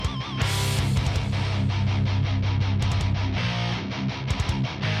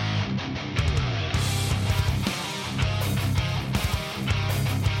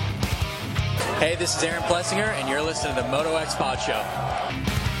Hey, this is Aaron Plessinger, and you're listening to the Moto X Pod Show.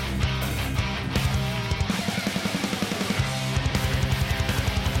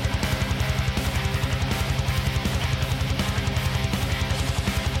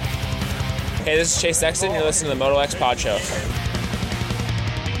 Hey, this is Chase Sexton. You're listening to the Moto X Pod Show.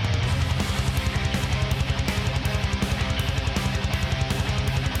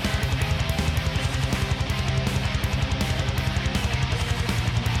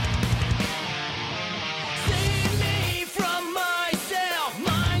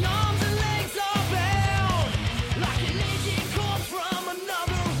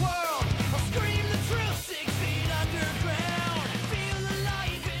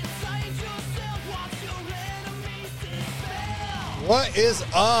 What is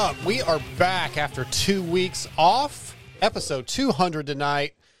up? We are back after 2 weeks off. Episode 200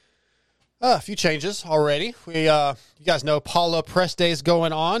 tonight. A few changes already. You guys know Paula press days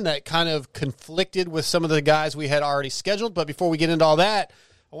going on. That kind of conflicted with some of the guys we had already scheduled. But before we get into all that,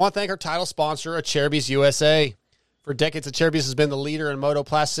 I want to thank our title sponsor, Acerbis USA. For decades, Acerbis has been the leader in moto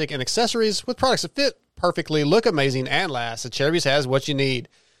plastic and accessories with products that fit perfectly, look amazing, and last. Acerbis has what you need.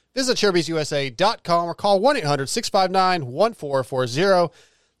 Visit AcerbisUSA.com or call 1-800-659-1440.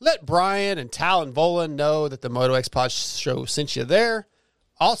 Let Brian and Tal and Volan know that the Moto X Pod Show sent you there.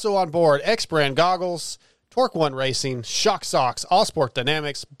 Also on board, X-Brand Goggles, Torque One Racing, Shock Socks, All Sport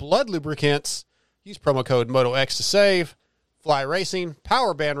Dynamics, Blood Lubricants. Use promo code MotoX to save. Fly Racing,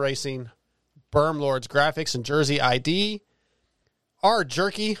 Power Band Racing, Berm Lords Graphics and Jersey ID. R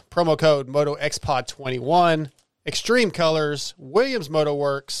Jerky, promo code MotoXPod21. Extreme Colors, Williams Moto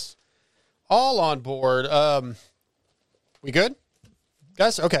Works, all on board. We good,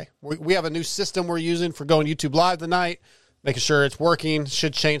 guys? Okay. We have a new system we're using for going YouTube Live tonight, making sure it's working.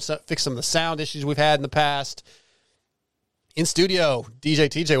 Should fix some of the sound issues we've had in the past. In studio, DJ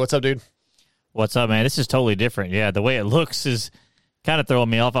TJ, what's up, dude? What's up, man? This is totally different. Yeah, the way it looks is kind of throwing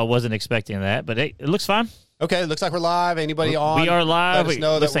me off. I wasn't expecting that, but it looks fine. Okay, looks like we're live. Anybody on? We are live. Let us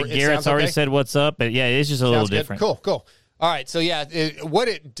know looks that like Garrett's already said what's up, but yeah, it's just a little different. Cool. All right, so yeah, what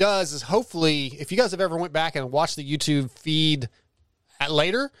it does is hopefully, if you guys have ever went back and watched the YouTube feed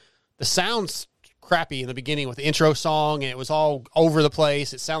later, the sound's crappy in the beginning with the intro song, and it was all over the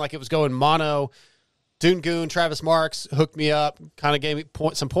place. It sounded like it was going mono. Dune Goon, Travis Marks hooked me up, kind of gave me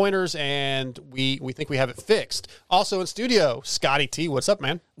some pointers, and we think we have it fixed. Also in studio, Scotty T. What's up,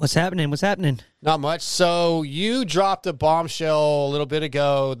 man? What's happening? Not much. So you dropped a bombshell a little bit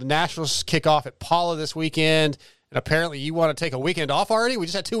ago. The Nationals kick off at Paula this weekend, and apparently you want to take a weekend off already? We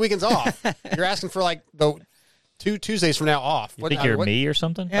just had 2 weekends off. You're asking for like the 2 Tuesdays from now off. You think you're me or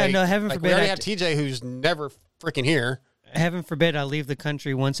something? Yeah, no, heaven forbid. We already have TJ who's never freaking here. Heaven forbid I leave the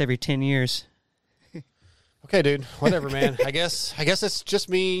country once every 10 years. Okay, dude. Whatever, man. I guess it's just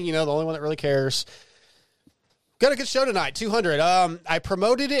me, the only one that really cares. Got a good show tonight, 200. I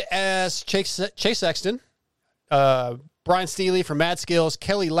promoted it as Chase Sexton, Brian Steely from Mad Skills,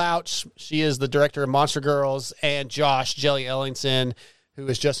 Kelly Louch, she is the director of Monster Girls, and Josh Jelly Ellington, who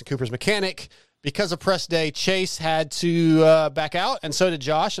is Justin Cooper's mechanic. Because of press day, Chase had to back out, and so did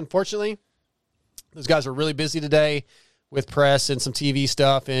Josh, unfortunately. Those guys are really busy today with press and some TV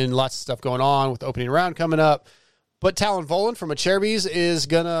stuff and lots of stuff going on with the opening round coming up. But Talon Volan from Acerbis is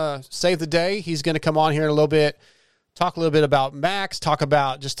going to save the day. He's going to come on here in a little bit, talk a little bit about Max, talk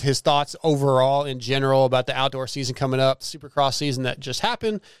about just his thoughts overall in general about the outdoor season coming up, Supercross season that just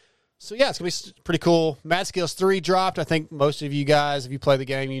happened. So, yeah, it's going to be pretty cool. Mad Skills 3 dropped. I think most of you guys, if you play the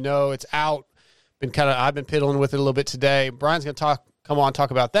game, it's out. I've been piddling with it a little bit today. Brian's going to come on,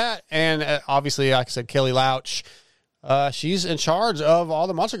 talk about that. And obviously, like I said, Kelly Louch, she's in charge of all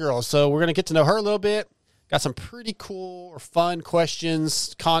the Monster Girls. So we're going to get to know her a little bit. Got some pretty cool or fun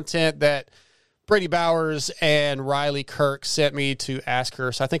questions, content that Brady Bowers and Riley Kirk sent me to ask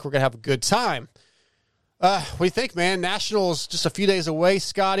her. So I think we're going to have a good time. What do you think, man? Nationals just a few days away.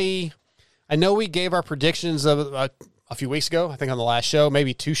 Scotty, I know we gave our predictions of a few weeks ago, I think on the last show,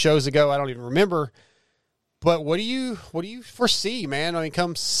 maybe 2 shows ago. I don't even remember. But what do you foresee, man? I mean,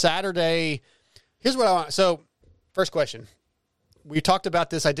 come Saturday, here's what I want. So, first question. We talked about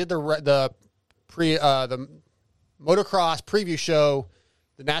this. I did the motocross preview show,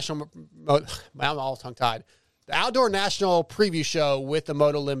 the national. I'm all tongue tied. The outdoor national preview show with the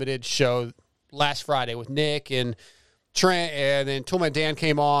Moto Limited show last Friday with Nick and Trent, and then Toolman Dan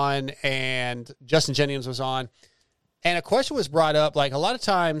came on, and Justin Jennings was on, and a question was brought up. Like a lot of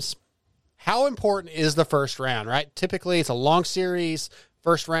times, how important is the first round? Right? Typically, it's a long series.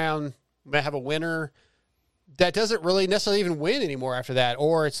 First round, we may have a winner that doesn't really necessarily even win anymore after that,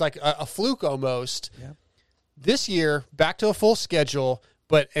 or it's like a fluke almost. Yeah. This year, back to a full schedule,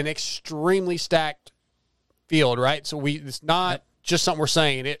 but an extremely stacked field, right? So it's not just something we're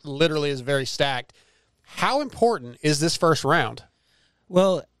saying. It literally is very stacked. How important is this first round?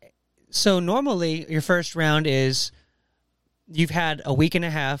 Well, so normally your first round is you've had a week and a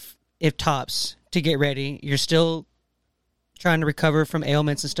half, if tops, to get ready. You're still trying to recover from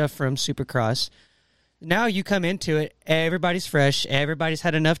ailments and stuff from Supercross. Now you come into it, everybody's fresh, everybody's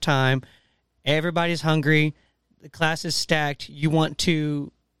had enough time, everybody's hungry, the class is stacked. You want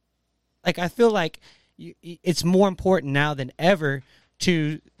to, I feel like it's more important now than ever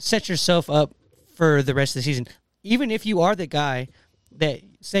to set yourself up for the rest of the season. Even if you are the guy that,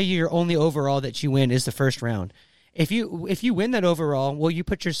 say your only overall that you win is the first round. If you win that overall, well, you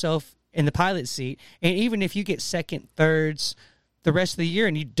put yourself in the pilot seat, and even if you get second, thirds the rest of the year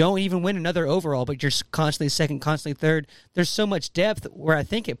and you don't even win another overall, but you're constantly second, constantly third, there's so much depth where I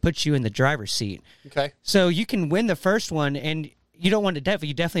think it puts you in the driver's seat. Okay. So you can win the first one, and you don't want to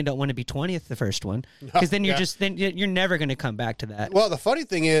you definitely don't want to be 20th the first one, because then you're never going to come back to that. Well, the funny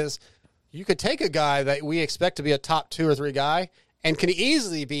thing is, you could take a guy that we expect to be a top 2 or 3 guy and can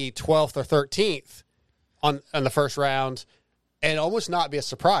easily be 12th or 13th on the first round and almost not be a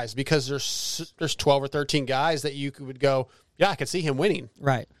surprise, because there's 12 or 13 guys that you would go, yeah, I could see him winning.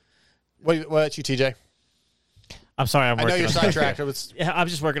 Right. What about you, TJ? I'm sorry, I know you're sidetracked. Yeah, I'm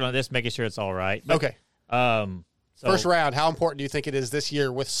just working on this, making sure it's all right. But, okay. So First round, how important do you think it is this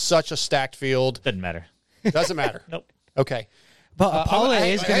year with such a stacked field? Doesn't matter. Doesn't matter. Nope. Okay. But Paula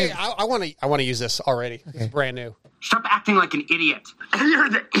is going to... I want to use this already. Okay. It's brand new. Stop acting like an idiot. You're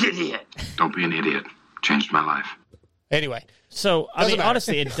the idiot. Don't be an idiot. Changed my life. Anyway. So,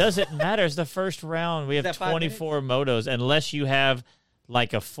 honestly, it doesn't matter. It's the first round. We have 24 motos, unless you have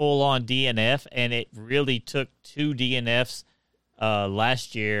like a full-on DNF, and it really took 2 DNFs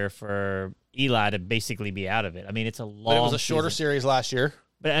last year for Eli to basically be out of it. I mean, it's a long. But it was a shorter series last year.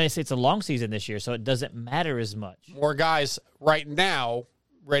 But I say it's a long season this year, so it doesn't matter as much. More guys right now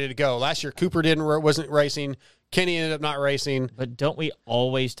ready to go. Last year, Cooper wasn't racing. Kenny ended up not racing. But don't we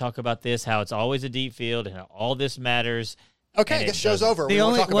always talk about this? How it's always a deep field and how all this matters. Okay, I guess show's over. We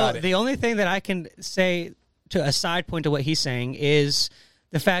won't talk about it. The only thing that I can say to a side point to what he's saying is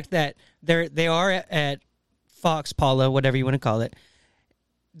the fact that they are at Fox Paula, whatever you want to call it.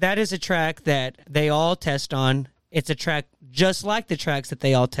 That is a track that they all test on. It's a track just like the tracks that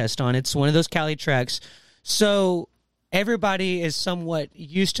they all test on. It's one of those Cali tracks. So everybody is somewhat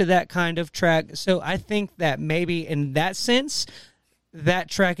used to that kind of track. So I think that maybe in that sense, that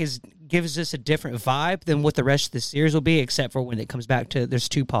track gives us a different vibe than what the rest of the series will be, except for when it comes back to there's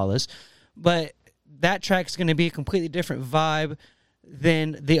 2 Paulas. But that track's going to be a completely different vibe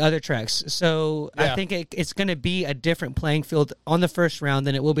than the other tracks. So I think it's going to be a different playing field on the first round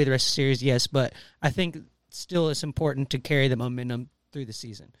than it will be the rest of the series, yes. But I think still it's important to carry the momentum through the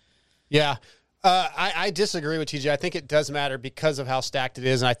season. Yeah. I disagree with TJ. I think it does matter because of how stacked it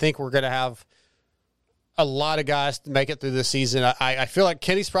is, and I think we're going to have a lot of guys to make it through the season. I feel like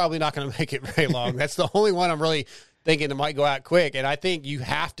Kenny's probably not going to make it very long. That's the only one I'm really thinking that might go out quick, and I think you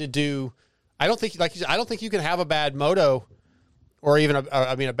have to do – I don't think you can have a bad moto or even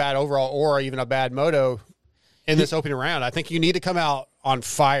a bad overall or even a bad moto in this opening round. I think you need to come out on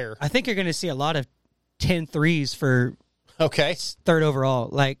fire. I think you're going to see a lot of 10-3s for third overall,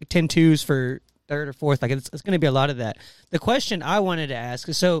 like 10-2s for third or fourth. Like it's going to be a lot of that. The question I wanted to ask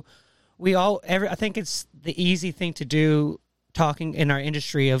is, so I think it's the easy thing to do talking in our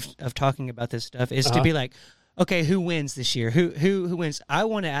industry of talking about this stuff is to be like, okay, who wins this year? Who wins? I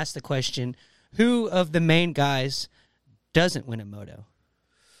want to ask the question, who of the main guys doesn't win a moto?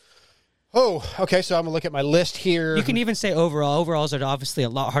 Oh, okay. So I'm gonna look at my list here. You can even say overall. Overalls are obviously a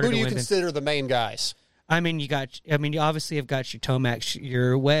lot harder to win. Who do you consider the main guys? I mean, you obviously have got your Tomacs,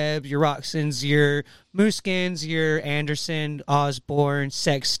 your Webb, your Roxons, your Mooskins, your Anderson, Osborne,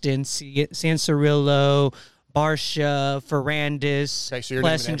 Sexton, Sansarillo, Barsha, Ferrandis,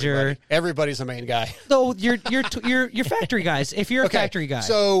 Plessinger. Everybody's the main guy. So you're factory guys. If you're a factory guy,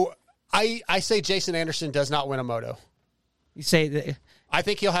 so I say Jason Anderson does not win a moto. You say that. I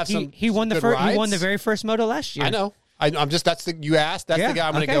think he'll have some. He won the He won the very first moto last year. I know. I'm just you asked. That's the guy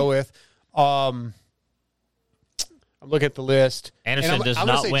I'm going to go with. I'm looking at the list. Anderson does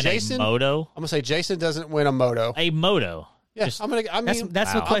not win a moto. I'm going to say Jason doesn't win a moto. A moto. Yeah, that's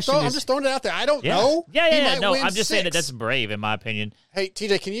the question. I'm just throwing it out there. I don't know. Yeah. No, I'm just saying that's brave in my opinion. Hey,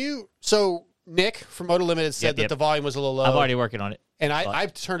 TJ, can you? So Nick from Moto Limited said that the volume was a little low. I'm already working on it, and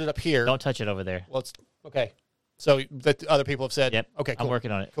I've turned it up here. Don't touch it over there. Well, it's okay. So that other people have said. Yep. Okay. Cool. I'm working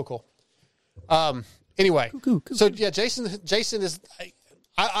on it. Cool. Anyway, cool. So yeah, Jason is.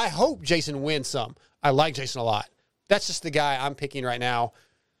 I hope Jason wins some. I like Jason a lot. That's just the guy I'm picking right now.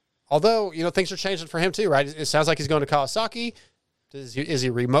 Although, things are changing for him too, right? It sounds like he's going to Kawasaki. Is he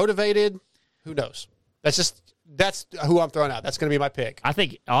remotivated? Who knows? That's who I'm throwing out. That's going to be my pick. I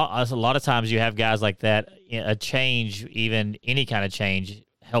think a lot of times you have guys like that. A change, even any kind of change,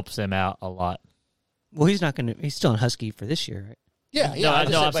 helps them out a lot. Well, he's not going to. He's still in Husky for this year, right? Yeah.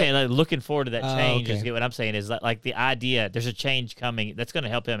 I'm saying like, looking forward to that change. okay. Is what I'm saying is like the idea. There's a change coming that's going to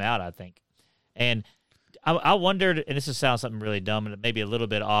help him out, I think. And I wondered, and this is sounds something really dumb and maybe a little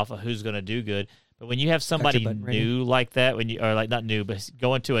bit off of who's going to do good. But when you have somebody new like that, or like not new, but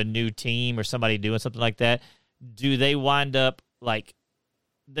going to a new team or somebody doing something like that, do they wind up like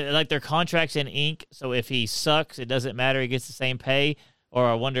their contract's in ink? So if he sucks, it doesn't matter. He gets the same pay. Or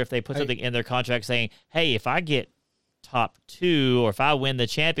I wonder if they put something in their contract saying, "Hey, if I get top 2 or if I win the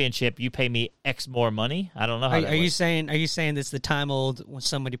championship, you pay me X more money." I don't know. Are you saying that's the time old when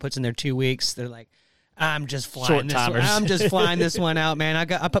somebody puts in their 2 weeks? They're like, I'm just flying this one. I'm just flying this one out, man.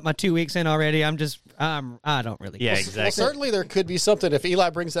 I put my 2 weeks in already. I don't really. Yeah, exactly. Well, certainly there could be something if Eli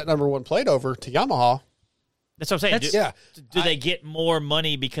brings that number 1 plate over to Yamaha. That's what I'm saying. Do they get more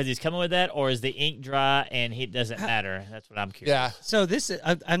money because he's coming with that, or is the ink dry and it doesn't matter? That's what I'm curious. Yeah. So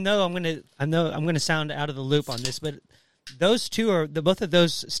I know I'm gonna sound out of the loop on this, but those two both of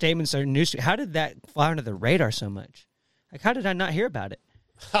those statements are news. How did that fly under the radar so much? Like, how did I not hear about it?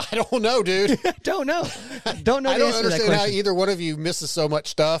 I don't know, dude. Don't know. Don't know. I don't understand how either one of you misses so much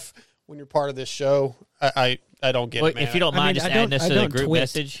stuff when you're part of this show. I don't get it, man. If you don't mind just adding this to the group tweet.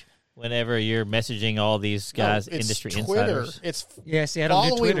 message whenever you're messaging all these guys, it's industry Twitter. insiders. It's I don't do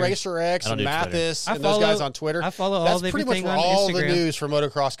following Twitter. Racer X and Mathis and those guys on Twitter. I follow That's all pretty much everything where on all Instagram. the news for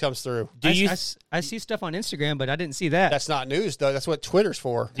motocross comes through. I see stuff on Instagram, but I didn't see that. That's not news, though. That's what Twitter's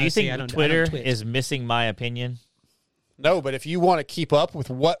for. Do you think I don't Twitter tweet. is missing my opinion? No, but if you want to keep up with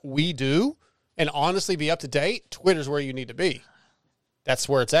what we do and honestly be up to date, Twitter's where you need to be. That's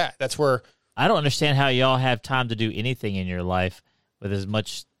where it's at. That's where... I don't understand how y'all have time to do anything in your life with as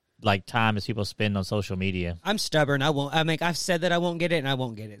much like time as people spend on social media. I'm stubborn. I've said that I won't get it, and I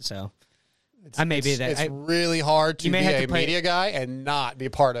won't get it. So I may be that. It's really hard to be a media guy and not be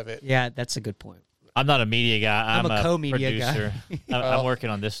a part of it. Yeah, that's a good point. I'm not a media guy. I'm a co-media producer. guy. I'm working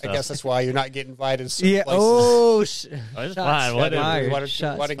on this stuff. I guess that's why you're not getting invited to certain Yeah. places. Oh, it's fine. Whatever.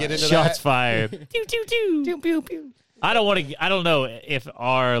 Want to get into Shots that? fired. pew, pew, pew. Pew, pew, pew. I don't know if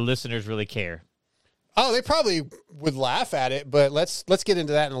our listeners really care. Oh, they probably would laugh at it, but let's get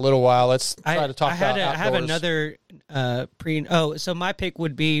into that in a little while. Let's try to talk about I have outdoors. another so my pick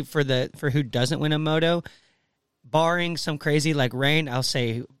would be for who doesn't win a moto, barring some crazy like rain. I'll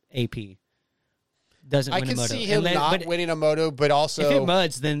say AP doesn't win a moto. I can see him not winning a moto, but also if it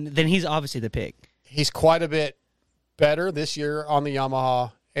muds, then he's obviously the pick. He's quite a bit better this year on the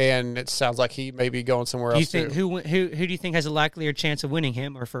Yamaha, and it sounds like he may be going somewhere else. Do you think who do you think has a likelier chance of winning,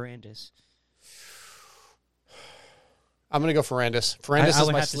 him or Ferrandis? I'm going to go Ferrandis. Ferrandis is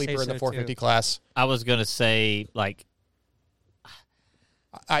my sleeper in the 450 class. I was going to say, like,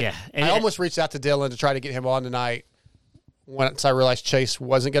 I almost reached out to Dylan to try to get him on tonight once I realized Chase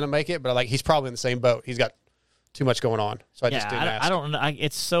wasn't going to make it, but he's probably in the same boat. He's got too much going on, so I just didn't ask. I don't know.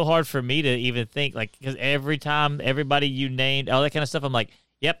 It's so hard for me to even think, like, because every time everybody you named, all that kind of stuff, I'm like,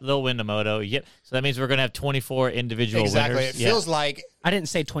 yep, they'll win the moto. Yep. So that means we're going to have 24 individial exactly. winners. It feels like... I didn't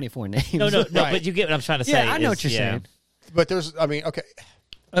say 24 names. No, Right. but you get what I'm trying to say. Yeah, I know what you're saying. But there's, okay.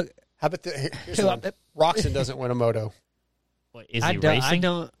 How about here's one. Roxon doesn't win a moto. What, is he racing?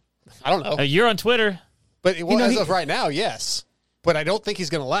 I don't know. You're on Twitter. But as of right now, yes. But I don't think he's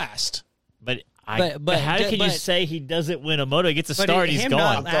going to last. But how can you say he doesn't win a moto? He gets a start, he's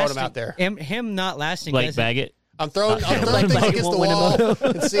gone. I'm throwing him out there. Him not lasting. Blake Baggett. I'm throwing things against the wall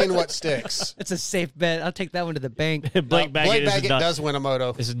and seeing what sticks. It's a safe bet. I'll take that one to the bank. Blake Baggett does win a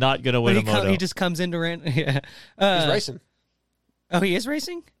moto. Is not going to win a moto. He just comes into rent. Yeah. He's racing. Oh, he is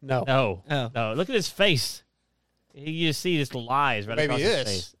racing? No. No. Look at his face. You just see this lies right maybe across it his is,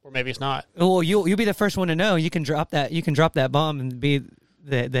 face. or maybe it's not. Well, you'll be the first one to know. You can drop that. You can drop that bomb and be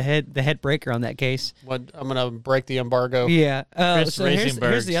the head breaker on that case. I'm going to break the embargo. Yeah. Chris so Racingberg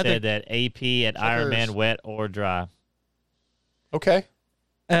here's the other. said that AP at Ironman wet or dry. Okay.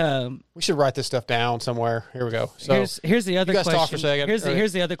 We should write this stuff down somewhere. Here we go. So here's the other you guys question. talk for a second.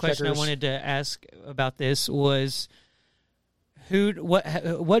 Here's the other question Checkers. I wanted to ask about this was who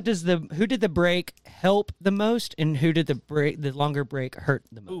did the break help the most, and who did the longer break hurt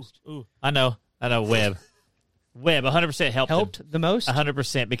the most? Ooh. I know. Webb. Webb 100% helped the most.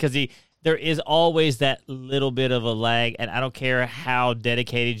 100% because there is always that little bit of a lag, and I don't care how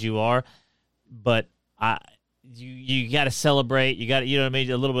dedicated you are, but you got to celebrate. You got, you know what I mean,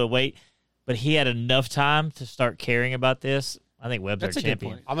 a little bit of weight. but he had enough time to start caring about this. I think Webb's That's our a good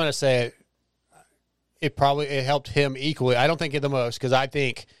champion. point. I'm going to say it helped him equally. I don't think it the most because I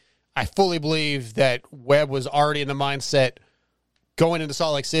fully believe that Webb was already in the mindset going into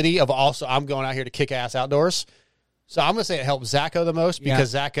Salt Lake City of also I'm going out here to kick ass outdoors. So I'm going to say it helped Zacho the most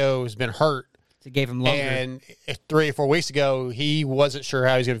because Zacho has been hurt. It gave him longer. And 3 or 4 weeks ago, he wasn't sure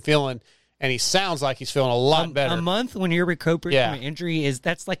how he's going to be feeling, and he sounds like he's feeling a lot better. A month when you're recovering from an injury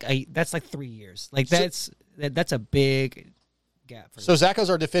that's like 3 years. Like that's a big gap. For so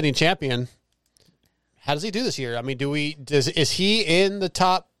Zacho's our defending champion. How does he do this year? I mean, is he in the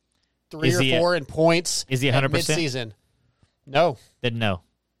top 3 or 4 in points? Is he 100% mid-season? No. Then no.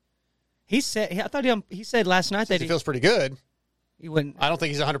 He said. I thought he said last night that he feels pretty good. He wouldn't. I don't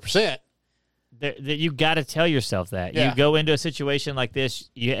think he's 100%. You got to tell yourself that. Yeah. You go into a situation like this,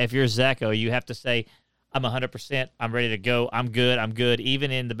 if you're Zacho, you have to say, I'm 100%. I'm ready to go. I'm good. I'm good.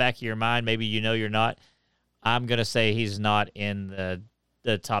 Even in the back of your mind, maybe you're not. I'm going to say he's not in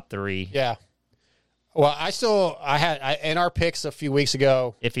the top 3. Yeah. Well, in our picks a few weeks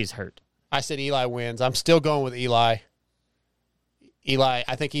ago, if he's hurt, I said Eli wins. I'm still going with Eli.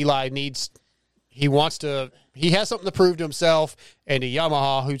 I think Eli he has something to prove to himself and to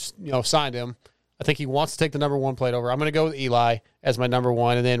Yamaha, who's signed him. I think he wants to take the number 1 plate over. I'm going to go with Eli as my number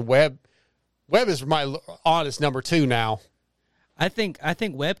 1, and then Webb is my honest number 2 now. I think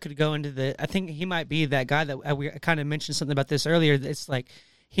Webb could go into I think he might be that guy that we kind of mentioned something about this earlier. It's like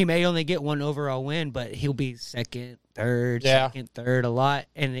he may only get 1 overall win, but he'll be second, third a lot,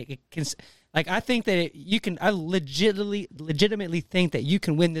 and it can. Like I think that I legitimately think that you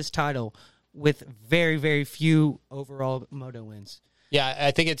can win this title with very, very few overall moto wins. Yeah,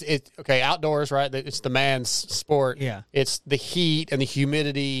 I think it's okay. Outdoors, right? It's the man's sport. Yeah, it's the heat and the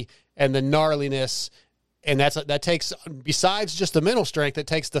humidity and the gnarliness, and that takes besides just the mental strength. It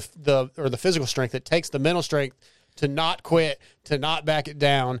takes the physical strength. It takes the mental strength to not quit, to not back it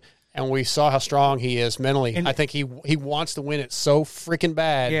down. And we saw how strong he is mentally. And I think he wants to win it so freaking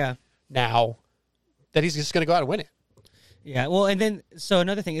bad. Yeah. Now that he's just going to go out and win it. Yeah. Well, and then so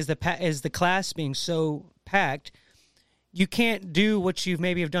another thing is the class being so packed. You can't do what you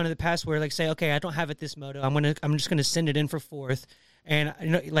maybe have done in the past where like say, okay, I don't have it this moto. I'm just going to send it in for 4th. And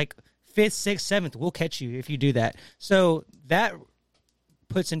like 5th, 6th, 7th, we'll catch you if you do that. So that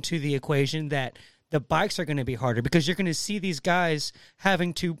puts into the equation that the bikes are going to be harder because you're going to see these guys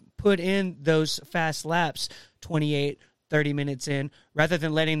having to put in those fast laps 28, 30 minutes in rather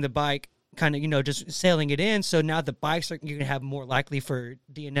than letting the bike kind of, just sailing it in. So now the bikes you're going to have more likely for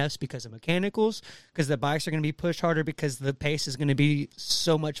DNFs because of mechanicals, because the bikes are going to be pushed harder because the pace is going to be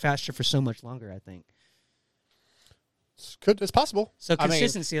so much faster for so much longer, I think. It's possible. So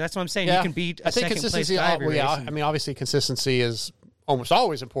consistency, that's what I'm saying. Yeah, You can beat a second place guy every race. I mean, obviously consistency is almost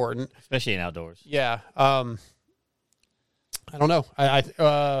always important. especially in outdoors. Yeah. I don't know.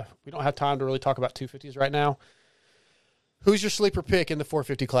 We don't have time to really talk about 250s right now. Who's your sleeper pick in the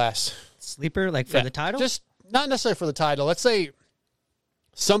 450 class? Sleeper, like for the title? Just not necessarily for the title. Let's say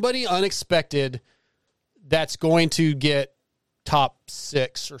somebody unexpected that's going to get top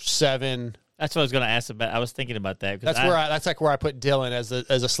 6 or 7. That's what I was going to ask about. I was thinking about that. That's where I put Dylan as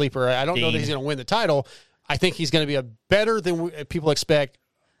a sleeper. I don't know that he's going to win the title. I think he's going to be a better than people expect.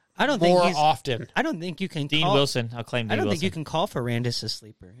 I don't more think often. I don't think you can. Dean Wilson. I'll claim Dean Wilson. I don't think you can call Ferrandis a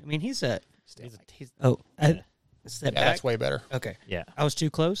sleeper. I mean, he's that's way better. Okay. Yeah. I was too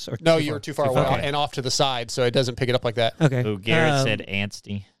close? Or No, too you far? were too far away and off to the side, so it doesn't pick it up like that. Okay. Ooh, Garrett said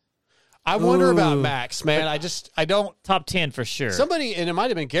Anstie. I wonder about Max, man. I don't. Top 10 for sure. Somebody, and it might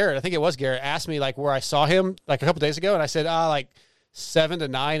have been Garrett, I think it was Garrett, asked me like where I saw him like a couple days ago, and I said, like 7 to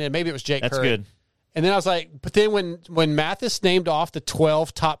 9, and maybe it was Jake That's Curry. good. And then I was like, but then when Mathis named off the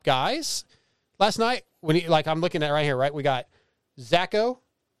 12 top guys last night, I'm looking at right here, right? We got Zacho,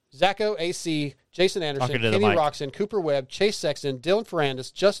 AC, Jason Anderson, Kenny Roxon, Cooper Webb, Chase Sexton, Dylan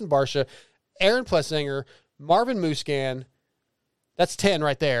Ferrandis, Justin Barcia, Aaron Plessinger, Marvin Muscan. That's 10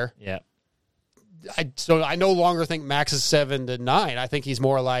 right there. Yeah. So I no longer think Max is 7 to 9. I think he's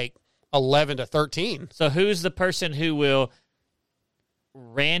more like 11 to 13. So who's the person who will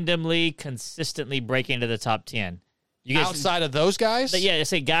randomly, consistently break into the top 10? You guys, outside of those guys? Yeah, I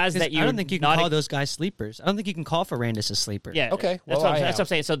say guys that you. I don't think you can call those guys sleepers. I don't think you can call Ferrandis a sleeper. Yeah. Okay. That's what I'm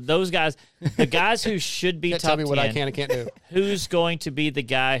saying. So those guys, the guys who should be Can't top tell me 10. what I can and can't do. Who's going to be the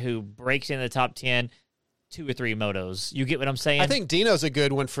guy who breaks into the top 10? 2 or 3 motos. You get what I'm saying? I think Dino's a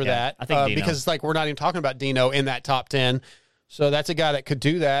good one for that. I think Dino. Because we're not even talking about Dino in that top 10. So that's a guy that could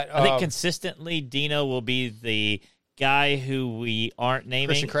do that. I think consistently Dino will be the guy who we aren't naming.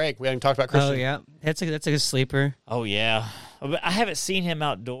 Christian Craig. We haven't talked about Christian. Oh yeah, that's a sleeper. Oh yeah, I haven't seen him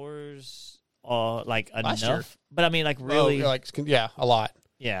outdoors like Last enough. year. But I mean, like really, a lot.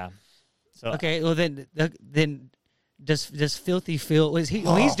 yeah. So Okay, well then does Filthy feel? Was he?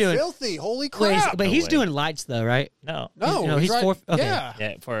 Well, he's doing Filthy. Holy Wait, crap! but he's way. doing lights though, right? no, No, he's right. four. Okay. Yeah.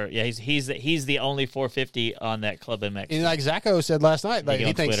 he's the only 450 on that Club MX. And like Zacho said last night, like He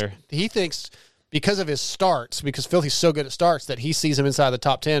on Twitter. he thinks because of his starts, because Filthy's so good at starts that he sees him inside the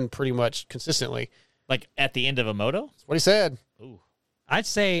top 10 pretty much consistently. Like at the end of a moto. That's what he said. I'd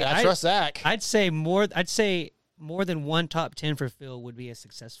say And I trust Zach. I'd say more than one top 10 for Phil would be a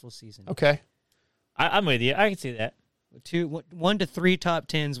successful season. Okay. I'm with you. I can see that. 1 to 3 top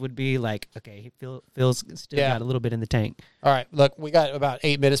 10s would be like, okay, Phil's still got a little bit in the tank. All right. Look, we got about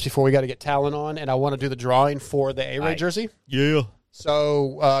 8 minutes before we got to get Talon on, and I want to do the drawing for the A-Ray jersey. Yeah.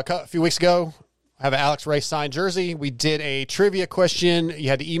 So a few weeks ago, I have an Alex Ray signed jersey. We did a trivia question. You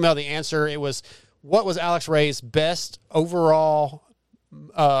had to email the answer. It was, what was Alex Ray's best overall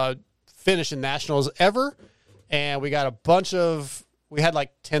finish in nationals ever? And we got we had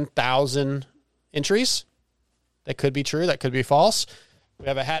like 10,000 entries. That could be true. That could be false. We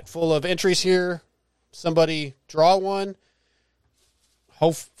have a hat full of entries here. Somebody draw one.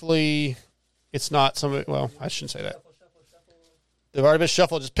 Hopefully it's not somebody. Well, I shouldn't say that. They've already been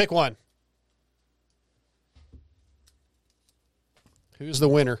shuffled. Just pick one. Who's the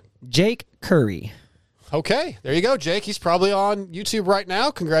winner? Jake Curry. Okay, there you go, Jake. He's probably on YouTube right now.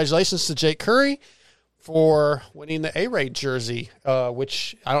 Congratulations to Jake Curry for winning the A-Ray jersey,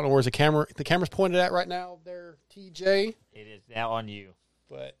 which I don't know where's the camera. The camera's pointed at right now there, TJ. It is now on you.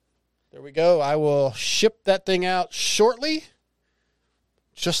 But there we go. I will ship that thing out shortly,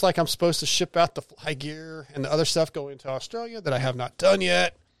 just like I'm supposed to ship out the fly gear and the other stuff going to Australia that I have not done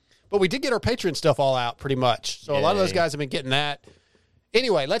yet. But we did get our Patreon stuff all out pretty much. So a lot of those guys have been getting that.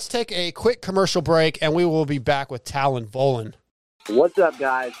 Anyway, let's take a quick commercial break, and we will be back with Talon Volan. What's up,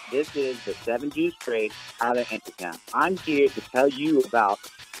 guys? This is the 7 Juice Trade out of Intertown. I'm here to tell you about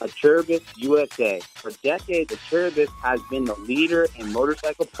Acerbis USA. For decades, Acerbis has been the leader in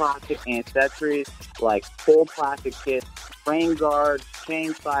motorcycle plastic and accessories like full plastic kits, frame guards,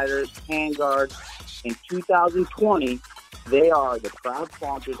 chain sliders, hand guards. In 2020, they are the proud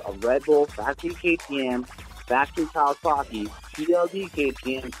sponsors of Red Bull, Factory KTM, Factory Kawasaki, PLD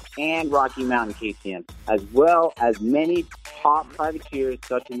KTM, and Rocky Mountain KTM, as well as many top privateers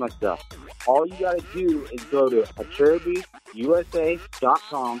such as myself. All you got to do is go to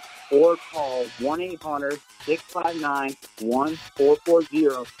AcerbisUSA.com or call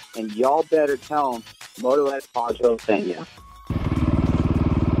 1-800-659-1440, and y'all better tell them Moto X Poncho sent you.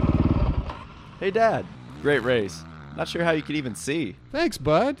 Hey, Dad. Great race. Not sure how you could even see. Thanks,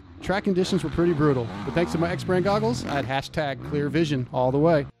 bud. Track conditions were pretty brutal, but thanks to my X-Brand goggles, I had hashtag clear vision all the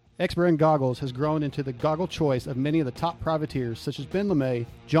way. X-Brand goggles has grown into the goggle choice of many of the top privateers such as Ben LeMay,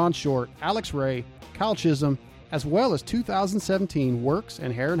 John Short, Alex Ray, Kyle Chisholm, as well as 2017 Works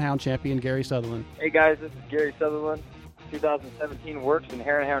and Hare and Hound champion Gary Sutherland. Hey guys, this is Gary Sutherland, 2017 Works and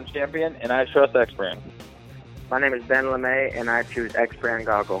Hare and Hound champion, and I trust X-Brand. My name is Ben LeMay, and I choose X-Brand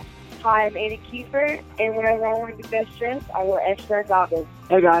goggles. Hi, I'm Andy Kiefer, and whenever I want to be best dressed, I wear X-Brand goggles.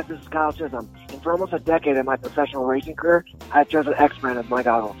 Hey guys, this is Kyle Chisholm, and for almost a decade in my professional racing career, I've chosen X-Brand as my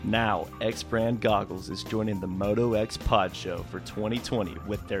goggles. Now, X-Brand Goggles is joining the Moto X Pod Show for 2020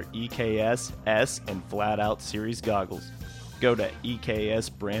 with their EKS, S, and Flat Out Series goggles. Go to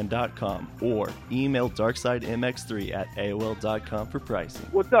EKSbrand.com or email DarksideMX3@AOL.com for pricing.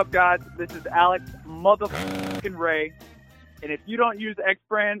 What's up, guys? This is Alex motherfucking Ray. And if you don't use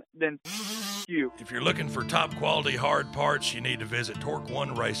X-Brand, then you. If you're looking for top quality hard parts, you need to visit Torque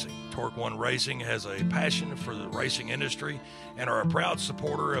One Racing. Torque One Racing has a passion for the racing industry and are a proud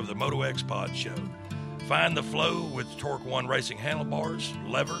supporter of the Moto X Pod Show. Find the flow with Torque One Racing handlebars,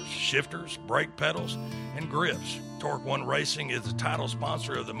 levers, shifters, brake pedals, and grips. Torque One Racing is the title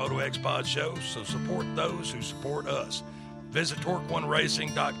sponsor of the Moto X Pod Show, so support those who support us. Visit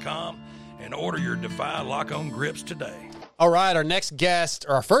TorqueOneRacing.com and order your Defy lock-on grips today. All right, our next guest,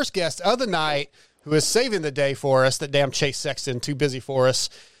 or our first guest of the night, who is saving the day for us, that damn Chase Sexton, too busy for us.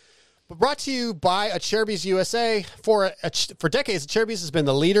 But brought to you by Acerbis USA. For decades, Acerbis has been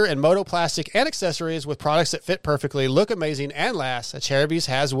the leader in motoplastic and accessories with products that fit perfectly, look amazing, and last. Acerbis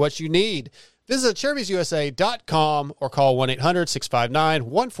has what you need. Visit AcerbisUSA.com or call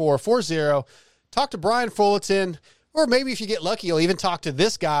 1-800-659-1440. Talk to Brian Fullerton, or maybe if you get lucky, you'll even talk to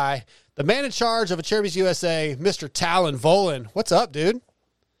this guy, the man in charge of Acerbis USA, Mr. Talon Volan. What's up, dude?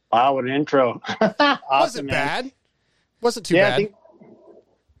 Wow, what an intro. Awesome, wasn't man. bad. Wasn't too bad.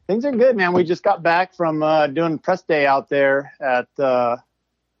 Things are good, man. We just got back from doing press day out there at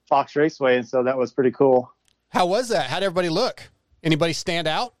Fox Raceway, and so that was pretty cool. How was that? How'd everybody look? Anybody stand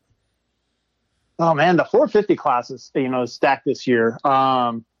out? Oh man, the 450 class is, stacked this year.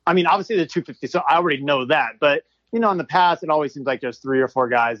 I mean, obviously the 250, so I already know that, but in the past, it always seems like there's 3 or 4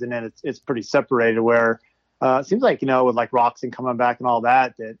 guys, and then it's pretty separated. Where it seems like with like Roxon coming back and all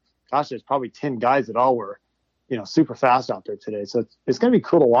that, gosh, there's probably 10 guys that all were super fast out there today. So it's going to be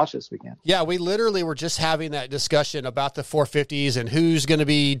cool to watch this weekend. Yeah, we literally were just having that discussion about the 450s and who's going to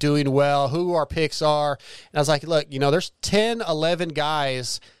be doing well, who our picks are. And I was like, look, there's 10, 11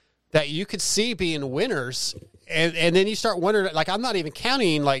 guys that you could see being winners. And then you start wondering, like, I'm not even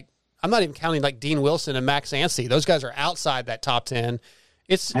counting like Dean Wilson and Max Anstie. Those guys are outside that top 10.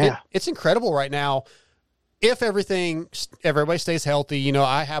 It's incredible right now. If everybody stays healthy,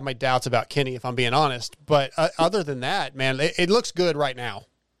 I have my doubts about Kenny, if I'm being honest. But other than that, man, it looks good right now.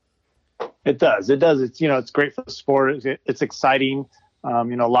 It does. It's great for the sport. It's exciting. A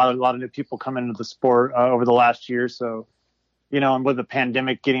lot of new people coming into the sport over the last year. So, and with the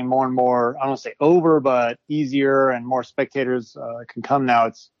pandemic getting more and more, I don't want to say over, but easier and more spectators can come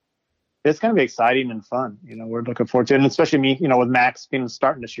now. It's going to be exciting and fun. We're looking forward to it. And especially me, with Max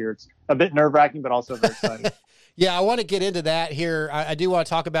starting this year, it's a bit nerve-wracking, but also very exciting. Yeah, I want to get into that here. I do want to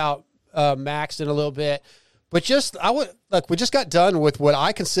talk about Max in a little bit. But we just got done with what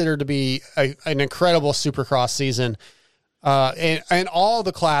I consider to be an incredible Supercross season. And all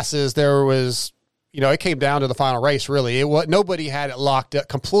the classes, there was, it came down to the final race, really. Nobody had it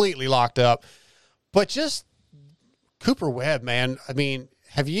completely locked up. But just Cooper Webb, man, I mean,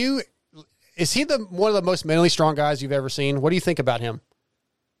 is he one of the most mentally strong guys you've ever seen? What do you think about him?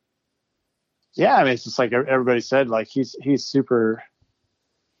 Yeah, I mean, it's just like everybody said, like he's super,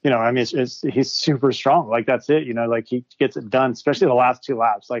 he's super strong. Like that's it, like he gets it done, especially the last 2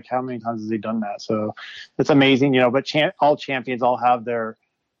 laps. Like how many times has he done that? So it's amazing, but all champions all have their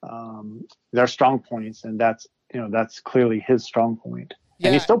strong points, and that's clearly his strong point. Yeah.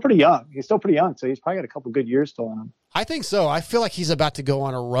 And he's still pretty young. So he's probably got a couple good years still in him. I think so. I feel like he's about to go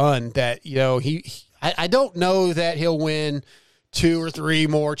on a run that, I don't know that he'll win 2 or 3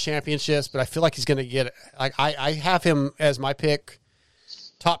 more championships, but I feel like he's going to get it. I have him as my pick,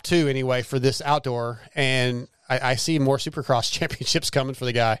 top 2 anyway, for this outdoor, and I see more Supercross championships coming for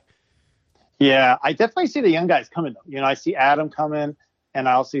the guy. Yeah, I definitely see the young guys coming though. I see Adam coming, and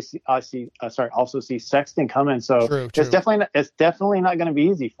I also see Sexton coming. So true. It's definitely not going to be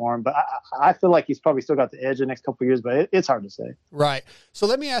easy for him. But I feel like he's probably still got the edge the next couple of years. But it's hard to say. Right. So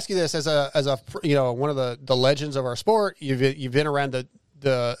let me ask you this: as a one of the legends of our sport, you've been around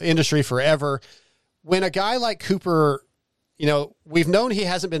the industry forever. When a guy like Cooper, we've known he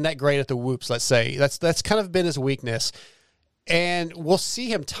hasn't been that great at the whoops. Let's say that's kind of been his weakness, and we'll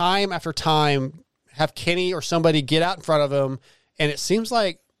see him time after time have Kenny or somebody get out in front of him. And it seems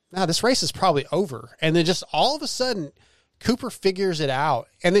like, this race is probably over. And then just all of a sudden, Cooper figures it out.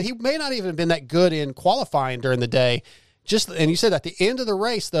 And then he may not even have been that good in qualifying during the day. And you said at the end of the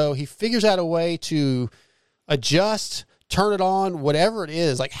race, though, he figures out a way to adjust, turn it on, whatever it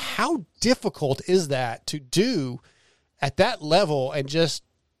is. Like, how difficult is that to do at that level and just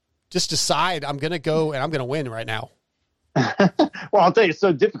decide I'm going to go and I'm going to win right now? Well, I'll tell you, it's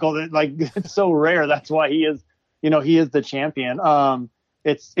so difficult. It's so rare. That's why he is. He is the champion.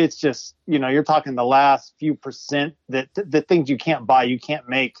 It's just, you're talking the last few percent that the things you can't buy, you can't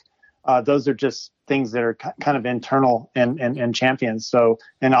make. Those are just things that are kind of internal and champions. So,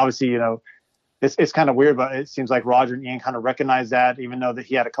 and obviously, it's kind of weird, but it seems like Roger and Ian kind of recognize that, even though that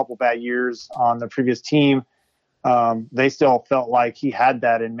he had a couple bad years on the previous team. They still felt like he had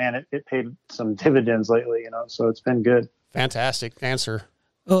that, and man, it paid some dividends lately, so it's been good. Fantastic answer.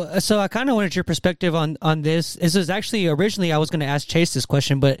 Well, so I kind of wanted your perspective on this. This is actually originally I was going to ask Chase this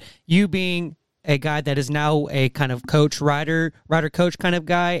question, but you being a guy that is now a kind of rider coach kind of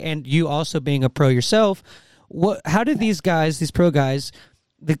guy, and you also being a pro yourself, how do these pro guys,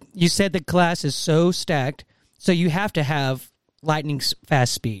 you said the class is so stacked, so you have to have lightning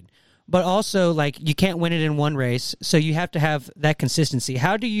fast speed, but also like you can't win it in one race, so you have to have that consistency.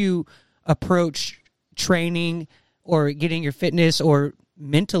 How do you approach training or getting your fitness or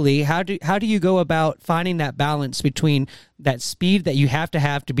mentally, how do you go about finding that balance between that speed that you have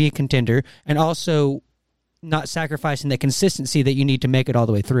to be a contender and also not sacrificing the consistency that you need to make it all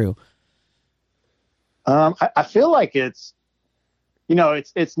the way through? I feel like it's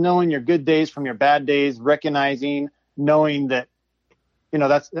knowing your good days from your bad days, recognizing, knowing that,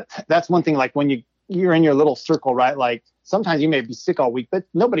 that's one thing. Like when you're in your little circle, right? Like sometimes you may be sick all week, but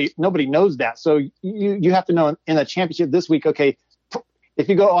nobody knows that. So you have to know in the championship this week, okay, if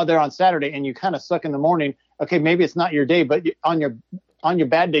you go out there on Saturday and you kind of suck in the morning, okay, maybe it's not your day, but on your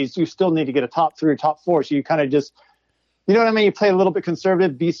bad days, you still need to get a top 3 or top 4. So you kind of just you know what I mean? You play a little bit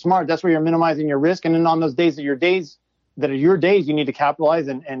conservative, be smart. That's where you're minimizing your risk. And then on those days that are your days, you need to capitalize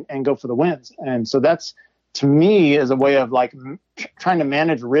and go for the wins. And so that's, to me, is a way of like trying to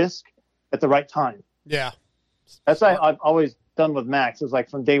manage risk at the right time. Yeah. That's what I've always done with Max. It's like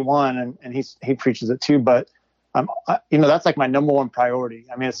from day one, and he preaches it too. But that's like my number one priority.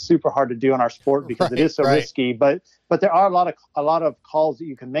 I mean, it's super hard to do in our sport because it is so risky. But there are a lot of calls that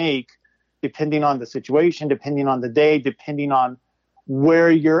you can make depending on the situation, depending on the day, depending on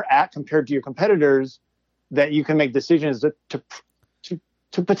where you're at compared to your competitors, that you can make decisions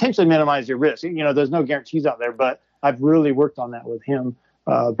to potentially minimize your risk. You know, there's no guarantees out there, but I've really worked on that with him,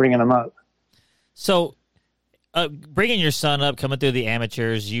 bringing him up. So, bringing your son up, coming through the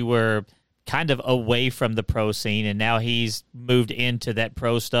amateurs, you were kind of away from the pro scene, and now he's moved into that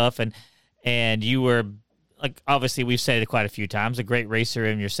pro stuff, and you were, like, obviously we've said it quite a few times, a great racer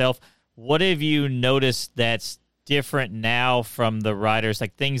in yourself. What have you noticed that's different now from the riders,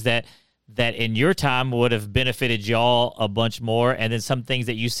 like things that in your time would have benefited y'all a bunch more, and then some things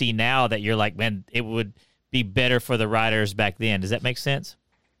that you see now that you're like, man, it would be better for the riders back then? Does that make sense?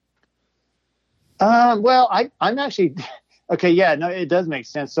 Well, I'm actually okay. Yeah, no, it does make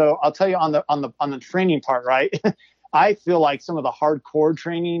sense. So I'll tell you on the training part, right? I feel like some of the hardcore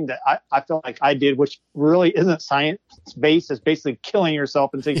training that I feel like I did, which really isn't science based, is basically killing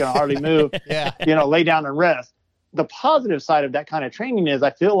yourself until you can hardly move. Yeah. Lay down and rest. The positive side of that kind of training is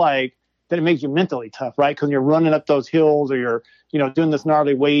I feel like that it makes you mentally tough, right? Because you're running up those hills, or you're doing this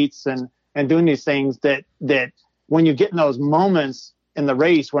gnarly weights and doing these things that when you get in those moments in the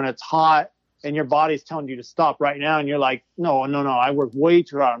race when it's hot and your body's telling you to stop right now, and you're like, no, I work way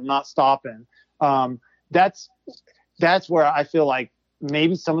too hard, I'm not stopping. That's where I feel like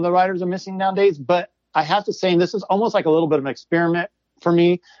maybe some of the riders are missing nowadays. But I have to say, and this is almost like a little bit of an experiment for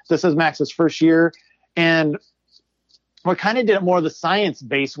me. This is Max's first year, and we kind of did it more the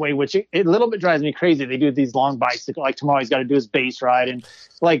science-based way, which it a little bit drives me crazy. They do these long bicycle, like tomorrow he's got to do his base ride, and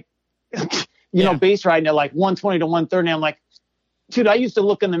like, base riding at like 120 to 130. I'm like, dude, I used to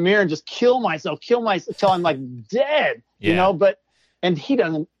look in the mirror and just kill myself till I'm like dead, and he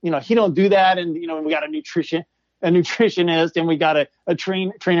doesn't, he don't do that. And, we got a nutritionist, and we got a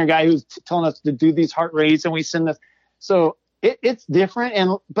trainer guy who's telling us to do these heart rates, and we send this. So it's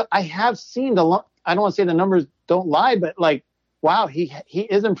different. But I have seen I don't want to say the numbers don't lie, but like, wow, he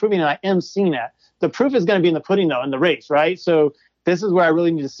is improving, and I am seeing that. The proof is going to be in the pudding, though, in the race, right? So this is where I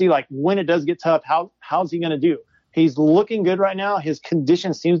really need to see, like, when it does get tough, how's he going to do? He's looking good right now. His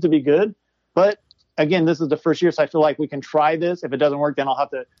condition seems to be good. But, again, this is the first year, so I feel like we can try this. If it doesn't work, then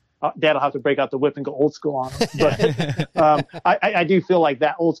Dad will have to break out the whip and go old school on him. But I do feel like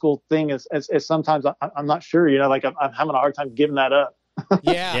that old school thing is sometimes I'm not sure, like I'm having a hard time giving that up.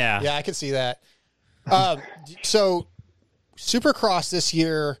 Yeah, I can see that. So Supercross this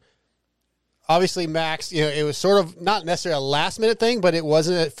year, obviously Max, it was sort of not necessarily a last minute thing, but it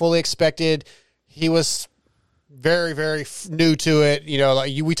wasn't fully expected. He was very, very new to it.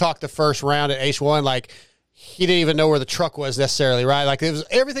 We talked the first round at H1, like he didn't even know where the truck was necessarily, right? Like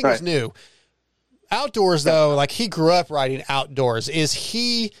everything was new. Outdoors though, like he grew up riding outdoors. Does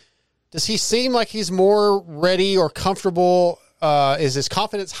he seem like he's more ready or comfortable? Is his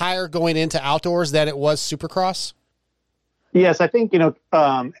confidence higher going into outdoors than it was Supercross? Yes, I think,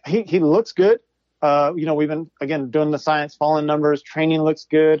 he looks good. We've been, again, doing the science, following numbers, training looks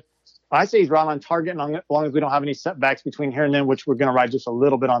good. I say he's right on target, and as long as we don't have any setbacks between here and then, which we're going to ride just a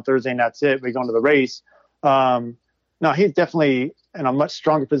little bit on Thursday, and that's it. We go into the race. No, he's definitely in a much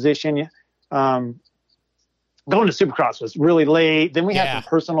stronger position. Going to Supercross was really late. Then we had some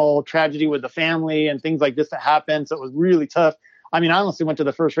personal tragedy with the family and things like this that happened, so it was really tough. I mean, I honestly went to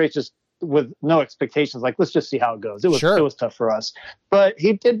the first race just with no expectations. Like, let's just see how it goes. It was tough for us, but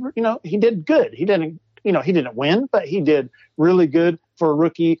he did good. He didn't win, but he did really good for a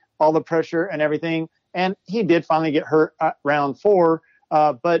rookie, all the pressure and everything. And he did finally get hurt at round 4.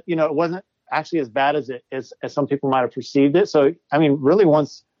 But it wasn't actually as bad as some people might have perceived it. So, I mean, really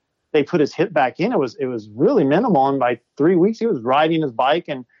once they put his hip back in, it was really minimal. And by 3 weeks, he was riding his bike,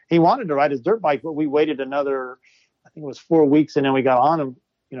 and he wanted to ride his dirt bike, but we waited another, I think it was 4 weeks, and then we got on him.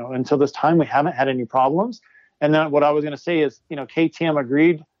 Until this time, we haven't had any problems. And then what I was going to say is, KTM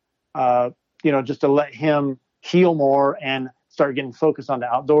agreed, just to let him heal more and start getting focused on the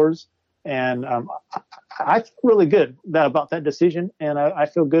outdoors. And I feel really good about that decision, and I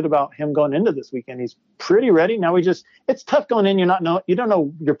feel good about him going into this weekend. He's pretty ready. Now it's tough going in. You don't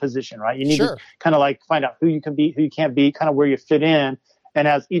know your position, right? You need to kind of like find out who you can beat, who you can't beat, kind of where you fit in. And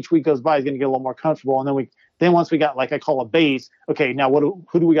as each week goes by, he's going to get a little more comfortable. And then once we got, like I call a base, okay, now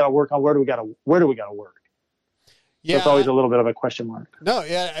who do we got to work on? Where do we got to work? Yeah, so it's always a little bit of a question mark. No,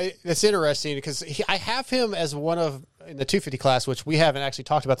 yeah, it's interesting because I have him as one of in the 250 class, which we haven't actually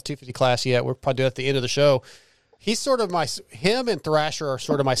talked about the 250 class yet. We're probably at the end of the show. He's sort of him and Thrasher are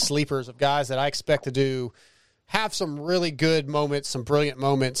sort of my sleepers of guys that I expect to have some really good moments, some brilliant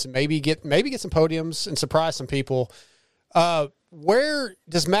moments, and maybe get some podiums and surprise some people. Where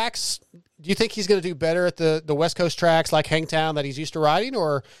does Max? Do you think he's going to do better at the West Coast tracks like Hangtown that he's used to riding,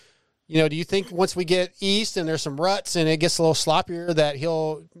 or do you think once we get east and there's some ruts and it gets a little sloppier that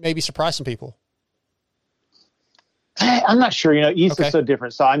he'll maybe surprise some people? I'm not sure. East is so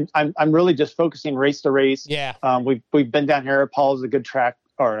different. So I'm really just focusing race to race. Yeah. We've been down here. Paul's a good track,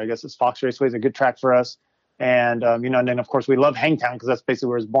 or I guess it's Fox Raceway is a good track for us. And and then of course we love Hangtown because that's basically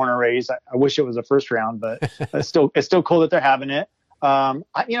where he was born and raised. I wish it was a first round, but it's still cool that they're having it. I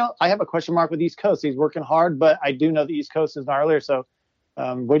have a question mark with East Coast. He's working hard, but I do know the East Coast is gnarlier. So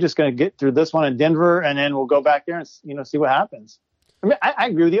we're just going to get through this one in Denver, and then we'll go back there and see what happens. I mean, I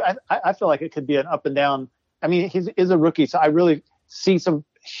agree with you. I feel like it could be an up and down. I mean, he is a rookie, so I really see some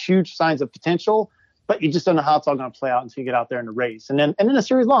huge signs of potential, but you just don't know how it's all going to play out until you get out there in the race. And then the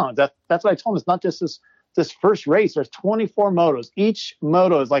series long. That's what I told him. It's not just this first race. There's 24 motos. Each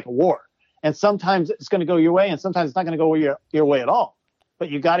moto is like a war, and sometimes it's going to go your way, and sometimes it's not going to go your way at all.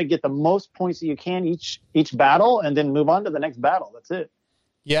 But you got to get the most points that you can each battle, and then move on to the next battle. That's it.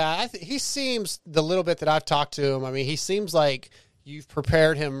 Yeah, he seems, the little bit that I've talked to him, I mean, he seems like you've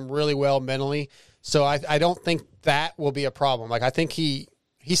prepared him really well mentally. So I don't think that will be a problem. Like, I think he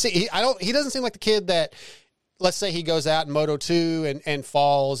doesn't seem like the kid that, let's say he goes out in Moto 2 and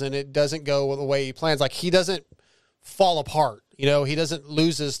falls and it doesn't go the way he plans. Like, he doesn't fall apart. He doesn't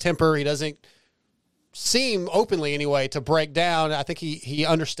lose his temper. He doesn't seem openly anyway to break down. I think he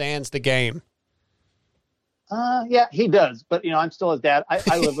understands the game. Yeah, he does. But, I'm still his dad.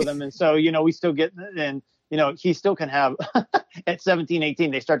 I live with him. And so, we still get, and, he still can have at 17, 18,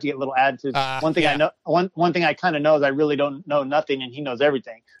 they start to get little attitudes. One thing I know, one thing I kind of know is I really don't know nothing and he knows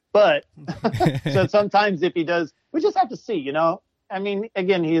everything. But so sometimes if he does, we just have to see, I mean,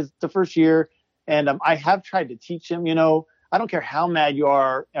 again, he is the first year and I have tried to teach him, I don't care how mad you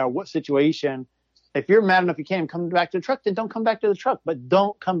are or what situation. If you're mad enough you can't come back to the truck, then don't come back to the truck. But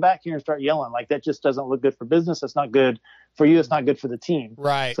don't come back here and start yelling. Like, that just doesn't look good for business. It's not good for you. It's not good for the team.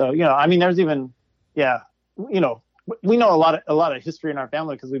 Right. So, I mean, there's even, we know a lot of history in our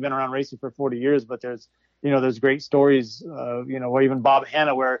family because we've been around racing for 40 years, but there's great stories, where even Bob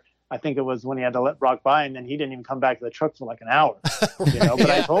Hanna, where I think it was when he had to let Brock by and then he didn't even come back to the truck for like an hour, but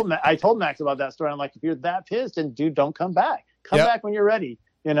yeah. I told Max about that story. I'm like, if you're that pissed, and dude, don't come back. Come back when you're ready.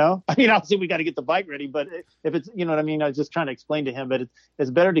 I mean, obviously we got to get the bike ready, but if it's, what I mean? I was just trying to explain to him, but it's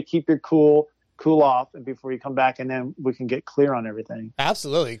better to keep your cool off and before you come back, and then we can get clear on everything.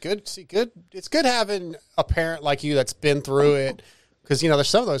 Absolutely. Good. It's good having a parent like you that's been through it. Cause there's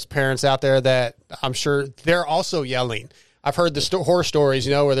some of those parents out there that I'm sure they're also yelling. I've heard the horror stories,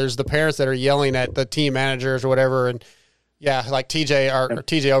 where there's the parents that are yelling at the team managers or whatever. And yeah, like TJ, our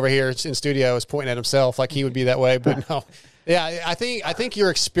TJ over here in studio is pointing at himself like he would be that way, but no. Yeah, I think your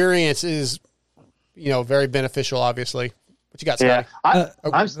experience is, very beneficial. Obviously, what you got, Scotty?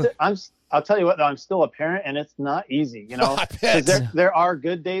 Yeah, I'll tell you what, though, I'm still a parent, and it's not easy. There are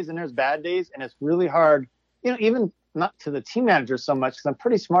good days and there's bad days, and it's really hard. Even not to the team manager so much because I'm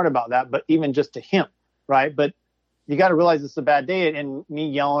pretty smart about that, but even just to him, right? But you got to realize it's a bad day, and me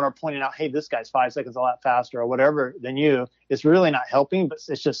yelling or pointing out, hey, this guy's 5 seconds a lap faster or whatever than you, it's really not helping. But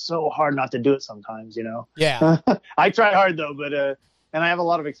it's just so hard not to do it sometimes, Yeah. I try hard though, but and I have a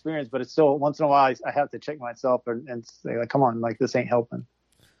lot of experience, but it's still once in a while I have to check myself and say, like, come on, like, this ain't helping.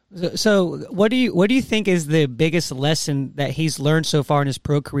 So what do you think is the biggest lesson that he's learned so far in his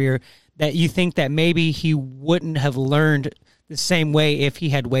pro career that you think that maybe he wouldn't have learned the same way if he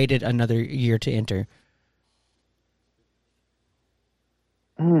had waited another year to enter?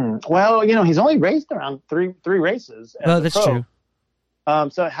 Well, he's only raced around three races. Oh, that's true.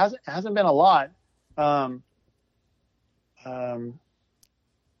 So it hasn't been a lot. Put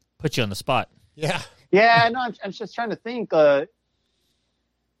you on the spot. Yeah. Yeah. No, I'm just trying to think.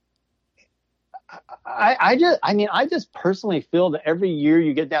 I just personally feel that every year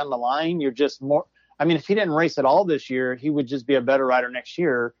you get down the line, you're just more. I mean, if he didn't race at all this year, he would just be a better rider next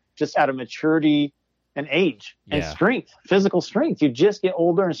year, just out of maturity and age and strength, physical strength. You just get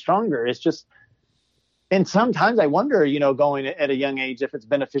older and stronger. It's just, and sometimes I wonder, going at a young age, if it's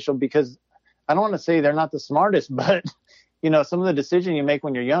beneficial, because I don't want to say they're not the smartest, but some of the decisions you make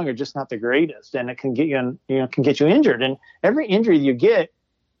when you're young are just not the greatest, and it can get you injured. And every injury you get,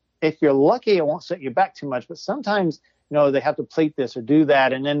 if you're lucky, it won't set you back too much. But sometimes, they have to plate this or do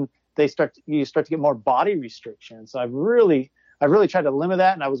that, and then you start to get more body restrictions. So I've really tried to limit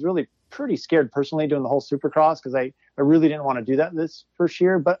that, and I was really pretty scared personally doing the whole Supercross because I really didn't want to do that this first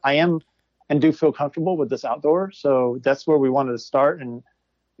year, but I am and do feel comfortable with this outdoor. So that's where we wanted to start. And,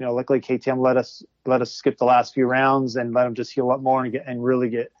 luckily KTM let us skip the last few rounds and let them just heal up more and really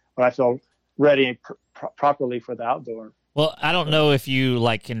get what I feel ready properly for the outdoor. Well, I don't know if you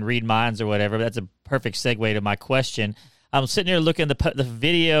can read minds or whatever, but that's a perfect segue to my question. I'm sitting here looking at the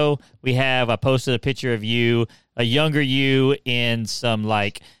video we have. I posted a picture of you, a younger you in some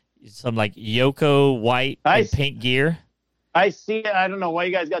Yoko white and pink gear. I see it. I don't know why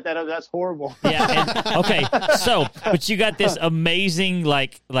you guys got that up. That's horrible. Yeah. Okay. So, but you got this amazing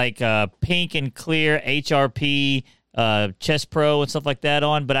pink and clear HRP Chest Pro and stuff like that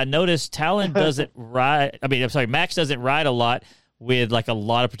on. But I noticed Talon doesn't ride. Max doesn't ride a lot with a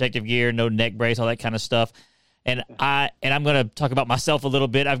lot of protective gear, no neck brace, all that kind of stuff. And I'm going to talk about myself a little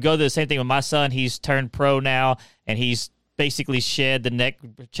bit. I've gone through the same thing with my son. He's turned pro now, and he's basically shed the neck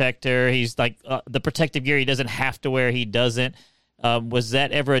protector. He's the protective gear he doesn't have to wear, he doesn't. Was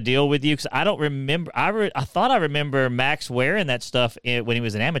that ever a deal with you? Because I don't remember. I thought I remember Max wearing that stuff when he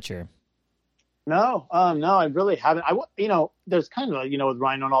was an amateur. No, I really haven't. There's kind of with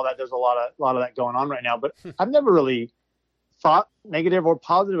Rhino and all that. There's a lot of that going on right now. But I've never really thought negative or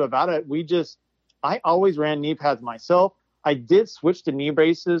positive about it. I always ran knee pads myself. I did switch to knee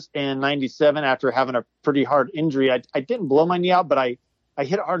braces in 97 after having a pretty hard injury. I didn't blow my knee out, but I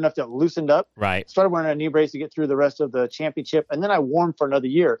hit it hard enough that it loosened up. Right. Started wearing a knee brace to get through the rest of the championship, and then I wore them for another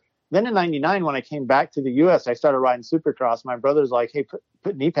year. Then in 99, when I came back to the U.S., I started riding Supercross. My brother's like, hey,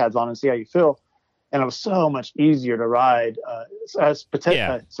 put knee pads on and see how you feel. And it was so much easier to ride,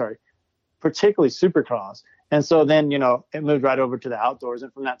 particularly Supercross. And so then, it moved right over to the outdoors.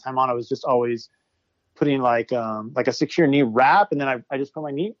 And from that time on, I was just always putting a secure knee wrap, and then I just put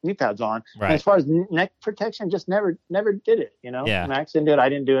my knee pads on. Right. And as far as neck protection, just never did it. Yeah. Max didn't do it, I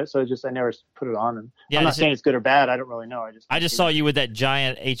didn't do it, so I never put it on. And I'm not saying it's good or bad. I don't really know. I just saw you with that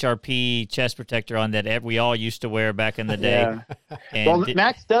giant HRP chest protector on that we all used to wear back in the day. Yeah. Well,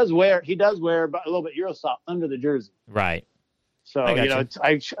 Max does wear a little bit Eurosoft under the jersey. Right. So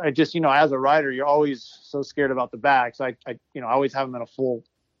I just as a rider, you're always so scared about the back. So I always have them in a full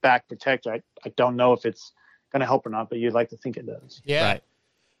back protector. I don't know if it's going to help or not, but you'd like to think it does. Yeah. Right.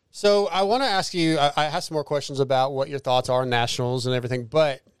 So I want to ask you, I have some more questions about what your thoughts are on nationals and everything,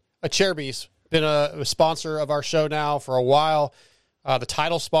 but Acerbis been a sponsor of our show now for a while. The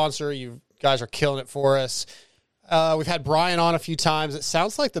title sponsor, you guys are killing it for us. We've had Brian on a few times. It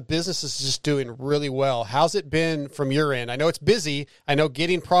sounds like the business is just doing really well. How's it been from your end? I know it's busy. I know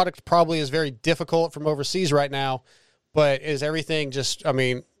getting product probably is very difficult from overseas right now, but is everything just,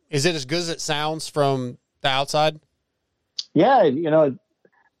 is it as good as it sounds from the outside? Yeah,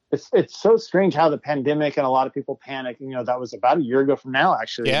 it's so strange how the pandemic and a lot of people panic. That was about a year ago from now,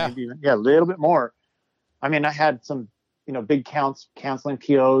 actually. Yeah. Maybe even, a little bit more. I had some, big counts canceling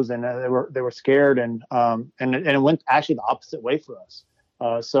POs, and they were scared, and it went actually the opposite way for us.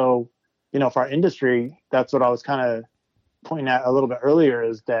 So, for our industry, that's what I was kind of pointing at a little bit earlier,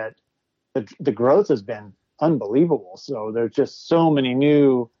 is that the growth has been unbelievable. So there's just so many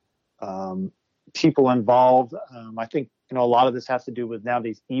new people involved. I think a lot of this has to do with now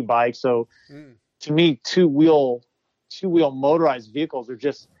these e-bikes. So to me, two wheel motorized vehicles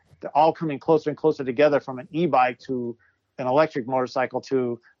they're all coming closer and closer together, from an e-bike to an electric motorcycle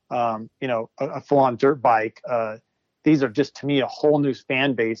to a full-on dirt bike. These are just, to me, a whole new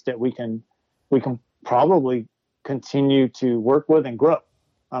fan base that we can probably continue to work with and grow.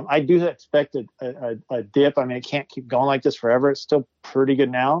 I do expect a dip. It can't keep going like this forever. It's still pretty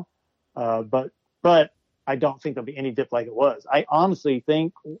good now, but I don't think there'll be any dip like it was. I honestly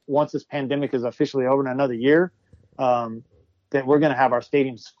think once this pandemic is officially over in another year, that we're going to have our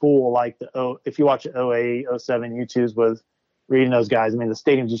stadiums full. If you watch 08, 07 U2s with Reed and those guys, the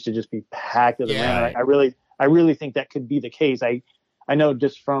stadiums used to just be packed to the rim. I really think that could be the case. I know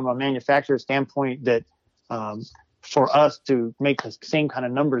just from a manufacturer standpoint that for us to make the same kind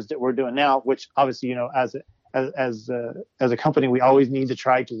of numbers that we're doing now, which obviously, as a company, we always need to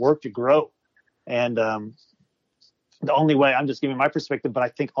try to work to grow. And the only way, I'm just giving my perspective, but I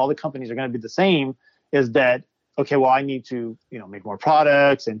think all the companies are going to be the same, is that, okay, well, I need to, make more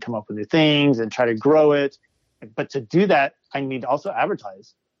products and come up with new things and try to grow it. But to do that, I need to also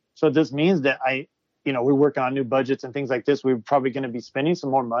advertise. So this means that we're working on new budgets and things like this. We're probably going to be spending some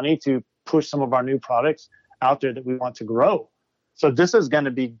more money to push some of our new products out there that we want to grow. So this is going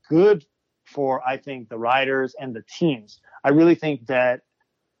to be good for, I think, the riders and the teams. I really think that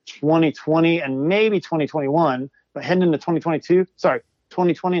 2020 and maybe 2021, but heading into 2022,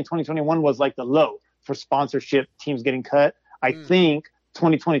 2020 and 2021 was like the low for sponsorship teams getting cut. I think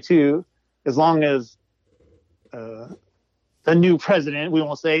 2022, as long as the new president, we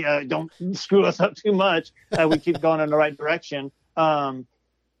won't say don't screw us up too much, we keep going in the right direction. I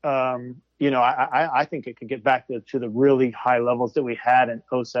think it could get back to the really high levels that we had in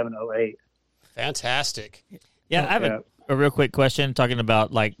 07, 08. Fantastic. Yeah, I have a real quick question talking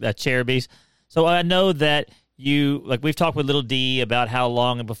about like the Cherubies. So I know that we've talked with Little D about how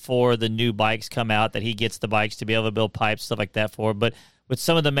long before the new bikes come out that he gets the bikes to be able to build pipes, stuff like that for. But with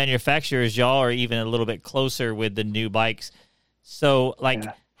some of the manufacturers, y'all are even a little bit closer with the new bikes. So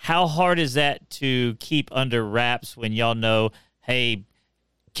how hard is that to keep under wraps when y'all know, hey,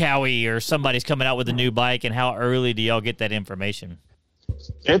 Cowie or somebody's coming out with a new bike, and how early do y'all get that information?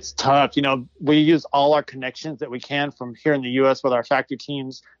 It's tough. We use all our connections that we can from here in the U.S. with our factory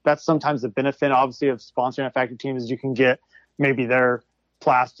teams. That's sometimes the benefit, obviously, of sponsoring a factory team is you can get maybe their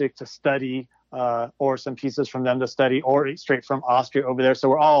plastic to study or some pieces from them to study or straight from Austria over there. So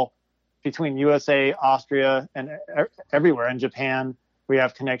we're all between USA, Austria, and everywhere. In Japan, we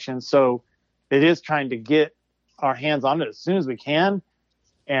have connections. So it is trying to get our hands on it as soon as we can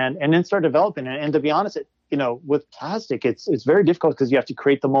and then start developing it. And to be honest, with plastic, it's very difficult because you have to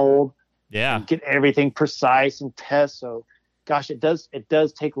create the mold, and get everything precise and test. So, gosh, it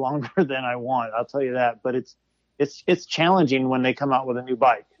does take longer than I want. I'll tell you that. But it's challenging when they come out with a new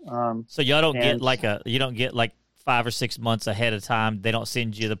bike. So y'all don't get like 5 or 6 months ahead of time. They don't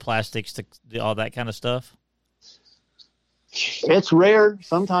send you the plastics to do all that kind of stuff. It's rare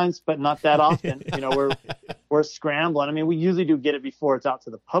sometimes, but not that often. We're scrambling. I mean, we usually do get it before it's out to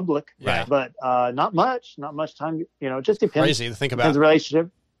the public, right? But not much time. It just depends. Crazy to think about the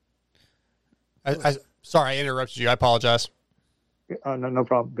relationship. Sorry, I interrupted you. I apologize. No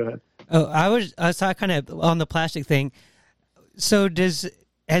problem. Go ahead. Oh, I was kind of on the plastic thing. So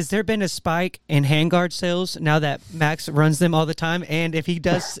has there been a spike in handguard sales now that Max runs them all the time? And if he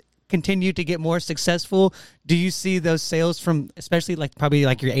does continue to get more successful, do you see those sales from especially probably your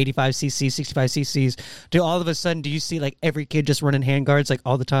 85cc, 65cc's, do you see every kid just running handguards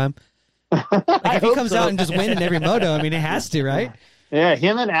all the time? If he comes out and just winning every moto, I mean, it has to, right? Yeah,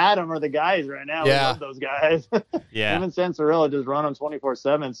 him and Adam are the guys right now. Yeah. We love those guys. Yeah. Him and Sansorilla just run them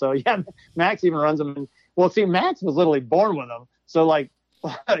 24/7. So yeah, Max even runs them. Max was literally born with them. So like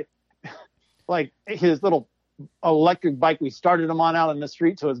his little electric bike, we started him on out in the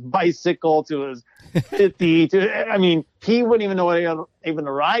street, to his bicycle, to his 50. He wouldn't even know what even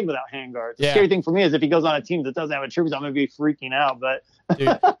to ride without handguards. The scary thing for me is if he goes on a team that doesn't have a Cherubies, I'm going to be freaking out. But dude,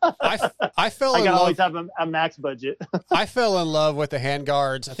 I fell in I can love. always have a max budget. I fell in love with the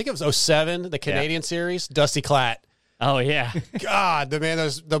handguards. I think it was 07, the Canadian series, Dusty Klatt. Oh yeah, God,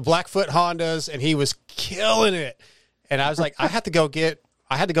 the Blackfoot Hondas, and he was killing it. And I was like, I had to go get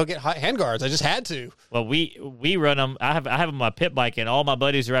handguards. I just had to. Well, we run them. I have them on my pit bike, and all my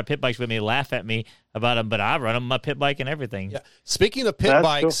buddies who ride pit bikes with me laugh at me about them. But I run them on my pit bike and everything. Yeah. Speaking of pit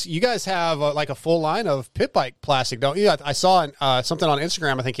bikes, you guys have a full line of pit bike plastic, don't you? I saw something on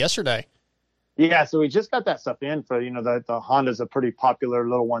Instagram, I think yesterday. Yeah, so we just got that stuff in for the Honda's a pretty popular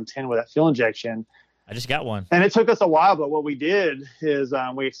little 110 with that fuel injection. I just got one. And it took us a while, but what we did is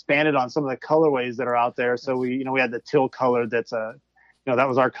we expanded on some of the colorways that are out there. So we had the teal color that's that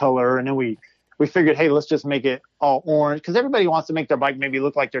was our color. And then we figured, hey, let's just make it all orange, because everybody wants to make their bike maybe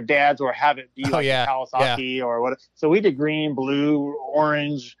look like their dad's or have it be Kawasaki or what. So we did green, blue,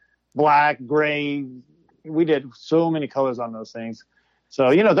 orange, black, gray. We did so many colors on those things.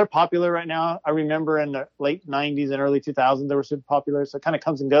 So, they're popular right now. I remember in the late 90s and early 2000s, they were super popular. So it kind of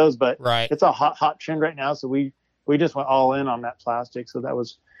comes and goes, but it's a hot trend right now. So we just went all in on that plastic. So that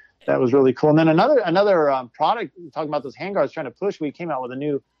was really cool. And then another product, talking about those handguards trying to push, we came out with a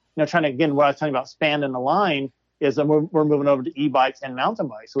new, trying to, again, what I was talking about, expanding the line, is that we're moving over to e-bikes and mountain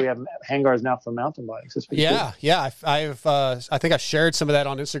bikes. So we have handguards now for mountain bikes. Cool. Yeah. I think I shared some of that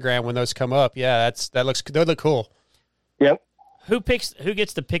on Instagram when those come up. Yeah, they look cool. Yep. Who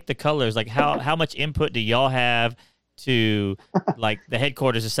gets to pick the colors? Like how much input do y'all have to the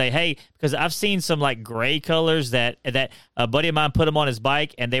headquarters to say, hey, because I've seen some gray colors that a buddy of mine put them on his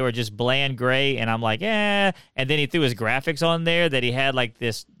bike and they were just bland gray, and I'm like, and then he threw his graphics on there that he had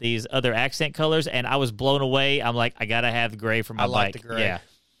these other accent colors, and I was blown away. I'm like, I gotta have the gray for my bike. Like the gray.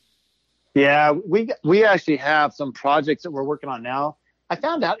 Yeah, we actually have some projects that we're working on now. I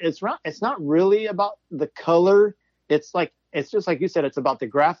found out it's not really about the color. It's just like you said, it's about the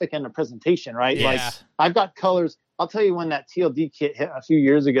graphic and the presentation, right? Yeah. I've got colors. I'll tell you when that TLD kit hit a few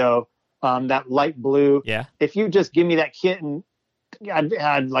years ago, that light blue. Yeah. If you just give me that kit and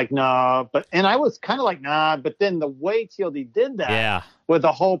I'd like, no, and I was kind of like, nah, but then the way TLD did that with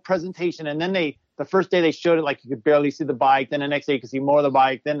the whole presentation, and then the first day they showed it, like you could barely see the bike, then the next day you could see more of the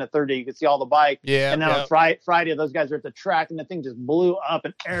bike, then the third day you could see all the bike. Yeah. And then on Friday, those guys were at the track and the thing just blew up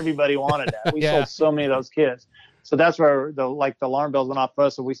and everybody wanted that. We sold so many of those kits. So that's where the alarm bells went off for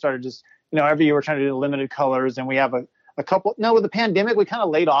us. So we started just, every year we're trying to do limited colors, and we have a couple. No, with the pandemic, we kind of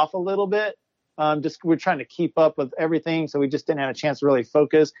laid off a little bit. We're trying to keep up with everything, so we just didn't have a chance to really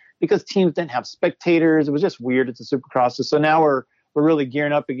focus because teams didn't have spectators. It was just weird at the Supercross. So now we're really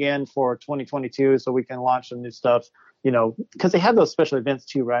gearing up again for 2022, so we can launch some new stuff. Because they have those special events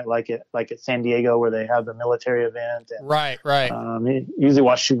too, right? Like at San Diego where they have the military event. And, right. Usually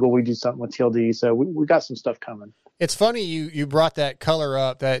Washougal, we do something with TLD, so we got some stuff coming. It's funny you brought that color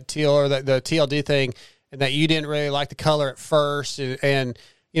up, that teal or the TLD thing, and that you didn't really like the color at first, and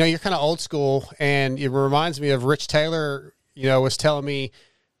you're kind of old school, and it reminds me of Rich Taylor, was telling me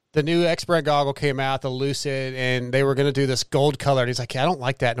the new X-Brand goggle came out, the Lucid, and they were going to do this gold color. And he's like, I don't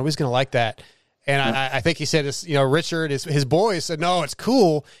like that. Nobody's going to like that. And I think he said, Richard, his boys said, no, it's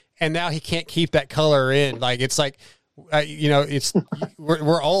cool. And now he can't keep that color in. Like, it's like, it's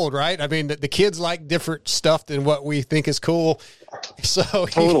we're old, right? I mean, the kids like different stuff than what we think is cool. So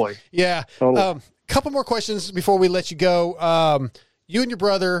totally. Totally. Couple more questions before we let you go. You and your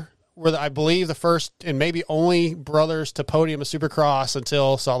brother were, I believe, the first and maybe only brothers to podium a Supercross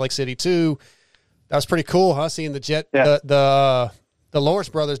until Salt Lake City 2. That was pretty cool, huh? Seeing the Lawrence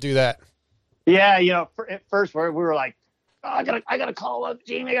brothers do that. Yeah, at first we were like, I gotta call up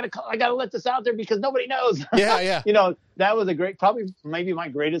Jamie. I gotta let this out there because nobody knows. Yeah. That was maybe my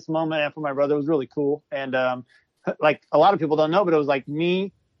greatest moment after my brother. It was really cool. And like a lot of people don't know, but it was like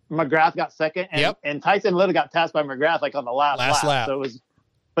me, McGrath got second, and Tyson Little got passed by McGrath like on the last lap. So it was,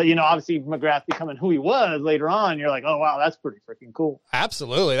 but obviously McGrath becoming who he was later on, you're like, oh wow, that's pretty freaking cool.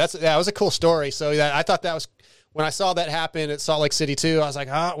 Absolutely, that was a cool story. So I thought that was, when I saw that happen at Salt Lake City 2, I was like,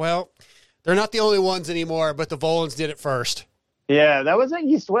 well, they're not the only ones anymore, but the Volans did it first. Yeah, that was at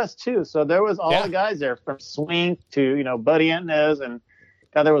East West too. So there was all the guys there from Swink to Buddy Entnes, and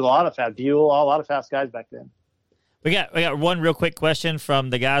there was a lot of Buell, a lot of fast guys back then. We got one real quick question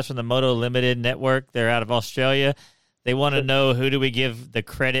from the guys from the Moto Limited Network. They're out of Australia. They want to know, who do we give the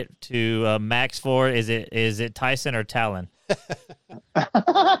credit to Max for? Is it Tyson or Talon?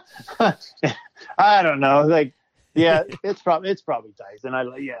 I don't know. It's probably Tyson.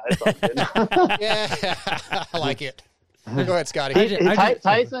 It's all good. Yeah, I like it. Go ahead, Scotty.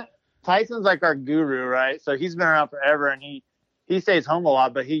 Tyson's like our guru, right? So he's been around forever, and he stays home a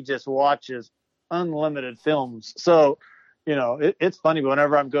lot, but he just watches unlimited films. So, it's funny, but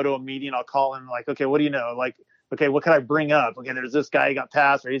whenever I go to a meeting, I'll call him like, okay, what do you know? Like, okay, what can I bring up? Okay, there's this guy, he got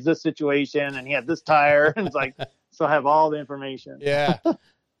passed, or he's this situation, and he had this tire. And it's like, so I have all the information. Yeah.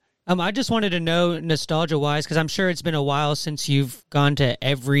 I just wanted to know, nostalgia-wise, because I'm sure it's been a while since you've gone to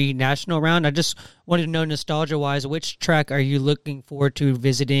every national round. I just wanted to know, nostalgia-wise, which track are you looking forward to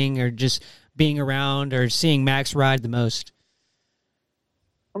visiting or just being around or seeing Max ride the most?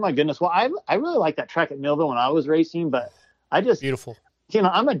 Oh, my goodness. Well, I really like that track at Millville when I was racing, but I just... Beautiful.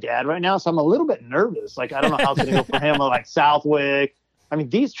 I'm a dad right now, so I'm a little bit nervous. Like, I don't know how it's going to go for him, like Southwick. I mean,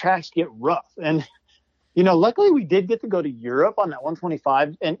 these tracks get rough. And, luckily we did get to go to Europe on that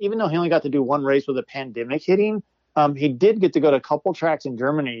 125. And even though he only got to do one race with a pandemic hitting, he did get to go to a couple tracks in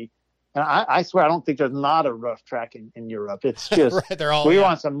Germany. And I swear, I don't think there's not a rough track in Europe. It's just, right, they're all, we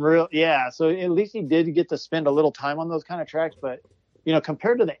want some real, so at least he did get to spend a little time on those kind of tracks. But,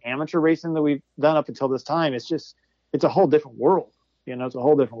 compared to the amateur racing that we've done up until this time, it's a whole different world. It's a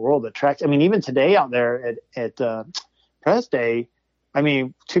whole different world. The tracks, I mean, even today out there at press day, I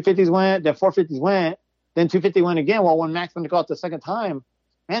mean, 250s went, then 450s went, then 250 went again. Well, when Max went to go out the second time,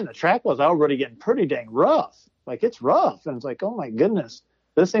 man, the track was already getting pretty dang rough. Like, it's rough. And it's like, oh my goodness,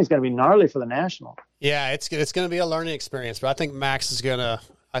 this thing's going to be gnarly for the national. Yeah, it's going to be a learning experience, but I think Max is going to,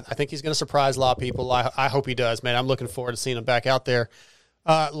 I think he's going to surprise a lot of people. I hope he does, man. I'm looking forward to seeing him back out there.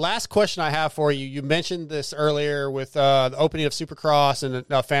 Last question I have for you. You mentioned this earlier with the opening of Supercross and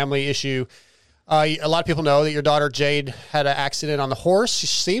a family issue. A lot of people know that your daughter Jade had an accident on the horse. She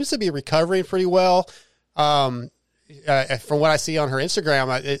seems to be recovering pretty well. From what I see on her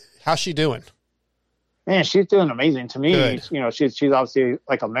Instagram, how's she doing? Man, she's doing amazing. To me, Good. She's obviously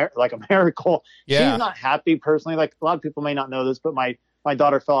like a miracle. Yeah. She's not happy personally. Like, a lot of people may not know this, but my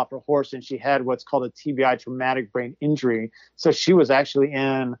daughter fell off her horse and she had what's called a TBI, traumatic brain injury. So she was actually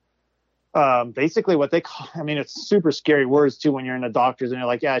in basically what they call, I mean, it's super scary words too when you're in the doctors and you're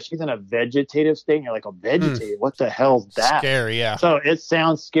like, yeah, she's in a vegetative state. And you're like, oh, vegetative? What the hell's that? Scary, yeah. So it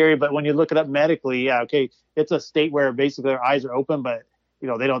sounds scary, but when you look it up medically, yeah, okay, it's a state where basically their eyes are open, but, you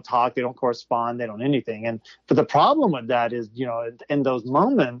know, they don't talk, they don't correspond, they don't anything. But the problem with that is, you know, in those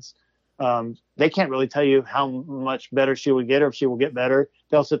moments, they can't really tell you how much better she would get or if she will get better.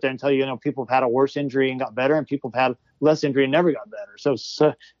 They'll sit there and tell you, you know, people have had a worse injury and got better, and people have had less injury and never got better. So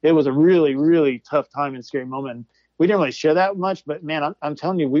it was a really, really tough time and scary moment. We didn't really share that much, but man, I'm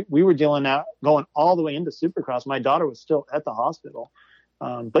telling you, we were dealing out going all the way into Supercross. My daughter was still at the hospital.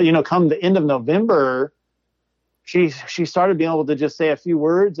 But, you know, come the end of November, she started being able to just say a few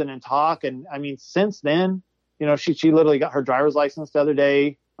words and then talk. And I mean, since then, you know, she literally got her driver's license the other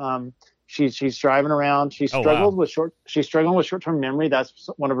day. She's driving around. She's struggling with short-term memory. That's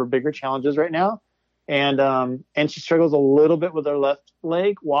one of her bigger challenges right now. And she struggles a little bit with her left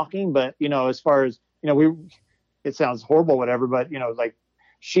leg walking, but, you know, as far as, you know, it sounds horrible, whatever, but, you know, like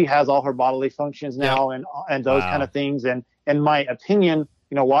she has all her bodily functions now and those kind of things. And my opinion,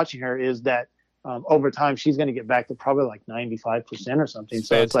 you know, watching her is that, over time, she's going to get back to probably like 95% or something.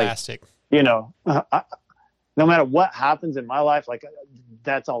 So fantastic. It's like, you know, no matter what happens in my life, like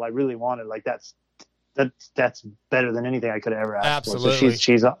that's all I really wanted. Like that's better than anything I could have ever asked for.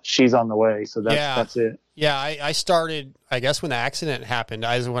 Absolutely. So she's on the way. So that's it. Yeah. I started, I guess when the accident happened,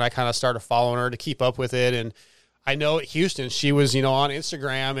 when I kind of started following her to keep up with it. And I know at Houston, she was, you know, on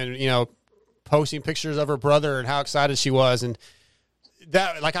Instagram and, you know, posting pictures of her brother and how excited she was. And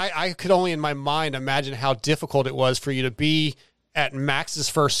that, like, I could only in my mind imagine how difficult it was for you to be at Max's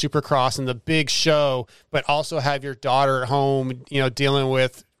first Supercross and the big show, but also have your daughter at home, you know, dealing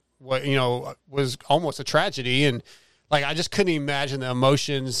with what, you know, was almost a tragedy. And like, I just couldn't imagine the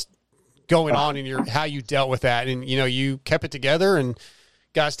emotions going on in how you dealt with that. And, you know, you kept it together and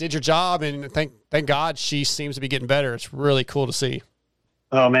guys did your job. And thank God she seems to be getting better. It's really cool to see.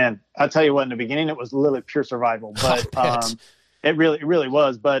 Oh man. I'll tell you what, in the beginning, it was literally pure survival, but, it really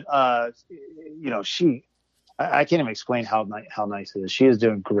was. But, you know, I can't even explain how nice it is. She is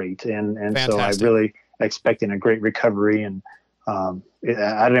doing great. And so I'm really expecting a great recovery. And I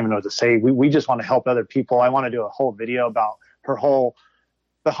don't even know what to say. We just want to help other people. I want to do a whole video about the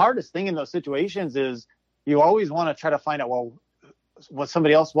hardest thing in those situations is you always want to try to find out, well, was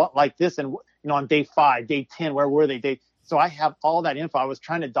somebody else like this? And, you know, on day 5, day 10, where were they? So I have all that info. I was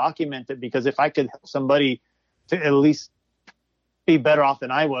trying to document it because if I could help somebody to at least be better off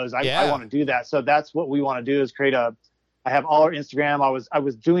than I was, I want to do that. So that's what we want to do is I have all her Instagram. I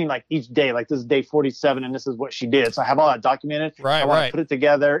was doing like each day, like this is day 47 and this is what she did. So I have all that documented. I want to put it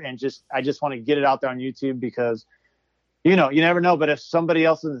together and I just want to get it out there on YouTube because, you know, you never know, but if somebody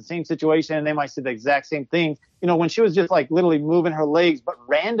else is in the same situation and they might say the exact same thing, you know, when she was just like literally moving her legs, but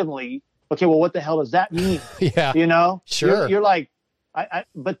randomly, okay, well, what the hell does that mean? Yeah. You know, sure. You're like,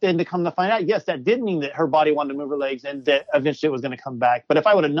 but then to come to find out, yes, that did mean that her body wanted to move her legs and that eventually it was going to come back. But if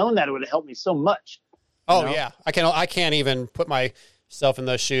I would have known that, it would have helped me so much. Oh, know? Yeah. I can't even put myself in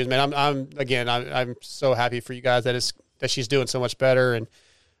those shoes, man. I'm so happy for you guys that she's doing so much better. And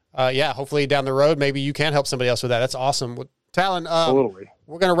hopefully down the road, maybe you can help somebody else with that. That's awesome. Talon, Absolutely.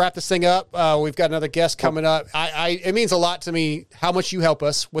 We're going to wrap this thing up. We've got another guest coming up. It means a lot to me how much you help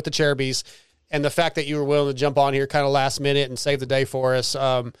us with the Cherubies. And the fact that you were willing to jump on here kind of last minute and save the day for us.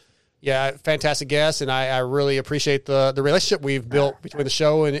 Fantastic guest. And I really appreciate the relationship we've built between the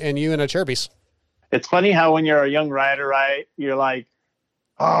show and you and the Cherubies. It's funny how when you're a young rider, right, you're like,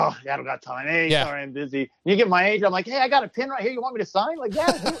 oh, I don't got time. Hey, sorry, I'm busy. You get my age, I'm like, hey, I got a pin right here. You want me to sign? Like,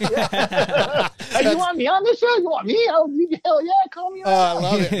 yeah. Hey, you want me on this show? You want me? Oh, hell yeah, call me on. I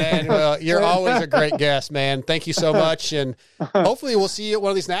love it, man. Well, you're always a great guest, man. Thank you so much. And hopefully we'll see you at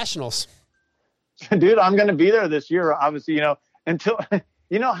one of these nationals. Dude, I'm going to be there this year. Obviously, you know, until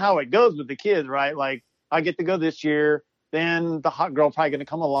you know how it goes with the kids, right? Like I get to go this year, then the hot girl probably going to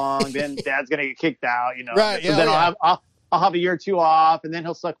come along, then dad's going to get kicked out, you know. Right. So then I'll have a year or two off, and then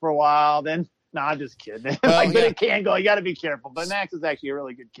he'll suck for a while. Then no, I'm just kidding. But it can go. You got to be careful. But Max is actually a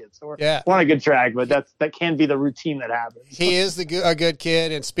really good kid, so we're on a good track. But that can be the routine that happens. He is a good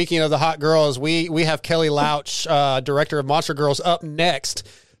kid. And speaking of the hot girls, we have Kelly Louch, director of Monster Girls, up next.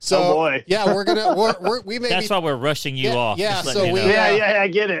 So, oh boy. Yeah, we're gonna we may. That's why we're rushing you off. Yeah, so I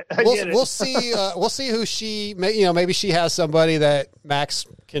get it. We'll see. We'll see who she. You know, maybe she has somebody that Max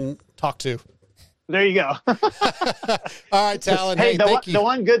can talk to. There you go. All right, Talon. Hey, the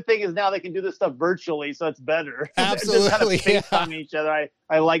one good thing is now they can do this stuff virtually, so it's better. Absolutely. Just kind of FaceTime each other.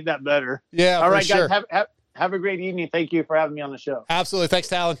 I like that better. Yeah. All right, sure. guys. Have a great evening. Thank you for having me on the show. Absolutely. Thanks,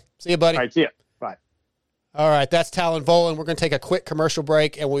 Talon. See you, buddy. All right. See ya. Bye. All right, that's Talon Volan. We're going to take a quick commercial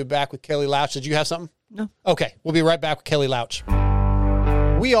break, and we'll be back with Kelly Louch. Did you have something? No. Okay, we'll be right back with Kelly Louch.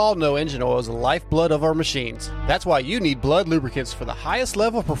 We all know engine oil is the lifeblood of our machines. That's why you need Blood lubricants for the highest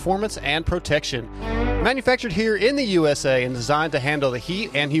level of performance and protection. Manufactured here in the USA and designed to handle the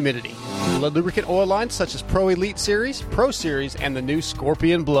heat and humidity. Blood lubricant oil lines such as Pro Elite Series, Pro Series, and the new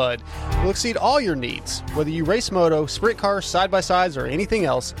Scorpion Blood will exceed all your needs. Whether you race moto, sprint cars, side-by-sides, or anything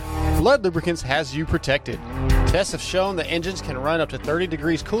else, Blood Lubricants has you protected. Tests have shown that engines can run up to 30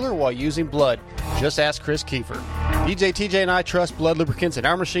 degrees cooler while using Blood. Just ask Chris Kiefer. DJ, TJ, and I trust Blood Lubricants in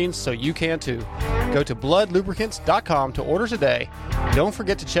our machines, so you can too. Go to bloodlubricants.com to order today. Don't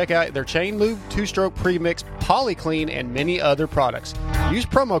forget to check out their chain lube, 2-stroke premix, polyclean, and many other products. Use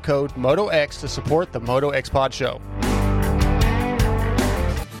promo code MotoX to support the Moto X Pod Show.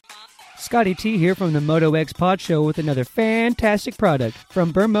 Scotty T here from the Moto X Pod Show with another fantastic product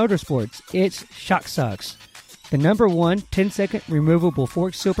from Burr Motorsports. It's Shock Socks, the #1 10-second removable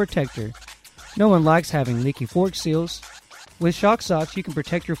fork seal protector. No one likes having leaky fork seals. With Shock Socks, you can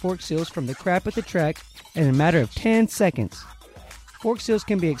protect your fork seals from the crap at the track in a matter of 10 seconds. Fork seals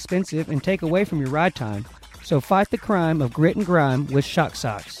can be expensive and take away from your ride time, so fight the crime of grit and grime with Shock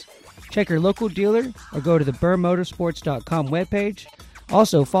Socks. Check your local dealer or go to the BurrMotorsports.com webpage.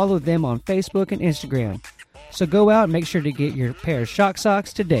 Also, follow them on Facebook and Instagram. So go out and make sure to get your pair of Shock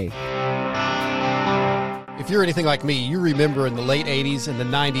Socks today. If you're anything like me, you remember in the late 80s and the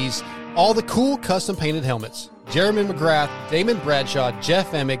 90s, all the cool custom painted helmets. Jeremy McGrath, Damon Bradshaw,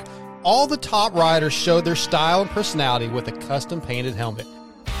 Jeff Emig, all the top riders showed their style and personality with a custom painted helmet.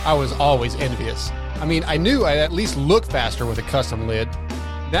 I was always envious. I mean, I knew I'd at least look faster with a custom lid.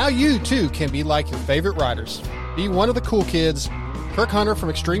 Now you, too, can be like your favorite riders. Be one of the cool kids. Kirk Hunter from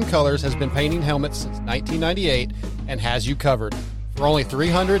Extreme Colors has been painting helmets since 1998 and has you covered. For only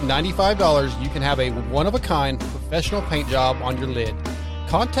 $395, you can have a one-of-a-kind professional paint job on your lid.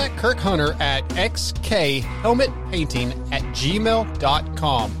 Contact Kirk Hunter at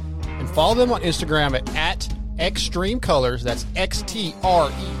xkhelmetpainting@gmail.com and follow them on Instagram at Extreme Colors. That's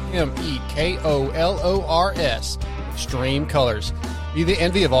XTREMEKOLORS. Extreme Colors. Be the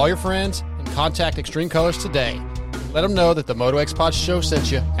envy of all your friends and contact Extreme Colors today. Let them know that the Moto X Pod Show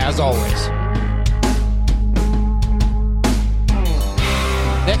sent you, as always.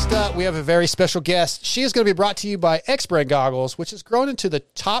 Next up, we have a very special guest. She is going to be brought to you by X Brand Goggles, which has grown into the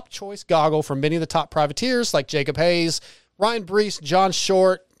top choice goggle for many of the top privateers like Jacob Hayes, Ryan Brees, John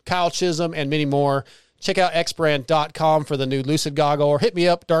Short, Kyle Chisholm, and many more. Check out xbrand.com for the new Lucid goggle, or hit me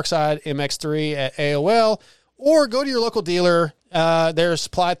up, Darkside MX3 at AOL, or go to your local dealer. They're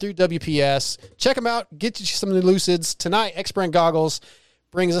supplied through WPS. Check them out. Get you some new Lucids. Tonight, X Brand Goggles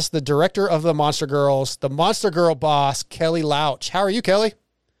brings us the director of the Monster Girls, the Monster Girl boss, Kelly Louch. How are you, Kelly?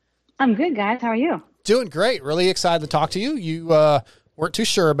 I'm good, guys. How are you? Doing great. Really excited to talk to you. You weren't too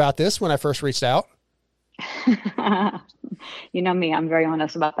sure about this when I first reached out. You know me. I'm very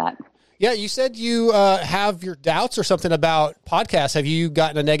honest about that. Yeah, you said you have your doubts or something about podcasts. Have you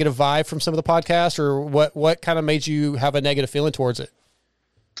gotten a negative vibe from some of the podcasts, or what kind of made you have a negative feeling towards it?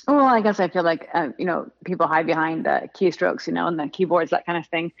 Well, I guess I feel like, people hide behind keystrokes, and the keyboards, that kind of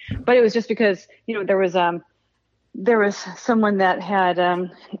thing. But it was just because, there was someone that had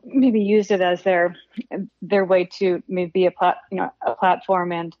maybe used it as their way to maybe be a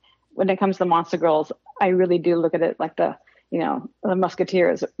platform. And when it comes to Monster Girls, I really do look at it like the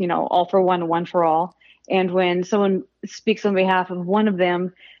Musketeers, all for one, one for all. And when someone speaks on behalf of one of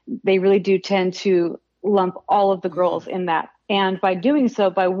them, they really do tend to lump all of the girls in that. And by doing so,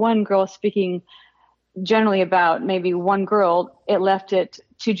 by one girl speaking generally about maybe one girl, it left it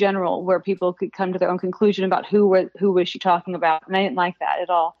too general, where people could come to their own conclusion about who was she talking about. And I didn't like that at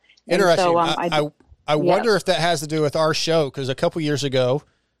all. Interesting. So, I wonder if that has to do with our show, because a couple years ago,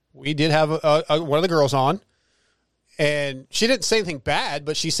 we did have one of the girls on, and she didn't say anything bad,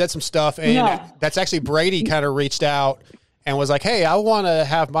 but she said some stuff, and that's actually Brady kind of reached out and was like, hey, I want to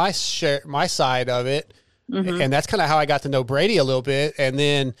have my side of it. Mm-hmm. And that's kind of how I got to know Brady a little bit. And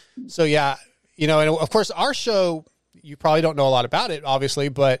then, so yeah, and of course our show, you probably don't know a lot about it, obviously,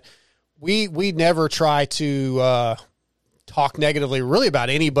 but we never try to talk negatively really about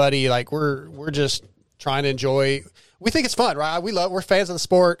anybody. Like we're just trying to enjoy. We think it's fun, right? We're fans of the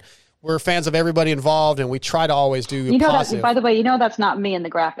sport. We're fans of everybody involved, and we try to always do positive. By the way, that's not me in the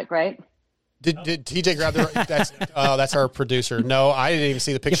graphic, right? Did TJ grab the? That's our producer. No, I didn't even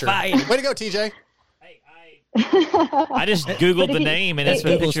see the picture. Way to go, TJ. I just Googled the name, and it's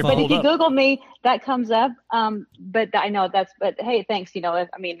the picture. But if you Google me, that comes up. But I know but hey, thanks.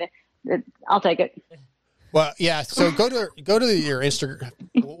 I'll take it. Well, yeah. So go to your Instagram.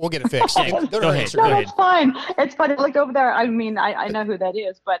 We'll We'll get it fixed. Go ahead. No, that's fine. It's funny. Look over there. I mean, I know who that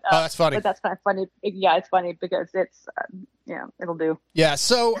is, but that's funny. But that's kind of funny. Yeah, it's funny because it's it'll do. Yeah.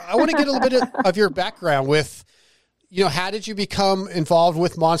 So I want to get a little bit of your background with, how did you become involved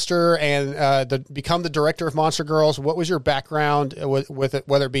with Monster and become the director of Monster Girls? What was your background with it,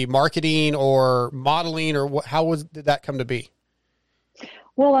 whether it be marketing or modeling, or how did that come to be?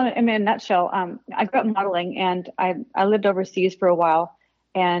 Well, I mean, in a nutshell, I grew up modeling, and I lived overseas for a while,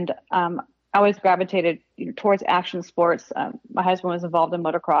 and I always gravitated towards action sports. My husband was involved in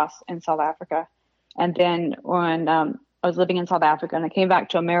motocross in South Africa, and then when I was living in South Africa, and I came back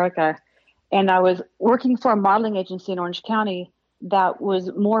to America, and I was working for a modeling agency in Orange County that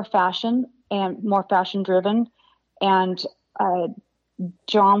was more fashion and more fashion driven, and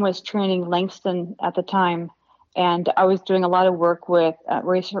John was training Langston at the time. And I was doing a lot of work with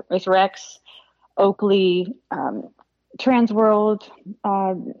Racer X, Oakley, Transworld,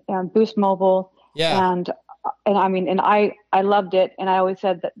 Boost Mobile. Yeah. And I loved it. And I always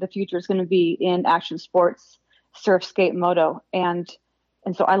said that the future is going to be in action sports, surf, skate, moto. And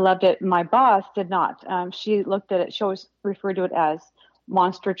so I loved it. My boss did not. She looked at it. She always referred to it as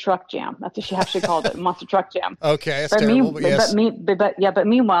Monster Truck Jam. That's what she actually called it, Monster Truck Jam. Okay, that's terrible. But yes. But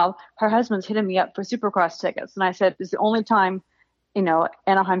meanwhile, her husband's hitting me up for Supercross tickets, and I said, "It's the only time,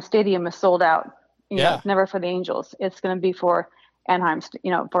 Anaheim Stadium is sold out. It's never for the Angels. It's going to be for Anaheim.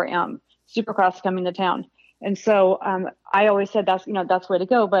 For Supercross coming to town." And so I always said that's where to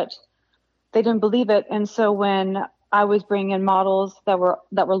go, but they didn't believe it. And so when I was bringing in models that were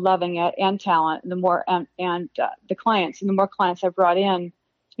loving it and talent, the more the clients, and the more clients I brought in,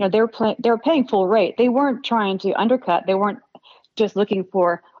 they were paying full rate. They weren't trying to undercut. They weren't just looking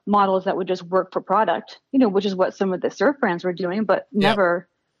for models that would just work for product, which is what some of the surf brands were doing, but never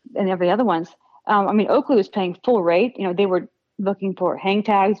any of the other ones. Oakley was paying full rate. They were looking for hang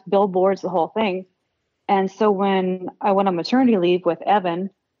tags, billboards, the whole thing. And so when I went on maternity leave with Evan,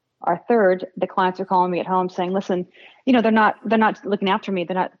 our third, the clients are calling me at home saying, listen, they're not looking after me.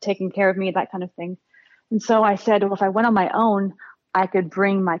 They're not taking care of me, that kind of thing. And so I said, well, if I went on my own, I could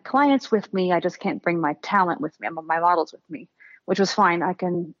bring my clients with me. I just can't bring my talent with me, my models with me, which was fine. I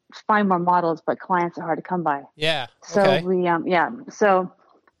can find more models, but clients are hard to come by. Yeah. So okay.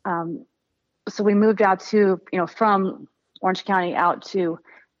 So we moved out to, from Orange County out to,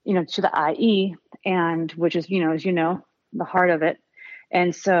 to the IE, and which is, as the heart of it.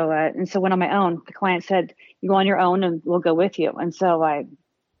 And so went on my own. The client said, you go on your own and we'll go with you. And so I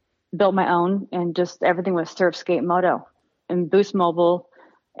built my own, and just everything was surf, skate, moto, and Boost Mobile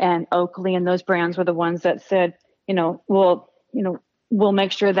and Oakley. And those brands were the ones that said, we'll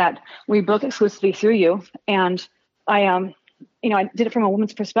make sure that we book exclusively through you. And I did it from a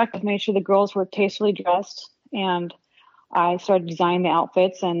woman's perspective, made sure the girls were tastefully dressed. And I started designing the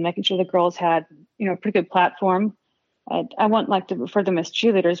outfits and making sure the girls had, a pretty good platform. I wouldn't like to refer them as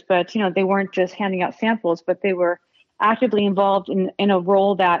cheerleaders, but, they weren't just handing out samples, but they were actively involved in a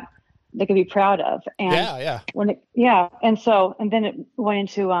role that they could be proud of. And and then it went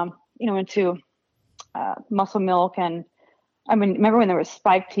into, into Muscle Milk. And remember when there was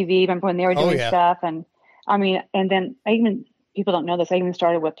Spike TV, remember when they were doing stuff. And and then people don't know this, I even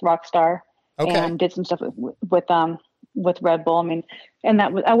started with Rockstar and did some stuff with Red Bull. And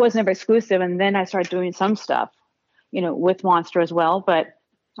I was never exclusive. And then I started doing some stuff, with Monster as well. But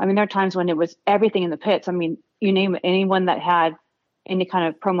there are times when it was everything in the pits. You name it, anyone that had any kind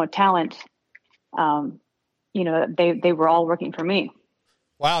of promo talent, they were all working for me.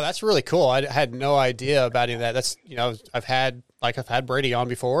 Wow, that's really cool. I had no idea about any of that. That's, I've had Brady on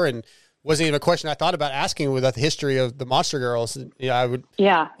before, and wasn't even a question I thought about asking with the history of the Monster Girls. I would.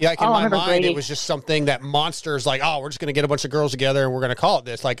 Yeah. Yeah. In my mind, Brady. It was just something that Monster's like, oh, we're just going to get a bunch of girls together and we're going to call it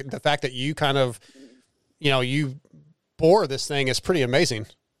this. Like the fact that you kind of, you bore this thing is pretty amazing.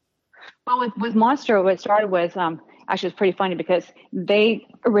 Well, with Monster, what started was, actually it's pretty funny because they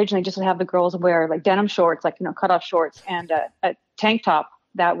originally just would have the girls wear like denim shorts, like, cut off shorts, and a tank top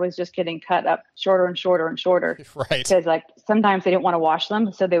that was just getting cut up shorter and shorter and shorter. Right. Because like sometimes they didn't want to wash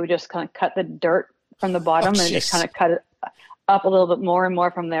them, so they would just kind of cut the dirt from the bottom and just kind of cut it up a little bit more and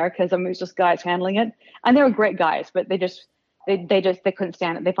more from there. Because it was just guys handling it, and they were great guys, but they couldn't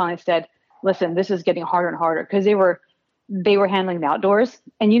stand it. They finally said, "Listen, this is getting harder and harder," because they were handling the outdoors,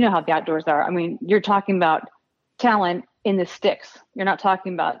 and you know how the outdoors are. You're talking about talent in the sticks. You're not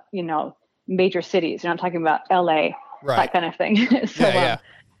talking about major cities. You're not talking about LA. Right. That kind of thing. So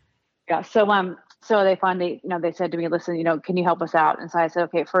they finally, they said to me, listen, can you help us out? And so I said,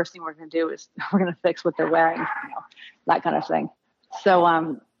 okay, first thing we're going to do is we're going to fix what they're wearing, that kind of thing.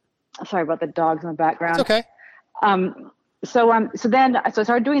 So, sorry about the dogs in the background. It's okay. So I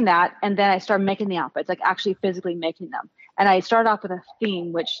started doing that, and then I started making the outfits, like actually physically making them. And I started off with a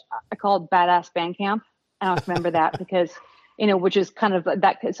theme, which I called Badass Band Camp. I don't remember that because, which is kind of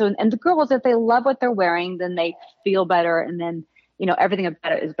that. So, and the girls, if they love what they're wearing, then they feel better, and then, everything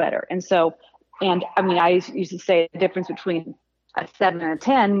about it is better. And so, I used to say the difference between a 7 and a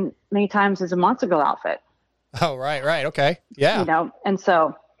 10 many times is a Monster Girl outfit. Oh, right. Okay. Yeah. And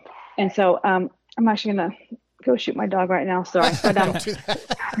so, I'm actually going to go shoot my dog right now. Sorry. So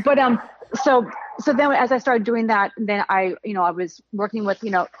then as I started doing that, then I was working with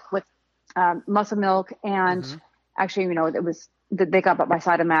Muscle Milk, and actually, it was, they got bought by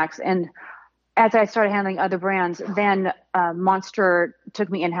Cytomax. And as I started handling other brands, then Monster took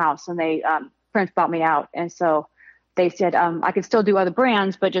me in-house, and they Prince bought me out. And so they said I could still do other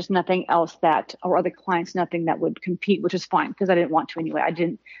brands, but just nothing else or other clients, nothing that would compete, which is fine because I didn't want to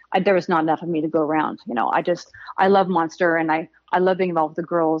anyway. There was not enough of me to go around. I love Monster, and I love being involved with the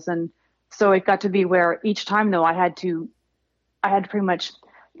girls. And so it got to be where each time though I had to pretty much,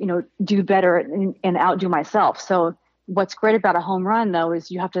 do better and outdo myself. So what's great about a home run though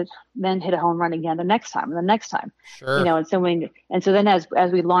is you have to then hit a home run again the next time and the next time. Sure. And so then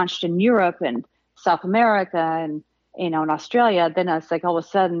as we launched in Europe and South America and in Australia, then it's like all of a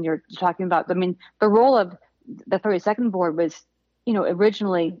sudden you're talking about, the role of the 32nd board was,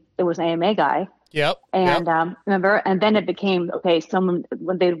 originally it was an AMA guy. Yep. And remember, and then it became someone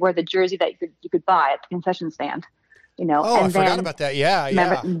when they wear the jersey that you could buy at the concession stand. I forgot about that. Yeah.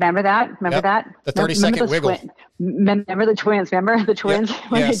 Remember that? The 30-second wiggle. Remember the twins? Remember the twins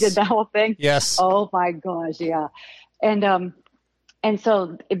when they did that whole thing? Yes. Oh my gosh, yeah. And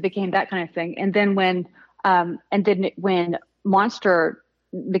so it became that kind of thing. And then when Monster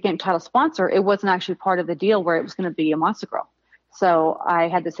became title sponsor, it wasn't actually part of the deal where it was going to be a Monster Girl. So I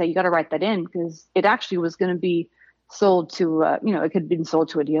had to say, you got to write that in because it actually was going to be sold to, it could have been sold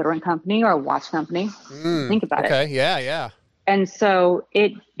to a deodorant company or a watch company. Think about it. Okay. Yeah. And so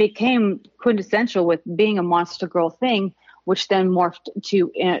it became quintessential with being a Monster Girl thing, which then morphed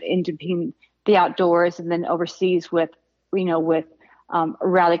into being the outdoors and then overseas with rallycross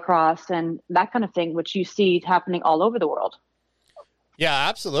and that kind of thing, which you see happening all over the world. Yeah,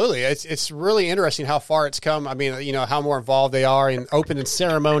 absolutely. It's really interesting how far it's come. How more involved they are in opening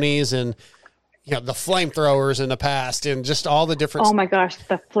ceremonies and, the flamethrowers in the past and just all the different. Oh my gosh,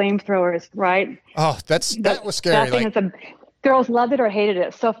 the flamethrowers, right? Oh, that was scary. Girls loved it or hated it.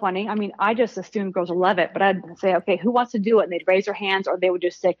 It's so funny. I just assumed girls would love it, but I'd say, okay, who wants to do it? And they'd raise their hands or they would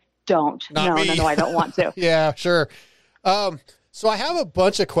just say, don't. No, I don't want to. Yeah, sure. So I have a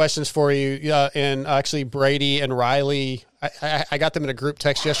bunch of questions for you, and actually Brady and Riley, I got them in a group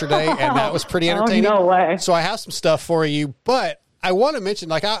text yesterday, and that was pretty entertaining. Oh, no way. So I have some stuff for you, but I want to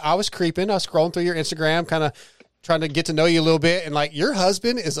mention, I was creeping, I was scrolling through your Instagram, kind of trying to get to know you a little bit, and your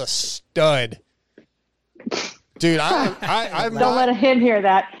husband is a stud. Dude, I'm Don't let him hear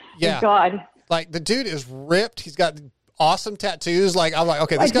that. Yeah. God. The dude is ripped. He's got awesome tattoos. I'm like,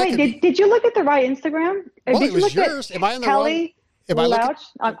 okay, this guy. Did you look at the right Instagram? Well, it was yours. Am I in the Kelly wrong? Am I looking?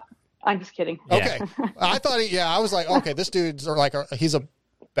 I'm just kidding. Okay. I thought I was like, okay, this dude's he's a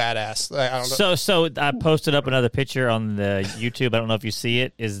badass. I don't know. So I posted up another picture on the YouTube. I don't know if you see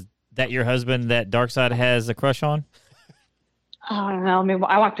it. Is that your husband that Darkside has a crush on? I don't know.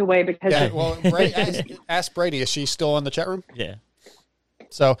 I walked away because. Yeah, well, Brady, ask Brady. Is she still in the chat room? Yeah.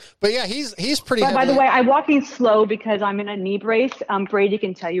 So, but yeah, he's pretty. By the way, I'm walking slow because I'm in a knee brace. Brady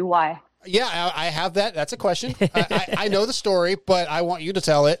can tell you why. Yeah, I have that. That's a question. I know the story, but I want you to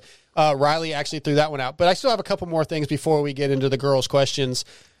tell it. Riley actually threw that one out, but I still have a couple more things before we get into the girls' questions.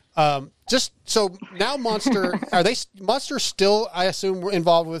 Just so now, Monster still, I assume,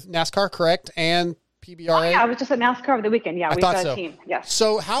 involved with NASCAR, correct? And PBRA? Oh, yeah, I was just at NASCAR over the weekend. Yeah, we've got a team. Yes.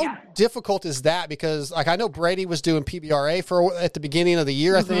 So how difficult is that? Because I know Brady was doing PBRA at the beginning of the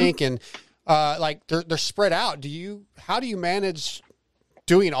year, I think, and they're spread out. How do you manage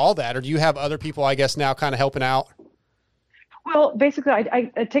doing all that, or do you have other people, I guess, now kind of helping out? Well, basically, I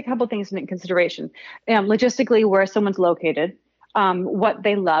take a couple of things into consideration. Logistically, where someone's located, what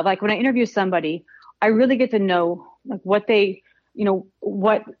they love. Like when I interview somebody, I really get to know what they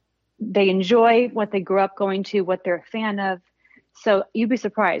enjoy, what they grew up going to, what they're a fan of. So you'd be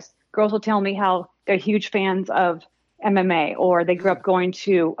surprised. Girls will tell me how they're huge fans of MMA, or they grew up going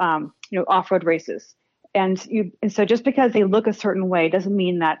to off-road races. And so just because they look a certain way doesn't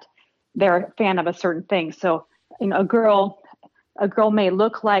mean that they're a fan of a certain thing. So a girl may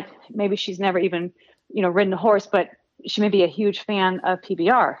look like maybe she's never even ridden a horse, but she may be a huge fan of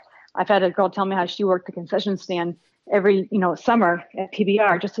PBR. I've had a girl tell me how she worked the concession stand every summer at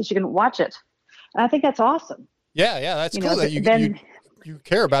PBR just so she can watch it. And I think that's awesome. Yeah, that's cool that you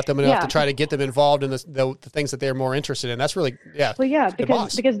care about them enough to try to get them involved in the things that they're more interested in. That's really Well, yeah,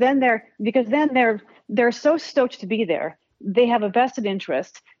 because then they're so stoked to be there. They have a vested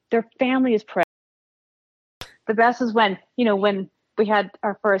interest. Their family is present. The best is when we had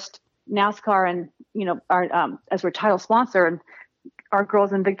our first NASCAR and our as we're title sponsor, and our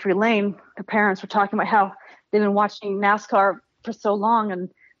girls in Victory Lane, the parents were talking about how they've been watching NASCAR for so long, and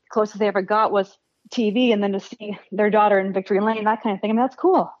the closest they ever got was TV, and then to see their daughter in Victory Lane, that kind of thing. I mean, that's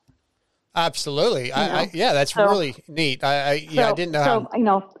cool. Absolutely. That's really neat. I didn't know.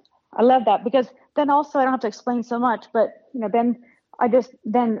 So, I love that, because then also I don't have to explain so much, but then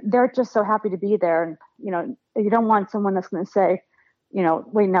they're just so happy to be there. And, you don't want someone that's going to say,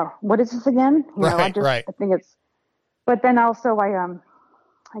 wait, no, what is this again? Right. I think it's, but then also I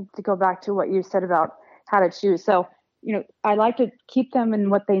to go back to what you said about how to choose. So, I like to keep them in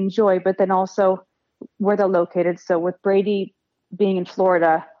what they enjoy, but then also where they're located. So with Brady being in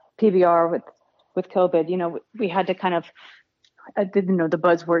Florida, PBR with COVID, we had to kind of, I didn't know the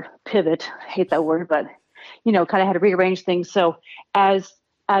buzzword pivot. I hate that word, but kind of had to rearrange things. So as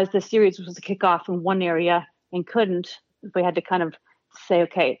the series was to kick off in one area and couldn't, we had to kind of say,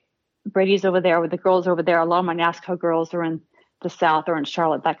 okay, Brady's over there with the girls over there. A lot of my NASCAR girls are in the South or in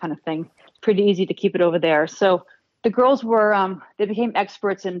Charlotte, that kind of thing. Pretty easy to keep it over there. So the girls were, they became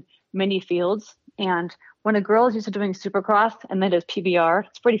experts in many fields. And when a girl is used to doing Supercross and then does PBR,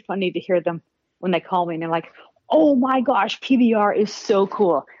 it's pretty funny to hear them when they call me and they're like, oh my gosh, PBR is so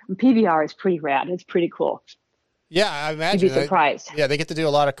cool. And PBR is pretty rad. It's pretty cool. Yeah, I imagine. You'd be surprised. They get to do a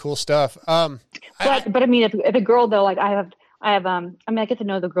lot of cool stuff. But I mean, if a girl though, like I get to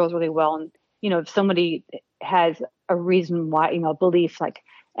know the girls really well. And, if somebody has a reason why, belief like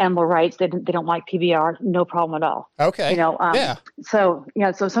animal rights, they don't like PBR, no problem at all. Okay. So,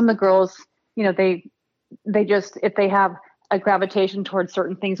 so some of the girls, they just, if they have a gravitation towards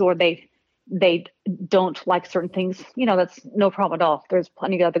certain things or they don't like certain things, that's no problem at all. There's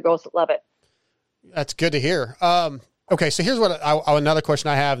plenty of other girls that love it. That's good to hear. Okay. So here's what another question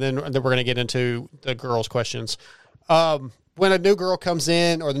I have, then we're going to get into the girls' questions. When a new girl comes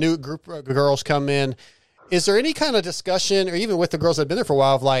in or the new group of girls come in, is there any kind of discussion, or even with the girls that have been there for a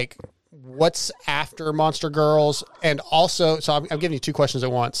while, of like what's after Monster Girls? And also, so I'm giving you two questions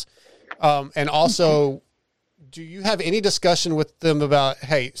at once. And also, do you have any discussion with them about,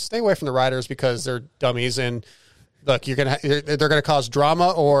 hey, stay away from the riders because they're dummies and look, they're going to cause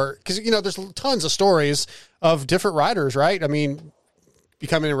drama? Or because, there's tons of stories of different riders, right? I mean,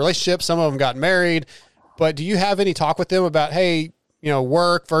 becoming in a relationship, some of them got married, but do you have any talk with them about, hey,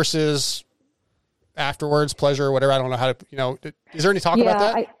 work versus afterwards, pleasure or whatever? I don't know how to, is there any talk about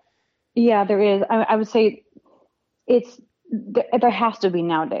that? There is. I would say there has to be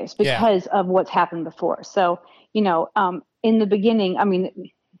nowadays because of what's happened before. So, in the beginning, I mean,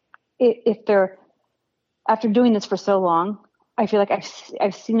 if they're, after doing this for so long, I feel like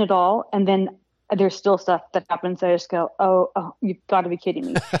I've seen it all. And then there's still stuff that happens. I just go, oh, you've got to be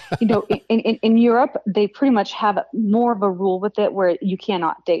kidding me. In Europe, they pretty much have more of a rule with it where you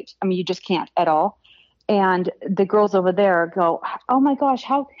cannot date. I mean, you just can't at all. And the girls over there go, oh my gosh,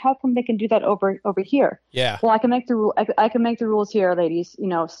 how come they can do that over here? Yeah. Well, I can make the rule. I can make the rules here, ladies.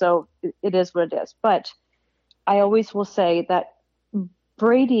 So it is what it is. But I always will say that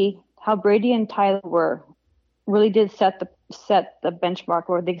how Brady and Tyler were, really did set the benchmark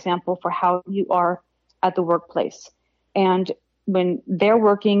or the example for how you are at the workplace. And when they're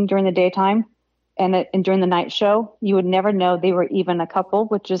working during the daytime and during the night show, you would never know they were even a couple,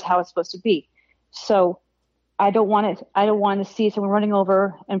 which is how it's supposed to be. So I don't want to see someone running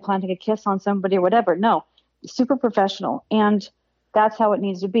over and planting a kiss on somebody or whatever. No, super professional. And that's how it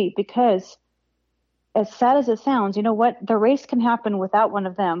needs to be, because as sad as it sounds, you know what? The race can happen without one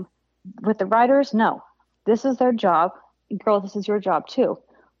of them. With the riders, no. This is their job. Girl, this is your job too.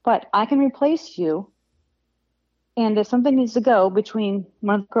 But I can replace you. And if something needs to go between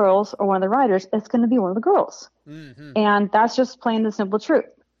one of the girls or one of the riders, it's going to be one of the girls. Mm-hmm. And that's just plain the simple truth.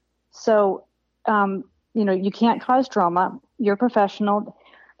 So, you can't cause drama. You're a professional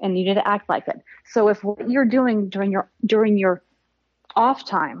and you need to act like it. So if what you're doing during your off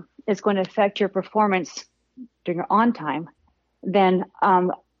time is going to affect your performance during your on time, then I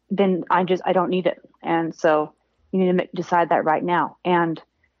don't need it. And so you need to decide that right now. And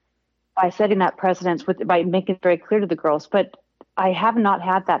by setting that precedence by making it very clear to the girls, but I have not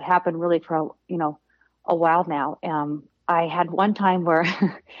had that happen really for, a while now. I had one time where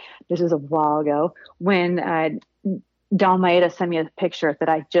this was a while ago when Don Maeda sent me a picture that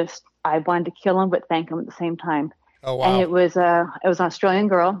I wanted to kill him, but thank him at the same time. Oh, wow. And it was an Australian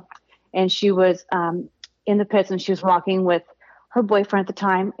girl, and she was in the pits, and she was walking with her boyfriend at the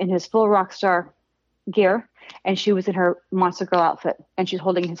time in his full rock star gear, and she was in her Monster Girl outfit, and she's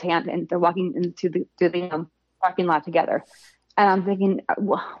holding his hand, and they're walking into the parking lot together. And I'm thinking,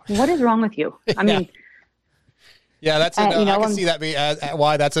 what is wrong with you? I mean, yeah, that's a no. I can see that be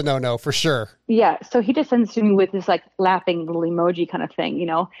why that's a no for sure. Yeah, so he just sends to me with this like laughing little emoji kind of thing,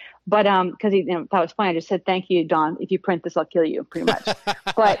 But because he thought it was funny, I just said, "Thank you, Don. If you print this, I'll kill you." Pretty much.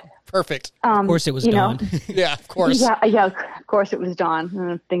 But perfect. Of course, it was Don. Yeah, of course. Yeah. Of course, it was Don.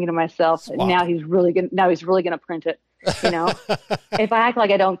 And I'm thinking to myself, now he's really gonna print it. If I act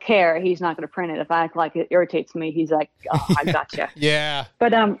like I don't care, he's not going to print it. If I act like it irritates me, he's like, "Oh, I gotcha." Yeah.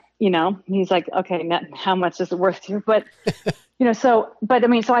 But he's like, "Okay, how much is it worth to you?" But so I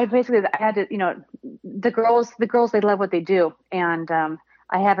basically I had to, the girls they love what they do, and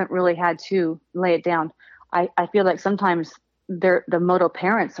I haven't really had to lay it down. I feel like sometimes the moto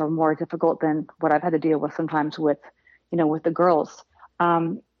parents are more difficult than what I've had to deal with sometimes with the girls.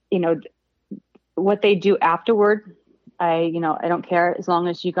 What they do afterward, I don't care as long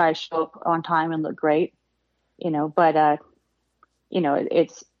as you guys show up on time and look great, but I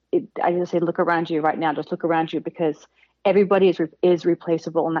just say, look around you right now. Just look around you, because everybody is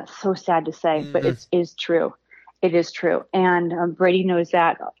replaceable. And that's so sad to say, but it is true. It is true. And Brady knows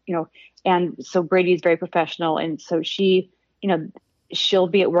that, and so Brady is very professional. And so she'll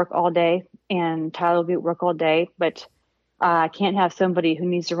be at work all day, and Tyler will be at work all day, but I can't have somebody who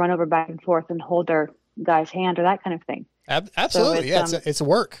needs to run over back and forth and hold their guy's hand or that kind of thing. Absolutely. So it's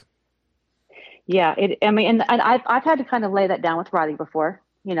work. Yeah. And I've had to kind of lay that down with Riley before,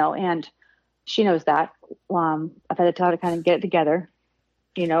 and she knows that. I've had to tell her to kind of get it together.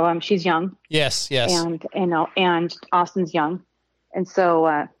 She's young. Yes. And Austin's young. And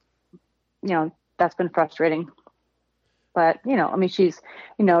so, that's been frustrating. But, she's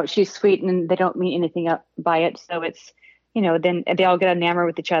sweet, and they don't mean anything up by it. So it's, then they all get enamored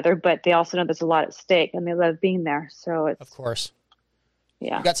with each other, but they also know there's a lot at stake, and they love being there. So it's, of course.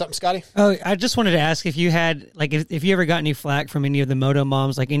 Yeah. You got something, Scotty? Oh, I just wanted to ask if you had, like, if you ever got any flack from any of the moto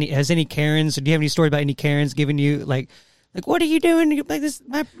moms, like has any Karens, or do you have any story about any Karens giving you like, what are you doing? Like this,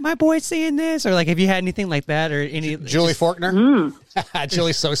 my boy's saying this, or like, have you had anything like that, or any? Julie Faulkner?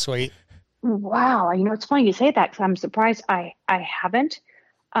 Julie's so sweet. Wow. It's funny you say that, because I'm surprised I haven't.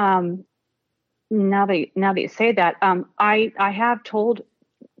 Now that you say that, I have told,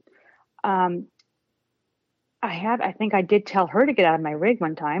 I think I did tell her to get out of my rig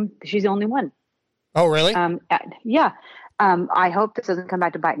one time. She's the only one. Oh, really? Yeah. I hope this doesn't come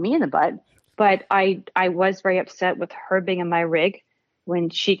back to bite me in the butt, but I was very upset with her being in my rig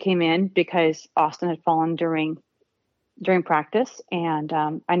when she came in, because Austin had fallen during practice. And,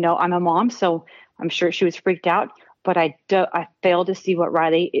 I know I'm a mom, so I'm sure she was freaked out, but I failed to see what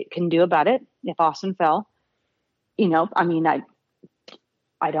Riley can do about it. If Austin fell, I don't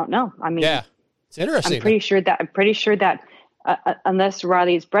know. Yeah, it's interesting. I'm pretty sure that unless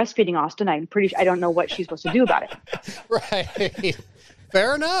Riley is breastfeeding Austin, I don't know what she's supposed to do about it. Right.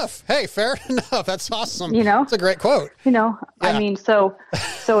 Fair enough. Hey, fair enough. That's awesome. It's a great quote. Yeah.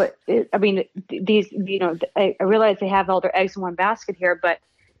 I realize they have all their eggs in one basket here, but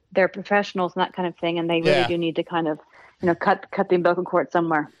they're professionals and that kind of thing, and they really do need to kind of, cut the umbilical cord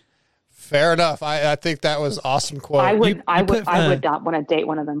somewhere. Fair enough. I think that was awesome quote. I would not want to date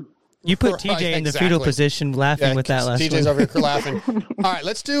one of them. You put TJ in the fetal position, laughing with that last TJ's one. over here laughing. All right,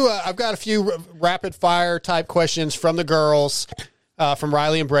 let's do. I've got a few rapid fire type questions from the girls, from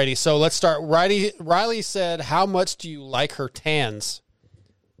Riley and Brady. So let's start. Riley said, "How much do you like her tans?"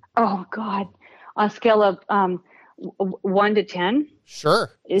 Oh God, on a scale of 1 to 10. Sure.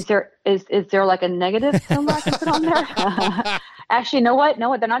 Is there like a negative somewhere I can put on there? Actually, you know what?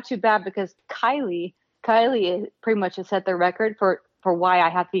 No, they're not too bad, because Kylie pretty much has set the record for why I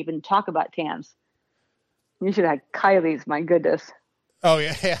have to even talk about tans. You should have Kylie's. My goodness. Oh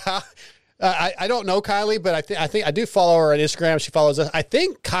yeah. I don't know Kylie, but I think I do follow her on Instagram. She follows us. I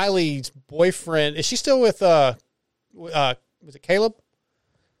think Kylie's boyfriend, is she still with was it Caleb?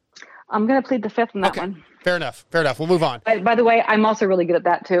 I'm gonna plead the fifth on that one. Fair enough. We'll move on. By the way, I'm also really good at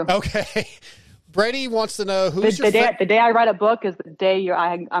that too. Okay. Brady wants to know who's the day I write a book is the day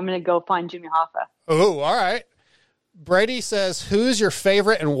I'm going to go find Jimmy Hoffa. Oh, all right. Brady says, "Who's your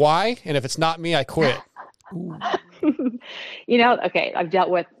favorite and why? And if it's not me, I quit." Okay, I've dealt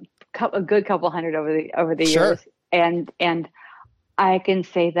with a good couple hundred over the Sure. years, and I can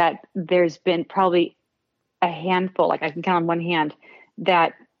say that there's been probably a handful, like I can count on one hand,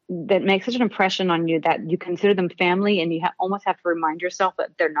 that makes such an impression on you that you consider them family, and you almost have to remind yourself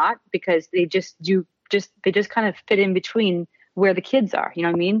that they're not, because they just kind of fit in between where the kids are. You know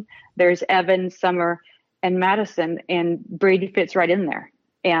what I mean? There's Evan, Summer, Madison, and Brady fits right in there.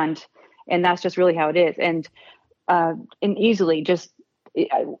 And that's just really how it is. And easily just,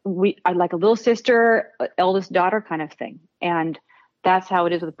 I like a little sister, eldest daughter kind of thing. And that's how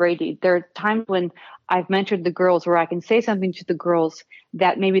it is with Brady. There are times when I've mentored the girls where I can say something to the girls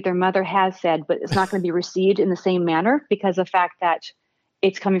that maybe their mother has said, but it's not going to be received in the same manner because of the fact that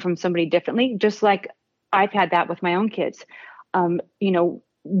it's coming from somebody differently. Just like I've had that with my own kids.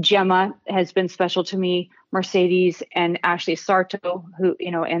 Gemma has been special to me, Mercedes and Ashley Sarto, who,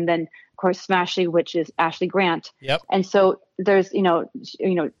 and then of course Smashley, which is Ashley Grant. Yep. And so there's,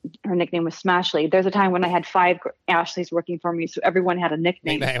 her nickname was Smashley. There's a time when I had 5 Ashleys working for me, so everyone had a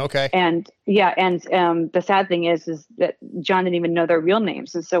nickname. Okay. And the sad thing is that John didn't even know their real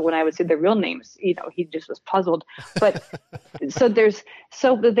names, and so when I would say their real names, he just was puzzled. But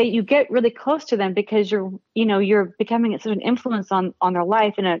you get really close to them because you're becoming such an influence on their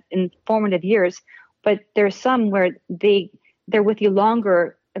life in formative years. But there's some where they're with you a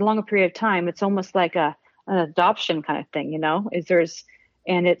longer period of time. It's almost like an adoption kind of thing,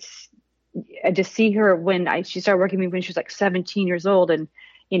 and it's, I just see her when she started working with me when she was like 17 years old, and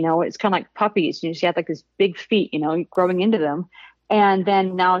it's kind of like puppies. She had like these big feet, growing into them, and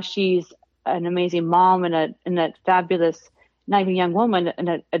then now she's an amazing mom and a fabulous, not even young woman,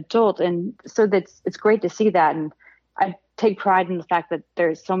 an adult, and so it's great to see that. And I take pride in the fact that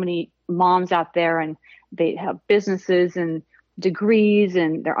there's so many moms out there, and they have businesses and degrees,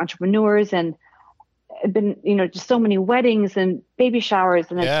 and they're entrepreneurs, and been just so many weddings and baby showers,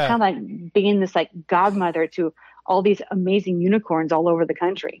 and it's kind of like being this like godmother to all these amazing unicorns all over the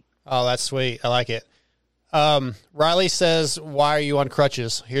country. Oh, that's sweet. I like it. Riley says, "Why are you on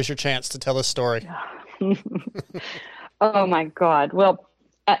crutches?" Here's your chance to tell this story. Oh my God. Well,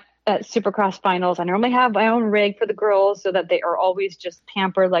 at Supercross finals, I normally have my own rig for the girls so that they are always just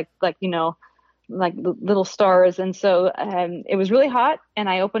pampered like little stars. And so it was really hot, and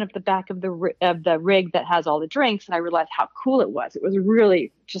I opened up the back of the rig that has all the drinks, and I realized how cool it was. It was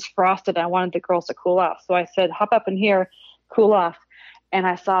really just frosted. I wanted the girls to cool off. So I said, hop up in here, cool off. And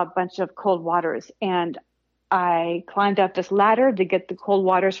I saw a bunch of cold waters, and I climbed up this ladder to get the cold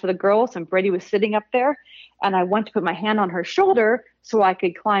waters for the girls, and Brady was sitting up there, and I went to put my hand on her shoulder so I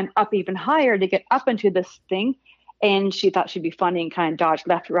could climb up even higher to get up into this thing. And she thought she'd be funny and kind of dodged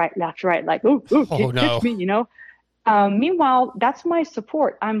left, right, like, ooh, catch me, Meanwhile, that's my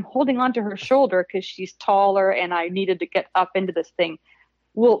support. I'm holding onto her shoulder because she's taller, and I needed to get up into this thing.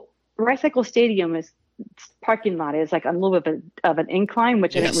 Well, Rice-Cycle Stadium parking lot is like a little bit of an incline,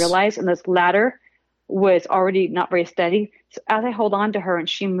 which I didn't realize, and this ladder was already not very steady. So as I hold on to her and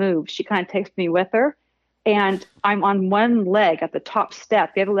she moves, she kind of takes me with her, and I'm on one leg at the top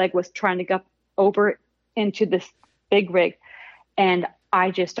step. The other leg was trying to go over into this big rig, and I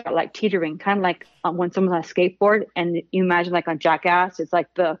just start like teetering, kind of like when someone's on a skateboard, and you imagine like on Jackass, it's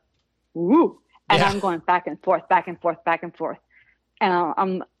like the woo, and I'm going back and forth,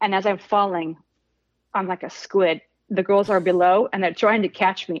 and as I'm falling, I'm like a squid. The girls are below, and they're trying to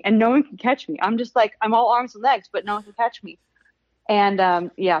catch me, and no one can catch me. I'm just like, I'm all arms and legs, but no one can catch me. And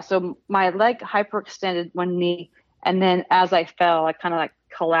so my leg hyperextended one knee, and then as I fell, I kind of like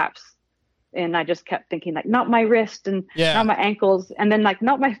collapsed. And I just kept thinking, like, not my wrist and not my ankles, and then like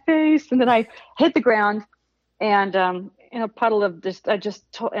not my face, and then I hit the ground, and in a puddle of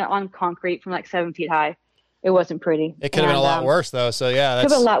on concrete from like 7 feet high. It wasn't pretty. It could have been a lot worse, though. So yeah, could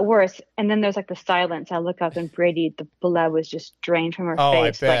have been a lot worse. And then there's like the silence. I look up, and Brady, the blood was just drained from her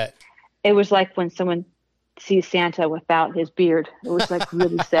face. I bet. Like, it was like when someone sees Santa without his beard. It was like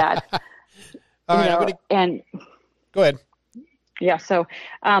really sad. All right, and go ahead. Yeah. So,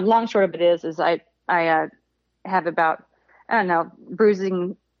 long short of it is I have about, I don't know,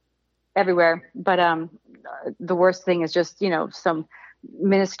 bruising everywhere. But the worst thing is just, some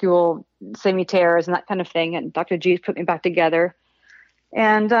minuscule semi-tears and that kind of thing. And Dr. G's put me back together.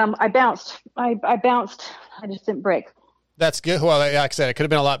 And I bounced. I bounced. I just didn't break. That's good. Well, like I said, it could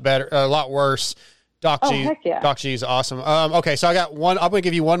have been a lot better, a lot worse. Doc G. Heck yeah. Doc G is awesome. Okay, so I got one. I'm going to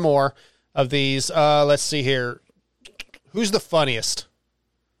give you one more of these. Let's see here. Who's the funniest?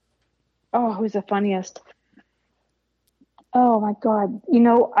 Oh, who's the funniest? Oh, my God.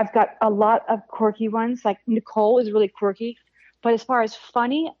 I've got a lot of quirky ones. Like Nicole is really quirky. But as far as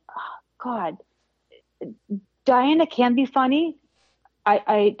funny, oh, God, Diana can be funny.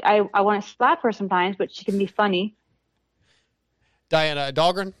 I want to slap her sometimes, but she can be funny. Diana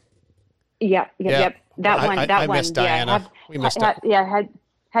Dahlgren? Yeah. That one. Miss Diana. We missed her.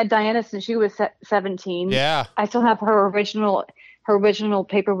 Had Diana since she was 17. Yeah. I still have her original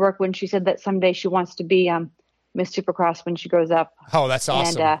paperwork when she said that someday she wants to be Miss Supercross when she grows up. Oh, that's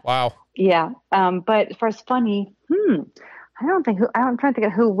awesome. And, wow. Yeah. But as far as funny, I'm trying to think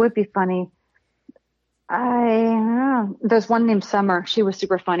of who would be funny. There's one named Summer. She was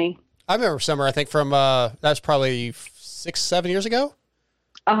super funny. I remember Summer, I think from, that's probably 6-7 years ago.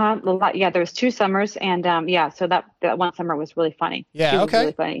 Yeah, there was 2 summers, and so that one summer was really funny. Yeah, she was okay.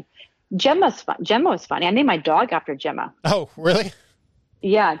 really funny. Gemma was funny. I named my dog after Gemma. Oh, really?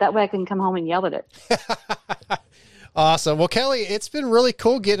 Yeah, that way I can come home and yell at it. Awesome. Well, Kelly, it's been really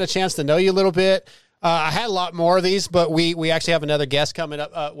cool getting a chance to know you a little bit. I had a lot more of these, but we actually have another guest coming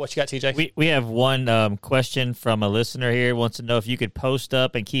up. What you got, TJ? We have one question from a listener here. Wants to know if you could post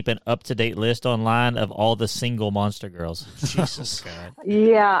up and keep an up-to-date list online of all the single Monster Girls. Jesus. God.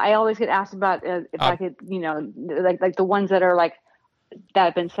 Yeah, I always get asked about if I could, like the ones that are like that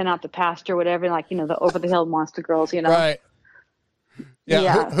have been sent out to pasture or whatever, like, the over-the-hill Monster Girls, Right.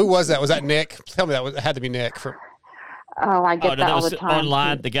 Yeah. Who was that? Was that Nick? Tell me that. It had to be Nick. Oh, I get that all the time.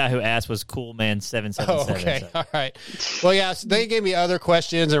 Online, the guy who asked was Coolman777. Oh, okay. So. All right. Well, yeah, so they gave me other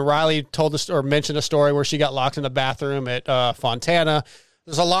questions, and Riley told us or mentioned a story where she got locked in the bathroom at Fontana.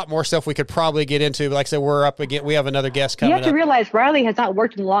 There's a lot more stuff we could probably get into. But like I said, we're up again. We have another guest coming up. You have to realize Riley has not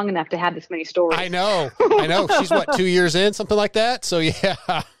worked long enough to have this many stories. I know. She's, 2 years in, something like that? So, yeah.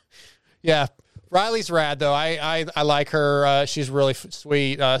 Yeah. Riley's rad, though. I like her. She's really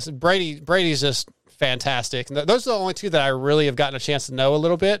sweet. Brady's just fantastic. Those are the only 2 that I really have gotten a chance to know a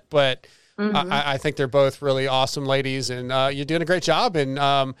little bit, but I think they're both really awesome ladies, and you're doing a great job. And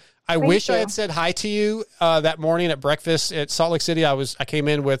I wish I had said hi to you that morning at breakfast at Salt Lake City. I came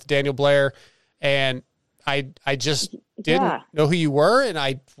in with Daniel Blair, and I just didn't know who you were, and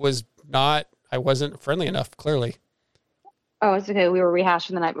I wasn't friendly enough, clearly. Oh, it's okay. We were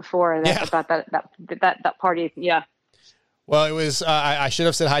rehashing the night before about that party. Yeah. Well, it was, I should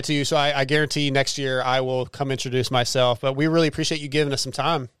have said hi to you. So I guarantee next year I will come introduce myself, but we really appreciate you giving us some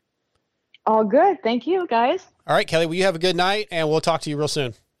time. All good. Thank you, guys. All right, Kelly, well, you have a good night, and we'll talk to you real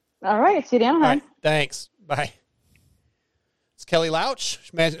soon. All right. See you down, hon. All right, thanks. Bye. It's Kelly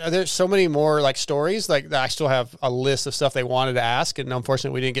Louch. Man, there's so many more stories. I still have a list of stuff they wanted to ask, and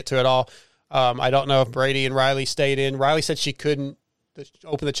unfortunately we didn't get to it all. I don't know if Brady and Riley stayed in. Riley said she couldn't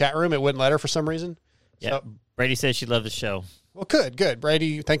open the chat room. It wouldn't let her for some reason. Yeah. So, Brady said she loved the show. Well, good.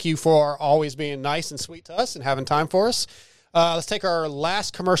 Brady, thank you for always being nice and sweet to us and having time for us. Let's take our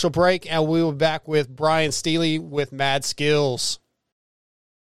last commercial break, and we will be back with Brian Steely with Mad Skills.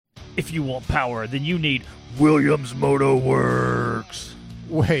 If you want power, then you need Williams Moto Works.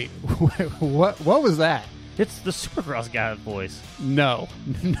 Wait, what was that? It's the Supercross guy's voice. No,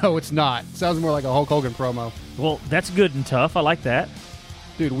 it's not. It sounds more like a Hulk Hogan promo. Well, that's good and tough. I like that.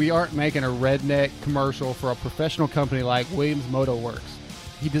 Dude, we aren't making a redneck commercial for a professional company like Williams Moto Works.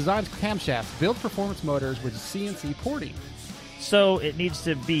 He designs camshafts, builds performance motors with CNC porting. So it needs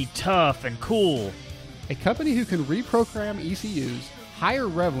to be tough and cool. A company who can reprogram ECUs, higher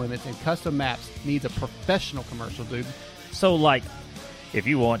rev limits, and custom maps needs a professional commercial, dude. So, if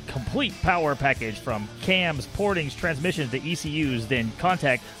you want complete power package from cams, portings, transmissions to ECUs, then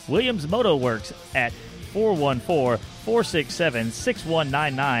contact Williams Moto Works at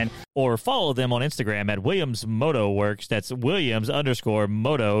 414-467-6199 or follow them on Instagram at Williams Moto Works. That's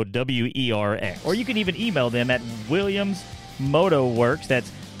Williams_Moto WERX. Or you can even email them at Williams Moto Works.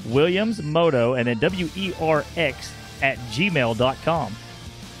 That's Williams Moto and then WERX at gmail.com.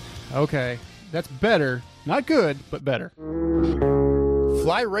 Okay, that's better. Not good, but better.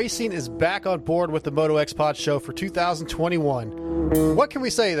 Fly Racing is back on board with the Moto X Pod show for 2021. What can we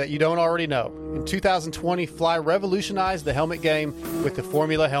say that you don't already know? In 2020, Fly revolutionized the helmet game with the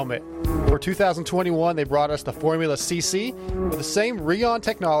Formula helmet. For 2021, they brought us the Formula CC with the same Rheon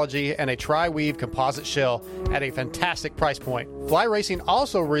technology and a tri-weave composite shell at a fantastic price point. Fly Racing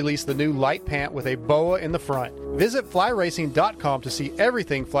also released the new light pant with a boa in the front. Visit flyracing.com to see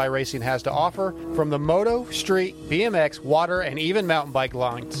everything Fly Racing has to offer from the moto, street, BMX, water, and even mountain bike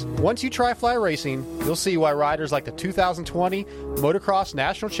lines. Once you try Fly Racing, you'll see why riders like the 2020 Motocross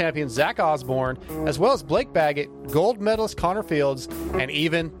National Champion Zach Osborne, as well as Blake Baggett, gold medalist Connor Fields, and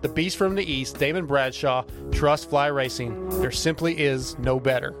even the beast from the East, Damon Bradshaw, trust Fly Racing. There simply is no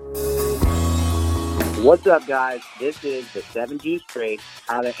better. What's up, guys? This is the 7 Juice Trade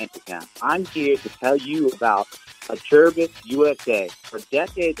out of Intercom. I'm here to tell you about Acerbis USA. For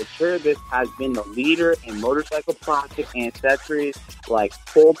decades, Acerbis has been the leader in motorcycle plastic and accessories like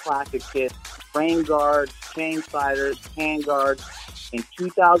full plastic kits, frame guards, chain sliders, hand guards. In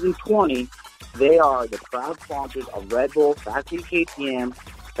 2020, they are the proud sponsors of Red Bull, Factory KTM,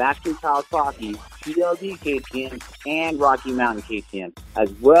 Factory Kawasaki, PLD KTM, and Rocky Mountain KTM,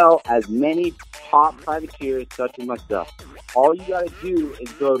 as well as many top privateers such as myself. All you got to do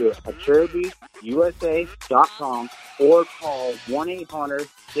is go to AcherubiUSA.com or call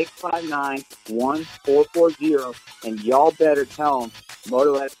 1-800-659-1440, and y'all better tell them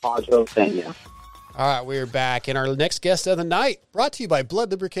Moto X Pod Show sent you. All right, we're back. And our next guest of the night, brought to you by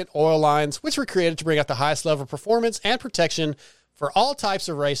Blood Lubricant Oil Lines, which were created to bring out the highest level of performance and protection for all types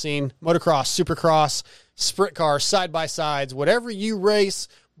of racing, motocross, supercross, sprint cars, side-by-sides, whatever you race,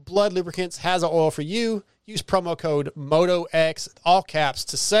 Blood Lubricants has an oil for you. Use promo code MOTOX, all caps,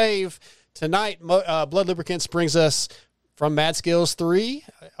 to save. Tonight, Blood Lubricants brings us from Mad Skills 3,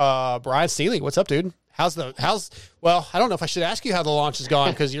 Brian Steely. What's up, dude? Well, I don't know if I should ask you how the launch has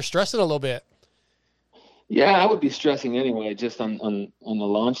gone because you're stressing a little bit. Yeah, I would be stressing anyway, just on the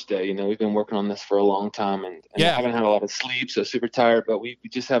launch day. You know, we've been working on this for a long time, and I haven't had a lot of sleep, so super tired. But we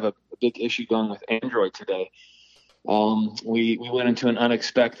just have a big issue going with Android today. We went into an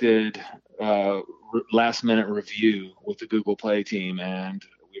unexpected last-minute review with the Google Play team, and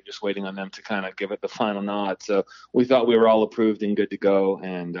we're just waiting on them to kind of give it the final nod. So we thought we were all approved and good to go,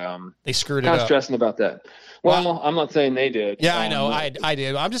 and they screwed it up. Kind of stressing about that. Well, I'm not saying they did. Yeah, I know. I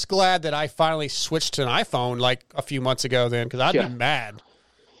did. I'm just glad that I finally switched to an iPhone like a few months ago then, because I'd be mad.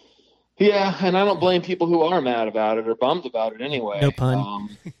 Yeah, and I don't blame people who are mad about it or bummed about it anyway. No pun.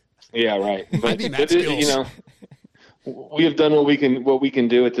 Yeah, right. But I'd be mad skills. You know, we have done what we can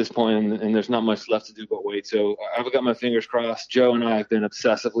do at this point, and there's not much left to do but wait. So I've got my fingers crossed. Joe and I have been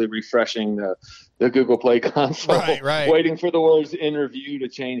obsessively refreshing the Google Play console, right. waiting for the words "in review" to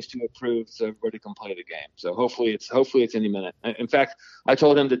change to approved, so everybody can play the game. So hopefully it's any minute. In fact, I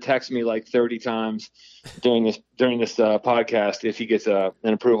told him to text me like 30 times during this podcast if he gets an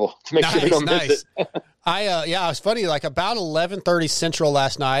approval to make sure we don't miss it. It was funny. Like about 11:30 Central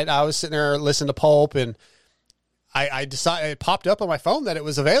last night, I was sitting there listening to Pulp, and I decided, it popped up on my phone that it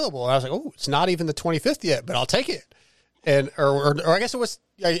was available. And I was like, oh, it's not even the 25th yet, but I'll take it. And, or I guess it was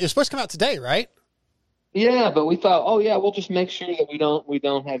supposed to come out today, right? Yeah, but we thought, we'll just make sure that we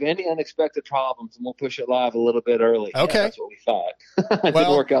don't have any unexpected problems, and we'll push it live a little bit early. Okay. Yeah, that's what we thought. It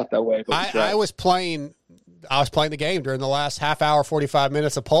didn't work out that way. But I was playing the game during the last half hour, 45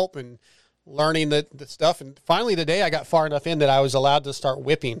 minutes of Pulp, and learning the stuff. And finally today I got far enough in that I was allowed to start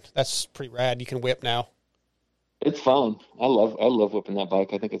whipping. That's pretty rad. You can whip now. It's fun. I love whipping that bike.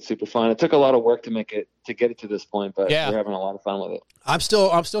 I think it's super fun. It took a lot of work to get it to this point, but we're having a lot of fun with it. I'm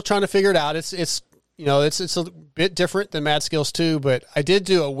still trying to figure it out. It's a bit different than Mad Skills 2, but I did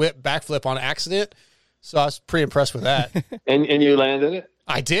do a whip backflip on accident, so I was pretty impressed with that. and you landed it?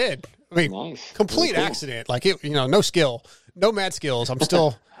 I did. I mean, nice. Complete accident. Like it, no skill, no mad skills. I'm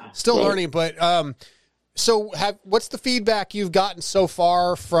still learning, but so what's the feedback you've gotten so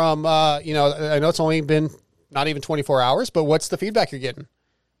far from I know it's only been not even 24 hours, but what's the feedback you're getting?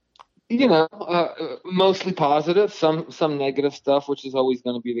 Mostly positive, some negative stuff, which is always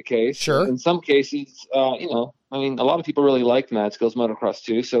going to be the case. Sure. In some cases, a lot of people really like Mad Skills Motocross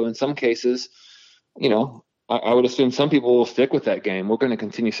 2. So in some cases, I would assume some people will stick with that game. We're going to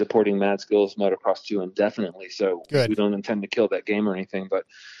continue supporting Mad Skills Motocross 2 indefinitely. So we don't intend to kill that game or anything, but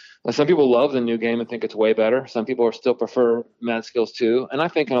some people love the new game and think it's way better. Some people still prefer Mad Skills 2. And I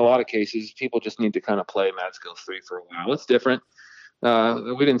think in a lot of cases, people just need to kind of play Mad Skills 3 for a while. It's different.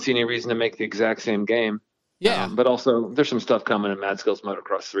 We didn't see any reason to make the exact same game. Yeah. But also, there's some stuff coming in Mad Skills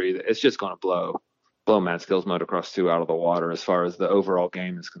Motocross 3 that it's just going to blow Mad Skills Motocross 2 out of the water as far as the overall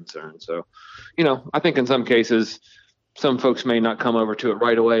game is concerned. So, I think in some cases, some folks may not come over to it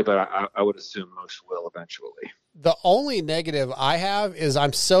right away, but I would assume most will eventually. The only negative I have is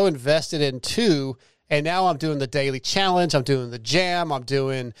I'm so invested in 2, and now I'm doing the daily challenge. I'm doing the jam. I'm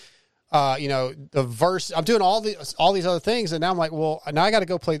doing, the verse. I'm doing all these other things, and now I'm like, well, now I got to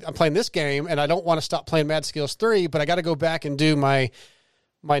go play. I'm playing this game, and I don't want to stop playing Mad Skills 3, but I got to go back and do my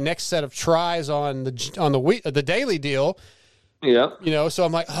next set of tries on the daily deal. Yeah. So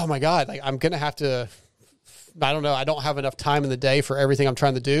I'm like, oh my God, like I'm gonna have to. I don't know. I don't have enough time in the day for everything I'm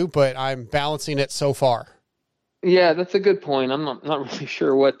trying to do, but I'm balancing it so far. Yeah, that's a good point. I'm not really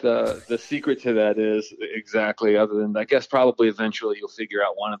sure what the secret to that is exactly, other than I guess probably eventually you'll figure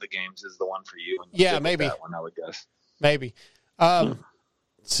out one of the games is the one for you. Yeah, maybe that one, I would guess. Maybe.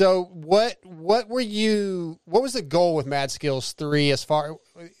 So what was the goal with Mad Skills 3 as far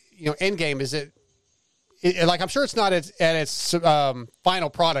end game? Is it like, I'm sure it's not at its final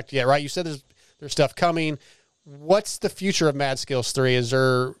product yet, right? You said there's stuff coming. What's the future of Mad Skills 3? Is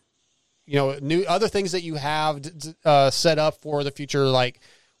there new other things that you have set up for the future? Like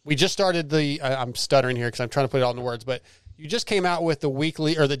we just started I'm stuttering here because I'm trying to put it all into words, but you just came out with the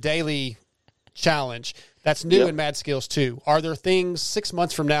weekly or the daily challenge. That's new in Mad Skills 2. Are there things 6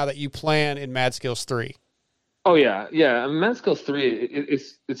 months from now that you plan in Mad Skills 3? Oh yeah. I mean, Mad Skills 3,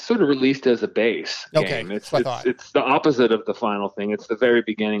 it's sort of released as a base game. It's the opposite of the final thing. It's the very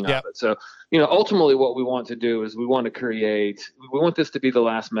beginning of it. So, ultimately what we want to do is we want this to be the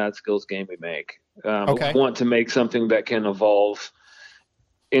last Mad Skills game we make. We want to make something that can evolve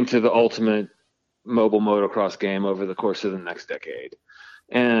into the ultimate mobile motocross game over the course of the next decade.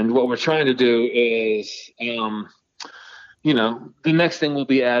 And what we're trying to do is, the next thing we'll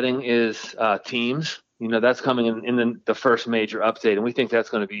be adding is teams. That's coming in the first major update, and we think that's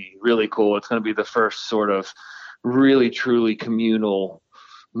going to be really cool. It's going to be the first sort of really, truly communal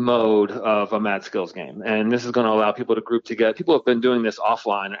mode of a Mad Skills game. And this is going to allow people to group together. People have been doing this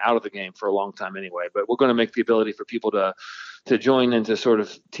offline and out of the game for a long time anyway, but we're going to make the ability for people to join into sort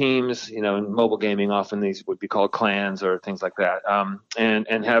of teams. In mobile gaming, often these would be called clans or things like that,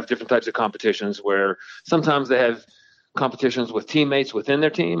 and have different types of competitions where sometimes they have competitions with teammates within their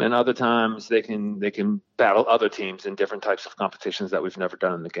team, and other times they can battle other teams in different types of competitions that we've never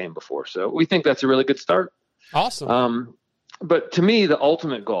done in the game before. So we think that's a really good start. Awesome. But to me, the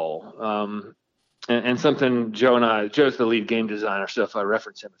ultimate goal, and something Joe's the lead game designer, so if I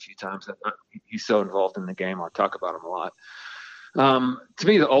reference him a few times, he's so involved in the game, I talk about him a lot. To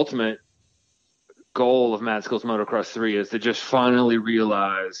me, the ultimate goal of Mad Skills Motocross 3 is to just finally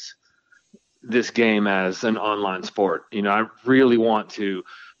realize this game as an online sport. I really want to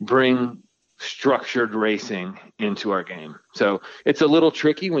bring structured racing into our game. So it's a little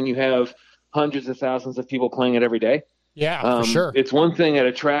tricky when you have hundreds of thousands of people playing it every day. Yeah, for sure. It's one thing at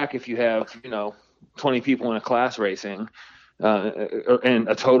a track if you have, 20 people in a class racing, and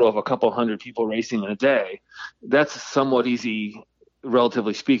a total of a couple hundred people racing in a day. That's somewhat easy,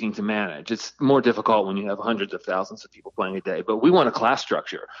 relatively speaking, to manage. It's more difficult when you have hundreds of thousands of people playing a day, but we want a class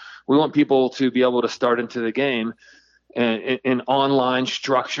structure. We want people to be able to start into the game in online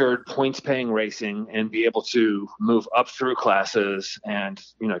structured points paying racing and be able to move up through classes and,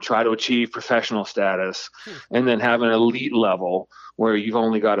 try to achieve professional status, and then have an elite level where you've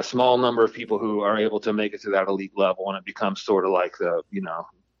only got a small number of people who are able to make it to that elite level. And it becomes sort of like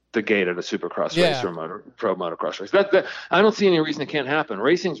the gate at a supercross race or pro motocross race. That I don't see any reason it can't happen.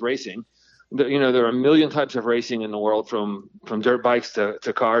 Racing's racing. There are a million types of racing in the world, from dirt bikes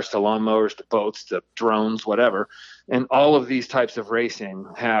to cars to lawnmowers to boats to drones, whatever. And all of these types of racing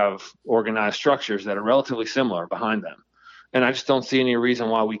have organized structures that are relatively similar behind them. And I just don't see any reason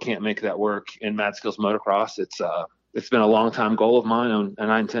why we can't make that work in Mad Skills Motocross. It's been a long time goal of mine,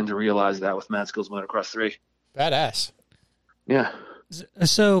 and I intend to realize that with Mad Skills Motocross 3. Badass. Yeah.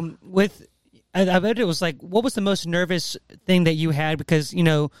 So I bet it was what was the most nervous thing that you had? Because,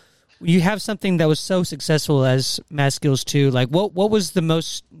 you have something that was so successful as Mad Skills 2. What was the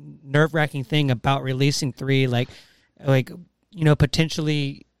most nerve-wracking thing about releasing 3?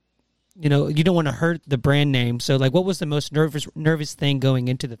 Potentially, you don't want to hurt the brand name. So, what was the most nervous thing going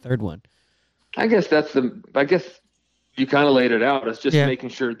into the third one? I guess you kind of laid it out. It's just making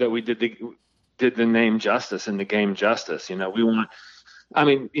sure that we did the name justice and the game justice.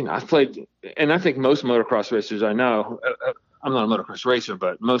 I've played, and I think most motocross racers I know, I'm not a motocross racer,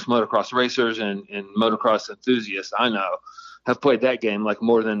 but most motocross racers and motocross enthusiasts I know have played that game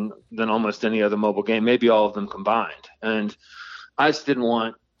more than almost any other mobile game, maybe all of them combined. And I just didn't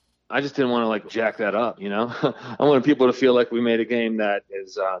want to jack that up. I wanted people to feel like we made a game that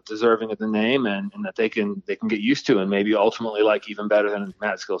is deserving of the name and that they can get used to and maybe ultimately even better than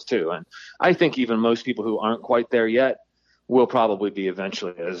Mad Skills 2. And I think even most people who aren't quite there yet will probably be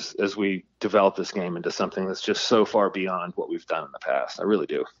eventually as we develop this game into something that's just so far beyond what we've done in the past. I really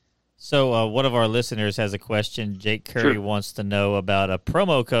do. So one of our listeners has a question. Jake Curry wants to know about a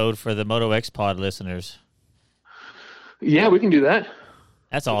promo code for the Moto X Pod listeners. Yeah, we can do that.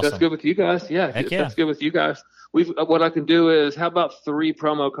 That's awesome. That's good with you guys. Yeah, that's good with you guys. What I can do is, how about 3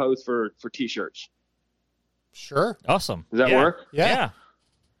 promo codes for T-shirts? Sure. Awesome. Does that work? Yeah.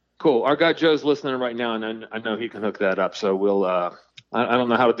 Cool. Our guy Joe's listening right now, and I know he can hook that up. So we'll. I don't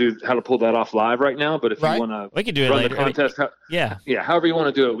know how to pull that off live right now, but if you want to, we can do it later. The contest. However you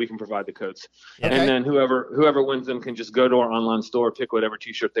want to do it, we can provide the codes, and then whoever wins them can just go to our online store, pick whatever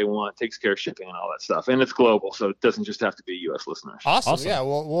T-shirt they want, takes care of shipping and all that stuff, and it's global, so it doesn't just have to be U.S. listeners. Awesome. Yeah,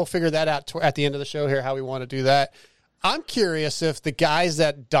 we'll figure that out at the end of the show here, how we want to do that. I'm curious if the guys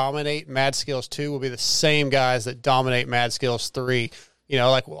that dominate Mad Skills 2 will be the same guys that dominate Mad Skills 3.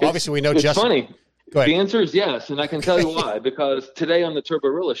 Obviously we know it's Justin. Funny. The answer is yes, and I can tell you why. Because today on the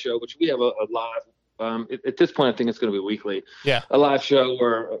Turborilla show, which we have a live, at this point I think it's going to be weekly. Yeah. A live show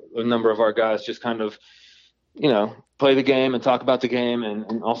where a number of our guys just kind of play the game and talk about the game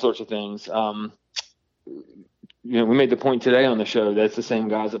and all sorts of things. We made the point today on the show that it's the same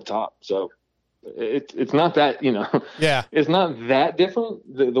guys up top. So it's not that, yeah, it's not that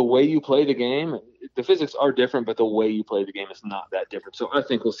different. The way you play the game, the physics are different, but the way you play the game is not that different. So I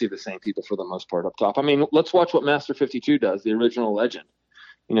think we'll see the same people for the most part up top. I mean, let's watch what Master 52 does, the original legend.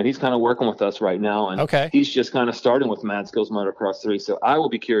 He's kind of working with us right now, and he's just kind of starting with Mad Skills Motocross 3. So I will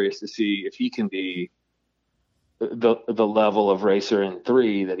be curious to see if he can be the level of racer in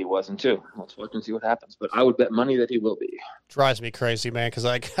 3 that he was in 2. Let's watch and see what happens. But I would bet money that he will be. Drives me crazy, man, because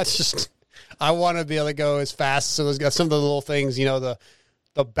that's just I want to be able to go as fast. So there's got some of the little things, the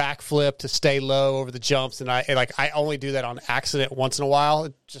backflip to stay low over the jumps, and I only do that on accident once in a while.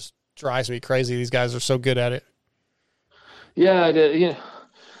 It just drives me crazy. These guys are so good at it. Yeah, I did.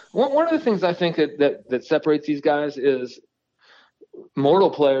 One of the things I think that separates these guys is mortal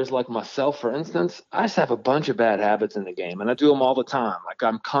players like myself, for instance. I just have a bunch of bad habits in the game, and I do them all the time. Like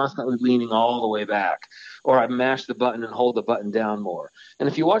I'm constantly leaning all the way back, or I mash the button and hold the button down more. And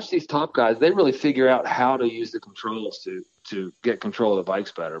if you watch these top guys, they really figure out how to use the controls to get control of the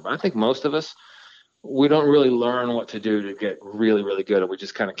bikes better. But I think most of us, we don't really learn what to do to get really, really good, and we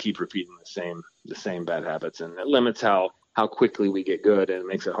just kind of keep repeating the same bad habits, and it limits how quickly we get good, and it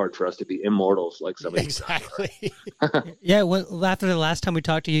makes it hard for us to be immortals like some of these exactly. Yeah, well, after the last time we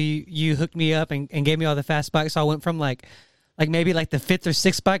talked to you, you hooked me up and gave me all the fast bikes. So I went from like maybe like the 5th or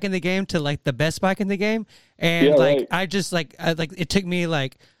 6th bike in the game to like the best bike in the game, and I just it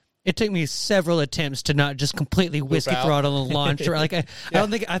took me several attempts to not just completely whiskey throttle and launch. Or I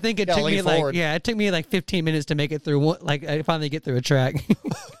think it took me it took me like 15 minutes to make it through. I finally get through a track.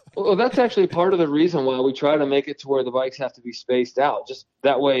 Well, that's actually part of the reason why we try to make it to where the bikes have to be spaced out. Just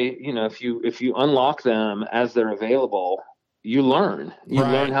that way, if you unlock them as they're available, you learn. You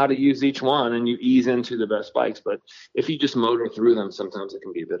learn how to use each one, and you ease into the best bikes. But if you just motor through them, sometimes it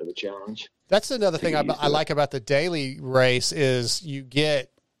can be a bit of a challenge. That's another thing I like about the daily race is you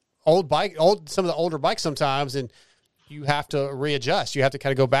get some of the older bikes sometimes, and you have to readjust. You have to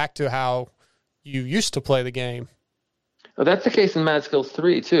kind of go back to how you used to play the game. Well, that's the case in Mad Skills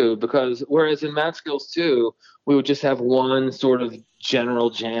 3 too, because whereas in Mad Skills 2, we would just have one sort of general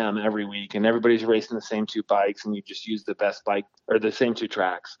jam every week, and everybody's racing the same 2 bikes, and you just use the best bike, or the same 2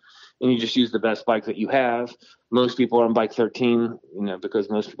 tracks, and you just use the best bike that you have. Most people are on bike 13, because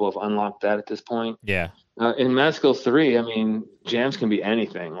most people have unlocked that at this point. Yeah. In Mad Skills 3, I mean, jams can be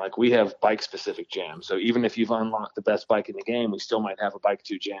anything. Like we have bike-specific jams, so even if you've unlocked the best bike in the game, we still might have a bike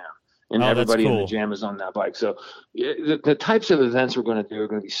 2 jam. And everybody in the jam is on that bike. So the types of events we're going to do are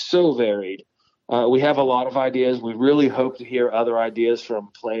going to be so varied. We have a lot of ideas. We really hope to hear other ideas from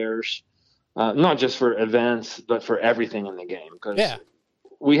players, not just for events, but for everything in the game. Because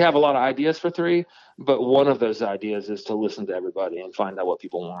we have a lot of ideas for 3, but one of those ideas is to listen to everybody and find out what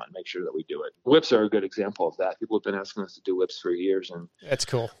people want and make sure that we do it. Whips are a good example of that. People have been asking us to do whips for years, and that's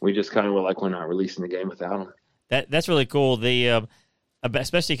cool. We just kind of were like, we're not releasing the game without them. That's really cool.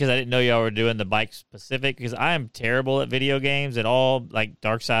 Especially because I didn't know y'all were doing the bike specific, because I am terrible at video games, and all like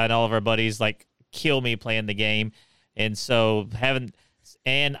Darkside and all of our buddies kill me playing the game. And so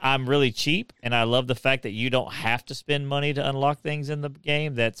and I'm really cheap, and I love the fact that you don't have to spend money to unlock things in the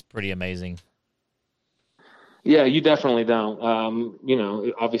game. That's pretty amazing. Yeah, you definitely don't.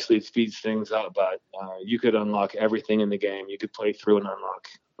 Obviously it speeds things up, but you could unlock everything in the game. You could play through and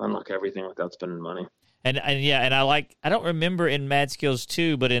unlock everything without spending money. And I don't remember in Mad Skills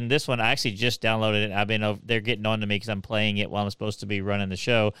 2, but in this one, I actually just downloaded it. They're getting on to me because I'm playing it while I'm supposed to be running the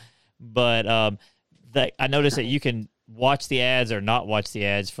show. But I noticed that you can watch the ads or not watch the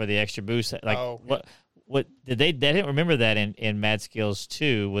ads for the extra boost. What did they? They didn't remember that in Mad Skills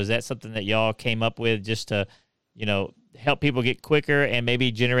 2. Was that something that y'all came up with just to, help people get quicker and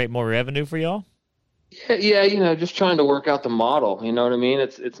maybe generate more revenue for y'all? Yeah, just trying to work out the model. You know what I mean?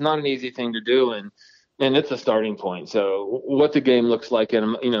 It's not an easy thing to do, and it's a starting point. So what the game looks like,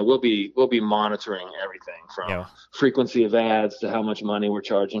 and we'll be monitoring everything from frequency of ads to how much money we're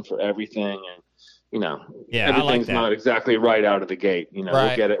charging for everything, and everything's not exactly right out of the gate.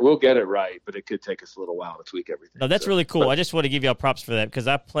 We'll get it right, but it could take us a little while to tweak everything. No, that's really cool. I just want to give y'all props for that, because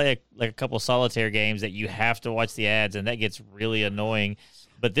I play a couple solitaire games that you have to watch the ads, and that gets really annoying.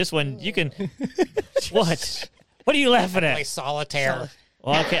 But this one, you can. What? What are you laughing at? Play solitaire.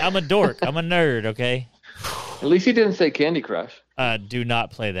 Well, okay, I'm a dork. I'm a nerd, okay? At least he didn't say Candy Crush. Do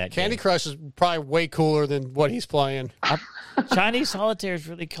not play that Candy Crush is probably way cooler than what he's playing. Chinese solitaire is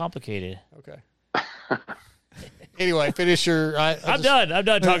really complicated. Okay. Anyway, finish your... I'm done. I'm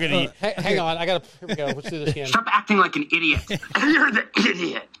done talking to you. Hang on. Here we go. Let's do this again. Stop acting like an idiot. You're the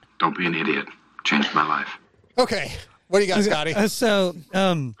idiot. Don't be an idiot. Changed my life. Okay. What do you got, Scotty? So,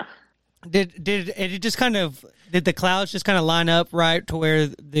 did the clouds just kind of line up right to where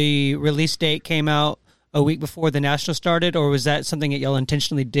the release date came out a week before the National started, or was that something that y'all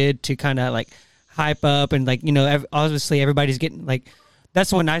intentionally did to kind of like hype up and like, obviously everybody's getting like,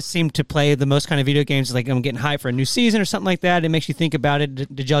 that's when I seem to play the most kind of video games, like I'm getting hyped for a new season or something like that. It makes you think about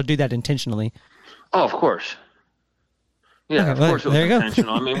it. Did y'all do that intentionally? Oh, of course. Yeah, okay, of course it was there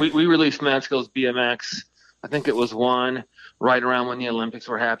intentional. I mean, we released Mad Skills BMX. I think it was one right around when the Olympics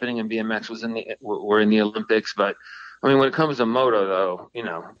were happening, and BMX were in the Olympics. But I mean, when it comes to moto, though,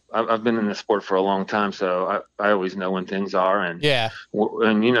 I've been in the sport for a long time, so I always know when things are. And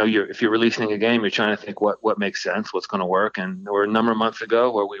if you're releasing a game, you're trying to think what makes sense, what's going to work. And there were a number of months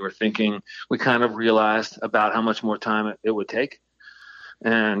ago where we were thinking, we kind of realized about how much more time it would take.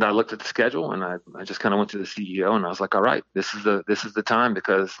 And I looked at the schedule, and I just kind of went to the CEO, and I was like, all right, this is the time,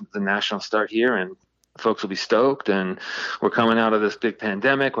 because the Nationals start here, and folks will be stoked, and we're coming out of this big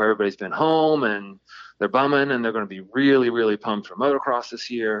pandemic where everybody's been home and they're bumming, and they're going to be really, really pumped for motocross this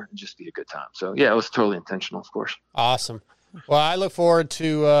year and just be a good time. So yeah, it was totally intentional, of course. Awesome. Well, I look forward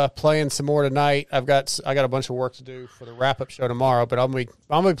to playing some more tonight. I got a bunch of work to do for the wrap-up show tomorrow, but I'm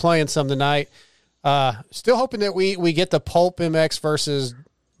gonna be playing some tonight. Still hoping that we get the Pulp MX versus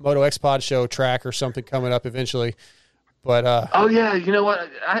Moto X Pod show track or something coming up eventually. But oh yeah, you know what?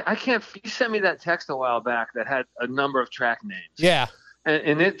 I can't. You sent me that text a while back that had a number of track names. Yeah,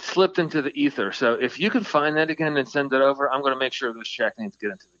 and it slipped into the ether. So if you can find that again and send it over, I'm going to make sure those track names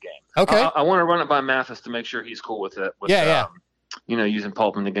get into the game. Okay. I want to run it by Mathis to make sure he's cool with it. Using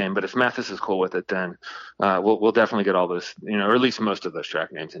Pulp in the game. But if Mathis is cool with it, then we'll definitely get all those, or at least most of those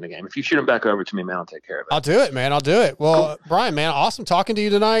track names in the game. If you shoot them back over to me, man, I'll take care of it. I'll do it, man. I'll do it. Well, cool. Brian, man, awesome talking to you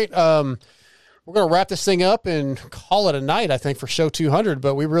tonight. We're going to wrap this thing up and call it a night, I think, for show 200.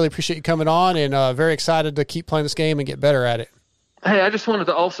 But we really appreciate you coming on, and very excited to keep playing this game and get better at it. Hey, I just wanted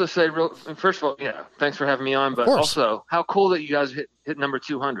to also say, first of all, thanks for having me on. But also, how cool that you guys hit number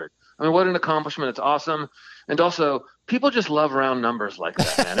 200. I mean, what an accomplishment. It's awesome. And also, people just love round numbers like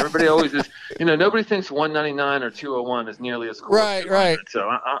that, man. Everybody always is, nobody thinks 199 or 201 is nearly as cool. Right. So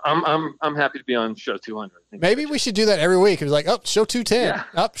I'm happy to be on show 200. Maybe we should do that every week. It was like, show 210,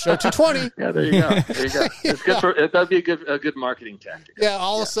 show 220. Yeah, there you go. It's good that'd be a good marketing tactic. Yeah,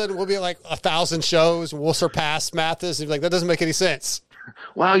 all of a sudden we'll be like 1,000 shows and we'll surpass Mathis. And be like, that doesn't make any sense.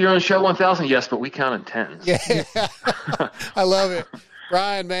 Wow, you're on show 1,000. Yes, but we count in tens. Yeah, I love it.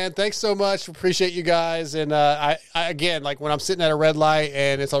 Brian, man, thanks so much. Appreciate you guys. And I again, like when I'm sitting at a red light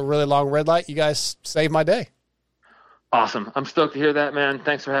and it's a really long red light, you guys save my day. Awesome. I'm stoked to hear that, man.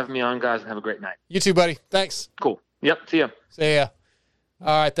 Thanks for having me on, guys, and have a great night. You too, buddy. Thanks. Cool. Yep. See ya. See ya.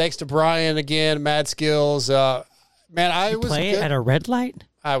 All right. Thanks to Brian again, Mad Skills. Man, I was play at a red light.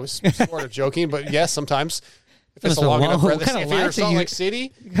 I was sort of joking, but yes, sometimes. If it's a long enough red light, if you're in Salt Lake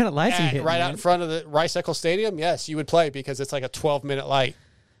City, kind of lights right out in front of the Rice-Eccles Stadium, yes, you would play because it's like a 12-minute light.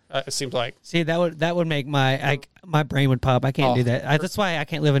 It seems like. See, that would make my brain would pop. I can't do that. That's why I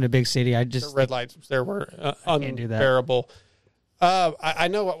can't live in a big city. I just the red lights there were unbearable. I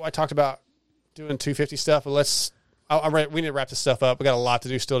know what I talked about doing 250 stuff, but we need to wrap this stuff up. We got a lot to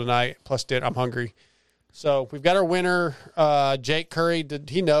do still tonight. Plus, I'm hungry. So we've got our winner, Jake Curry. Did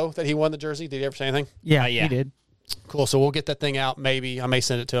he know that he won the jersey? Did he ever say anything? Yeah, he did. Cool. So we'll get that thing out. Maybe I may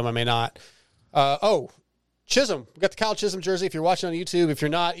send it to him. I may not. Chisholm. We got the Kyle Chisholm jersey. If you're watching on YouTube, if you're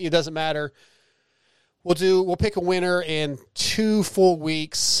not, it doesn't matter. We'll pick a winner in 2 full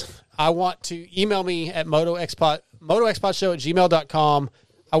weeks. I want to email me at motoxpodshow@gmail.com.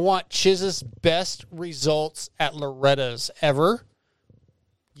 I want Chiz's best results at Loretta's ever.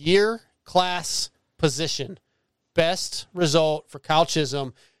 Year, class, position. Best result for Kyle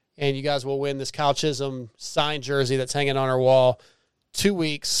Chisholm. And you guys will win this Kyle Chisholm signed jersey that's hanging on our wall. 2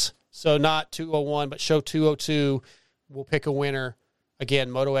 weeks. So not 201, but show 202. We'll pick a winner.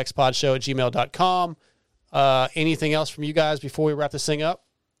 Again, motoxpodshow@gmail.com. Anything else from you guys before we wrap this thing up?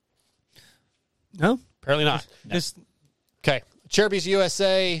 No. Apparently not. Okay. Cherubies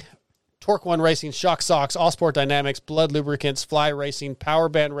USA, Torque One Racing, Shock Socks, All Sport Dynamics, Blood Lubricants, Fly Racing, Power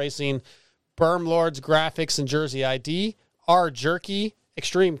Band Racing, Berm Lords Graphics and Jersey ID, R Jerky,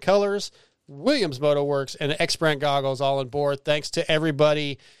 Extreme Colors, Williams Moto Works, and X Brand Goggles all on board. Thanks to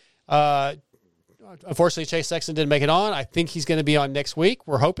everybody. Unfortunately, Chase Sexton didn't make it on. I think he's going to be on next week.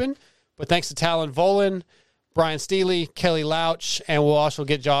 We're hoping. But thanks to Talon Volan, Brian Steely, Kelly Louch, and we'll also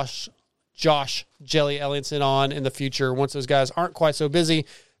get Josh Jelly Elliotson on in the future once those guys aren't quite so busy.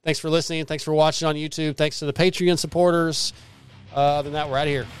 Thanks for listening. Thanks for watching on YouTube. Thanks to the Patreon supporters. Other than that, we're out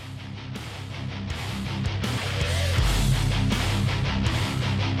of here.